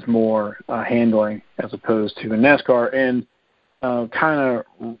 and is more handling as opposed to in NASCAR, and kind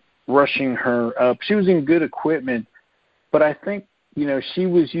of rushing her up. She was in good equipment, but I think, she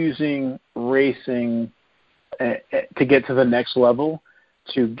was using racing to get to the next level,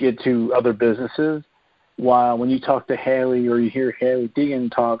 to get to other businesses, while when you talk to Haley or you hear Haley Deegan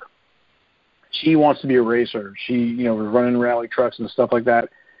talk, she wants to be a racer. She, was running rally trucks and stuff like that.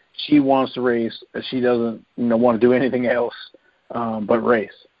 She wants to race. She doesn't, want to do anything else but race.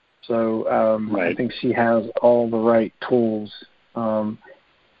 So I think she has all the right tools. And,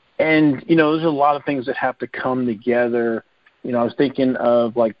 there's a lot of things that have to come together. I was thinking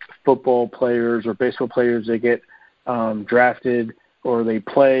of like football players or baseball players that get drafted or they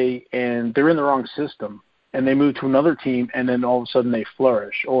play and they're in the wrong system and they move to another team and then all of a sudden they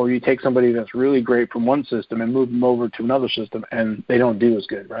flourish. Or you take somebody that's really great from one system and move them over to another system and they don't do as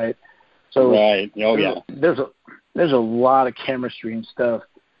good, right? So there's a lot of chemistry and stuff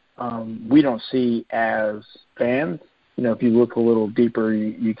we don't see as fans. If you look a little deeper,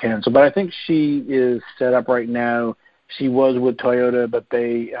 you can. So, but I think she is set up right now. She was with Toyota, but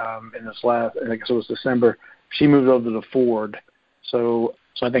they in this last, I guess it was December, she moved over to Ford. So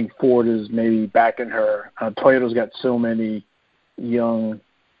I think Ford is maybe backing her. Toyota's got so many young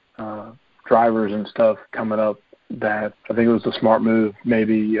drivers and stuff coming up that I think it was a smart move.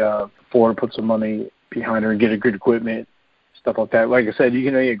 Maybe Ford put some money behind her and get a good equipment, stuff like that. Like I said, you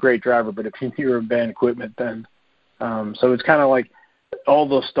can be a great driver, but if you're a bad equipment, then so it's kind of like all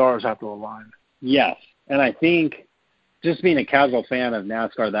those stars have to align. Yes, and I think just being a casual fan of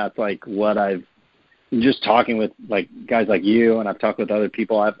NASCAR, that's like what I've just talking with like guys like you, and I've talked with other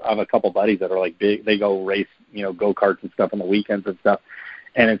people. I have a couple buddies that are like big. They go race, go-karts and stuff on the weekends and stuff.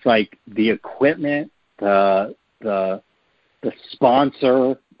 And it's like the equipment, the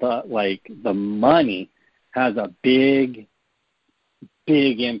sponsor, the money has a big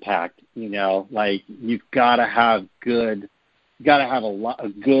impact. Like you've got to have a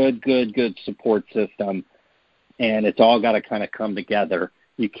good support system, and it's all got to kind of come together.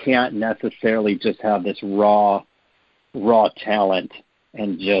 You can't necessarily just have this raw talent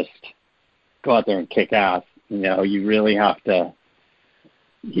and just go out there and kick ass. You really have to.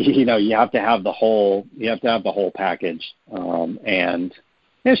 You have to have the whole package. And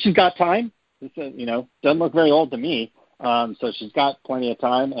she's got time. Doesn't look very old to me. So she's got plenty of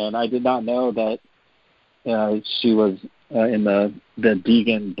time. And I did not know that she was in the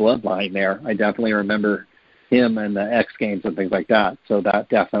Deegan bloodline there. I definitely remember him and the X Games and things like that. So that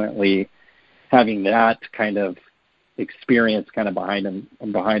definitely, having that kind of experience kind of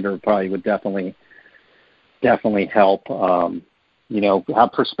behind her probably would definitely help.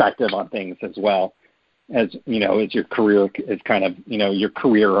 Have perspective on things as well as your career is kind of your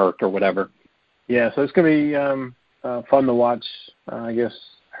career arc or whatever. Yeah, so it's going to be fun to watch. I guess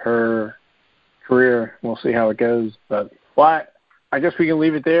her career. We'll see how it goes. But I guess we can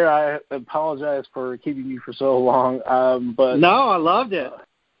leave it there. I apologize for keeping you for so long. But no, I loved it.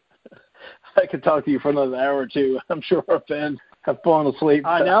 I could talk to you for another hour or two. I'm sure our fans have fallen asleep.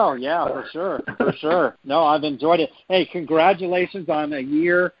 I know, yeah, for sure. No, I've enjoyed it. Hey, congratulations on a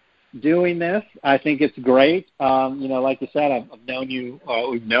year doing this. I think it's great. Like you said, I've known you.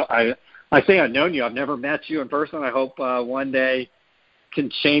 I say I've known you. I've never met you in person. I hope one day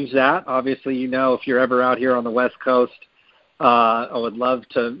can change that. Obviously, if you're ever out here on the West Coast, I would love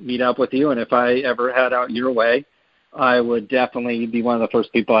to meet up with you. And if I ever head out your way, I would definitely be one of the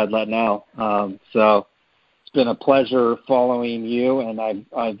first people I'd let know. So it's been a pleasure following you, and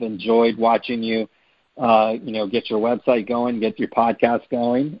I've enjoyed watching you, get your website going, get your podcast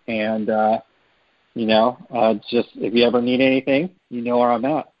going, and just if you ever need anything, you know where I'm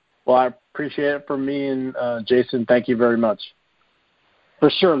at. Well, I appreciate it from me and Jason. Thank you very much. For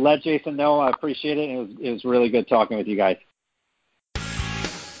sure. Let Jason know. I appreciate it. It was really good talking with you guys.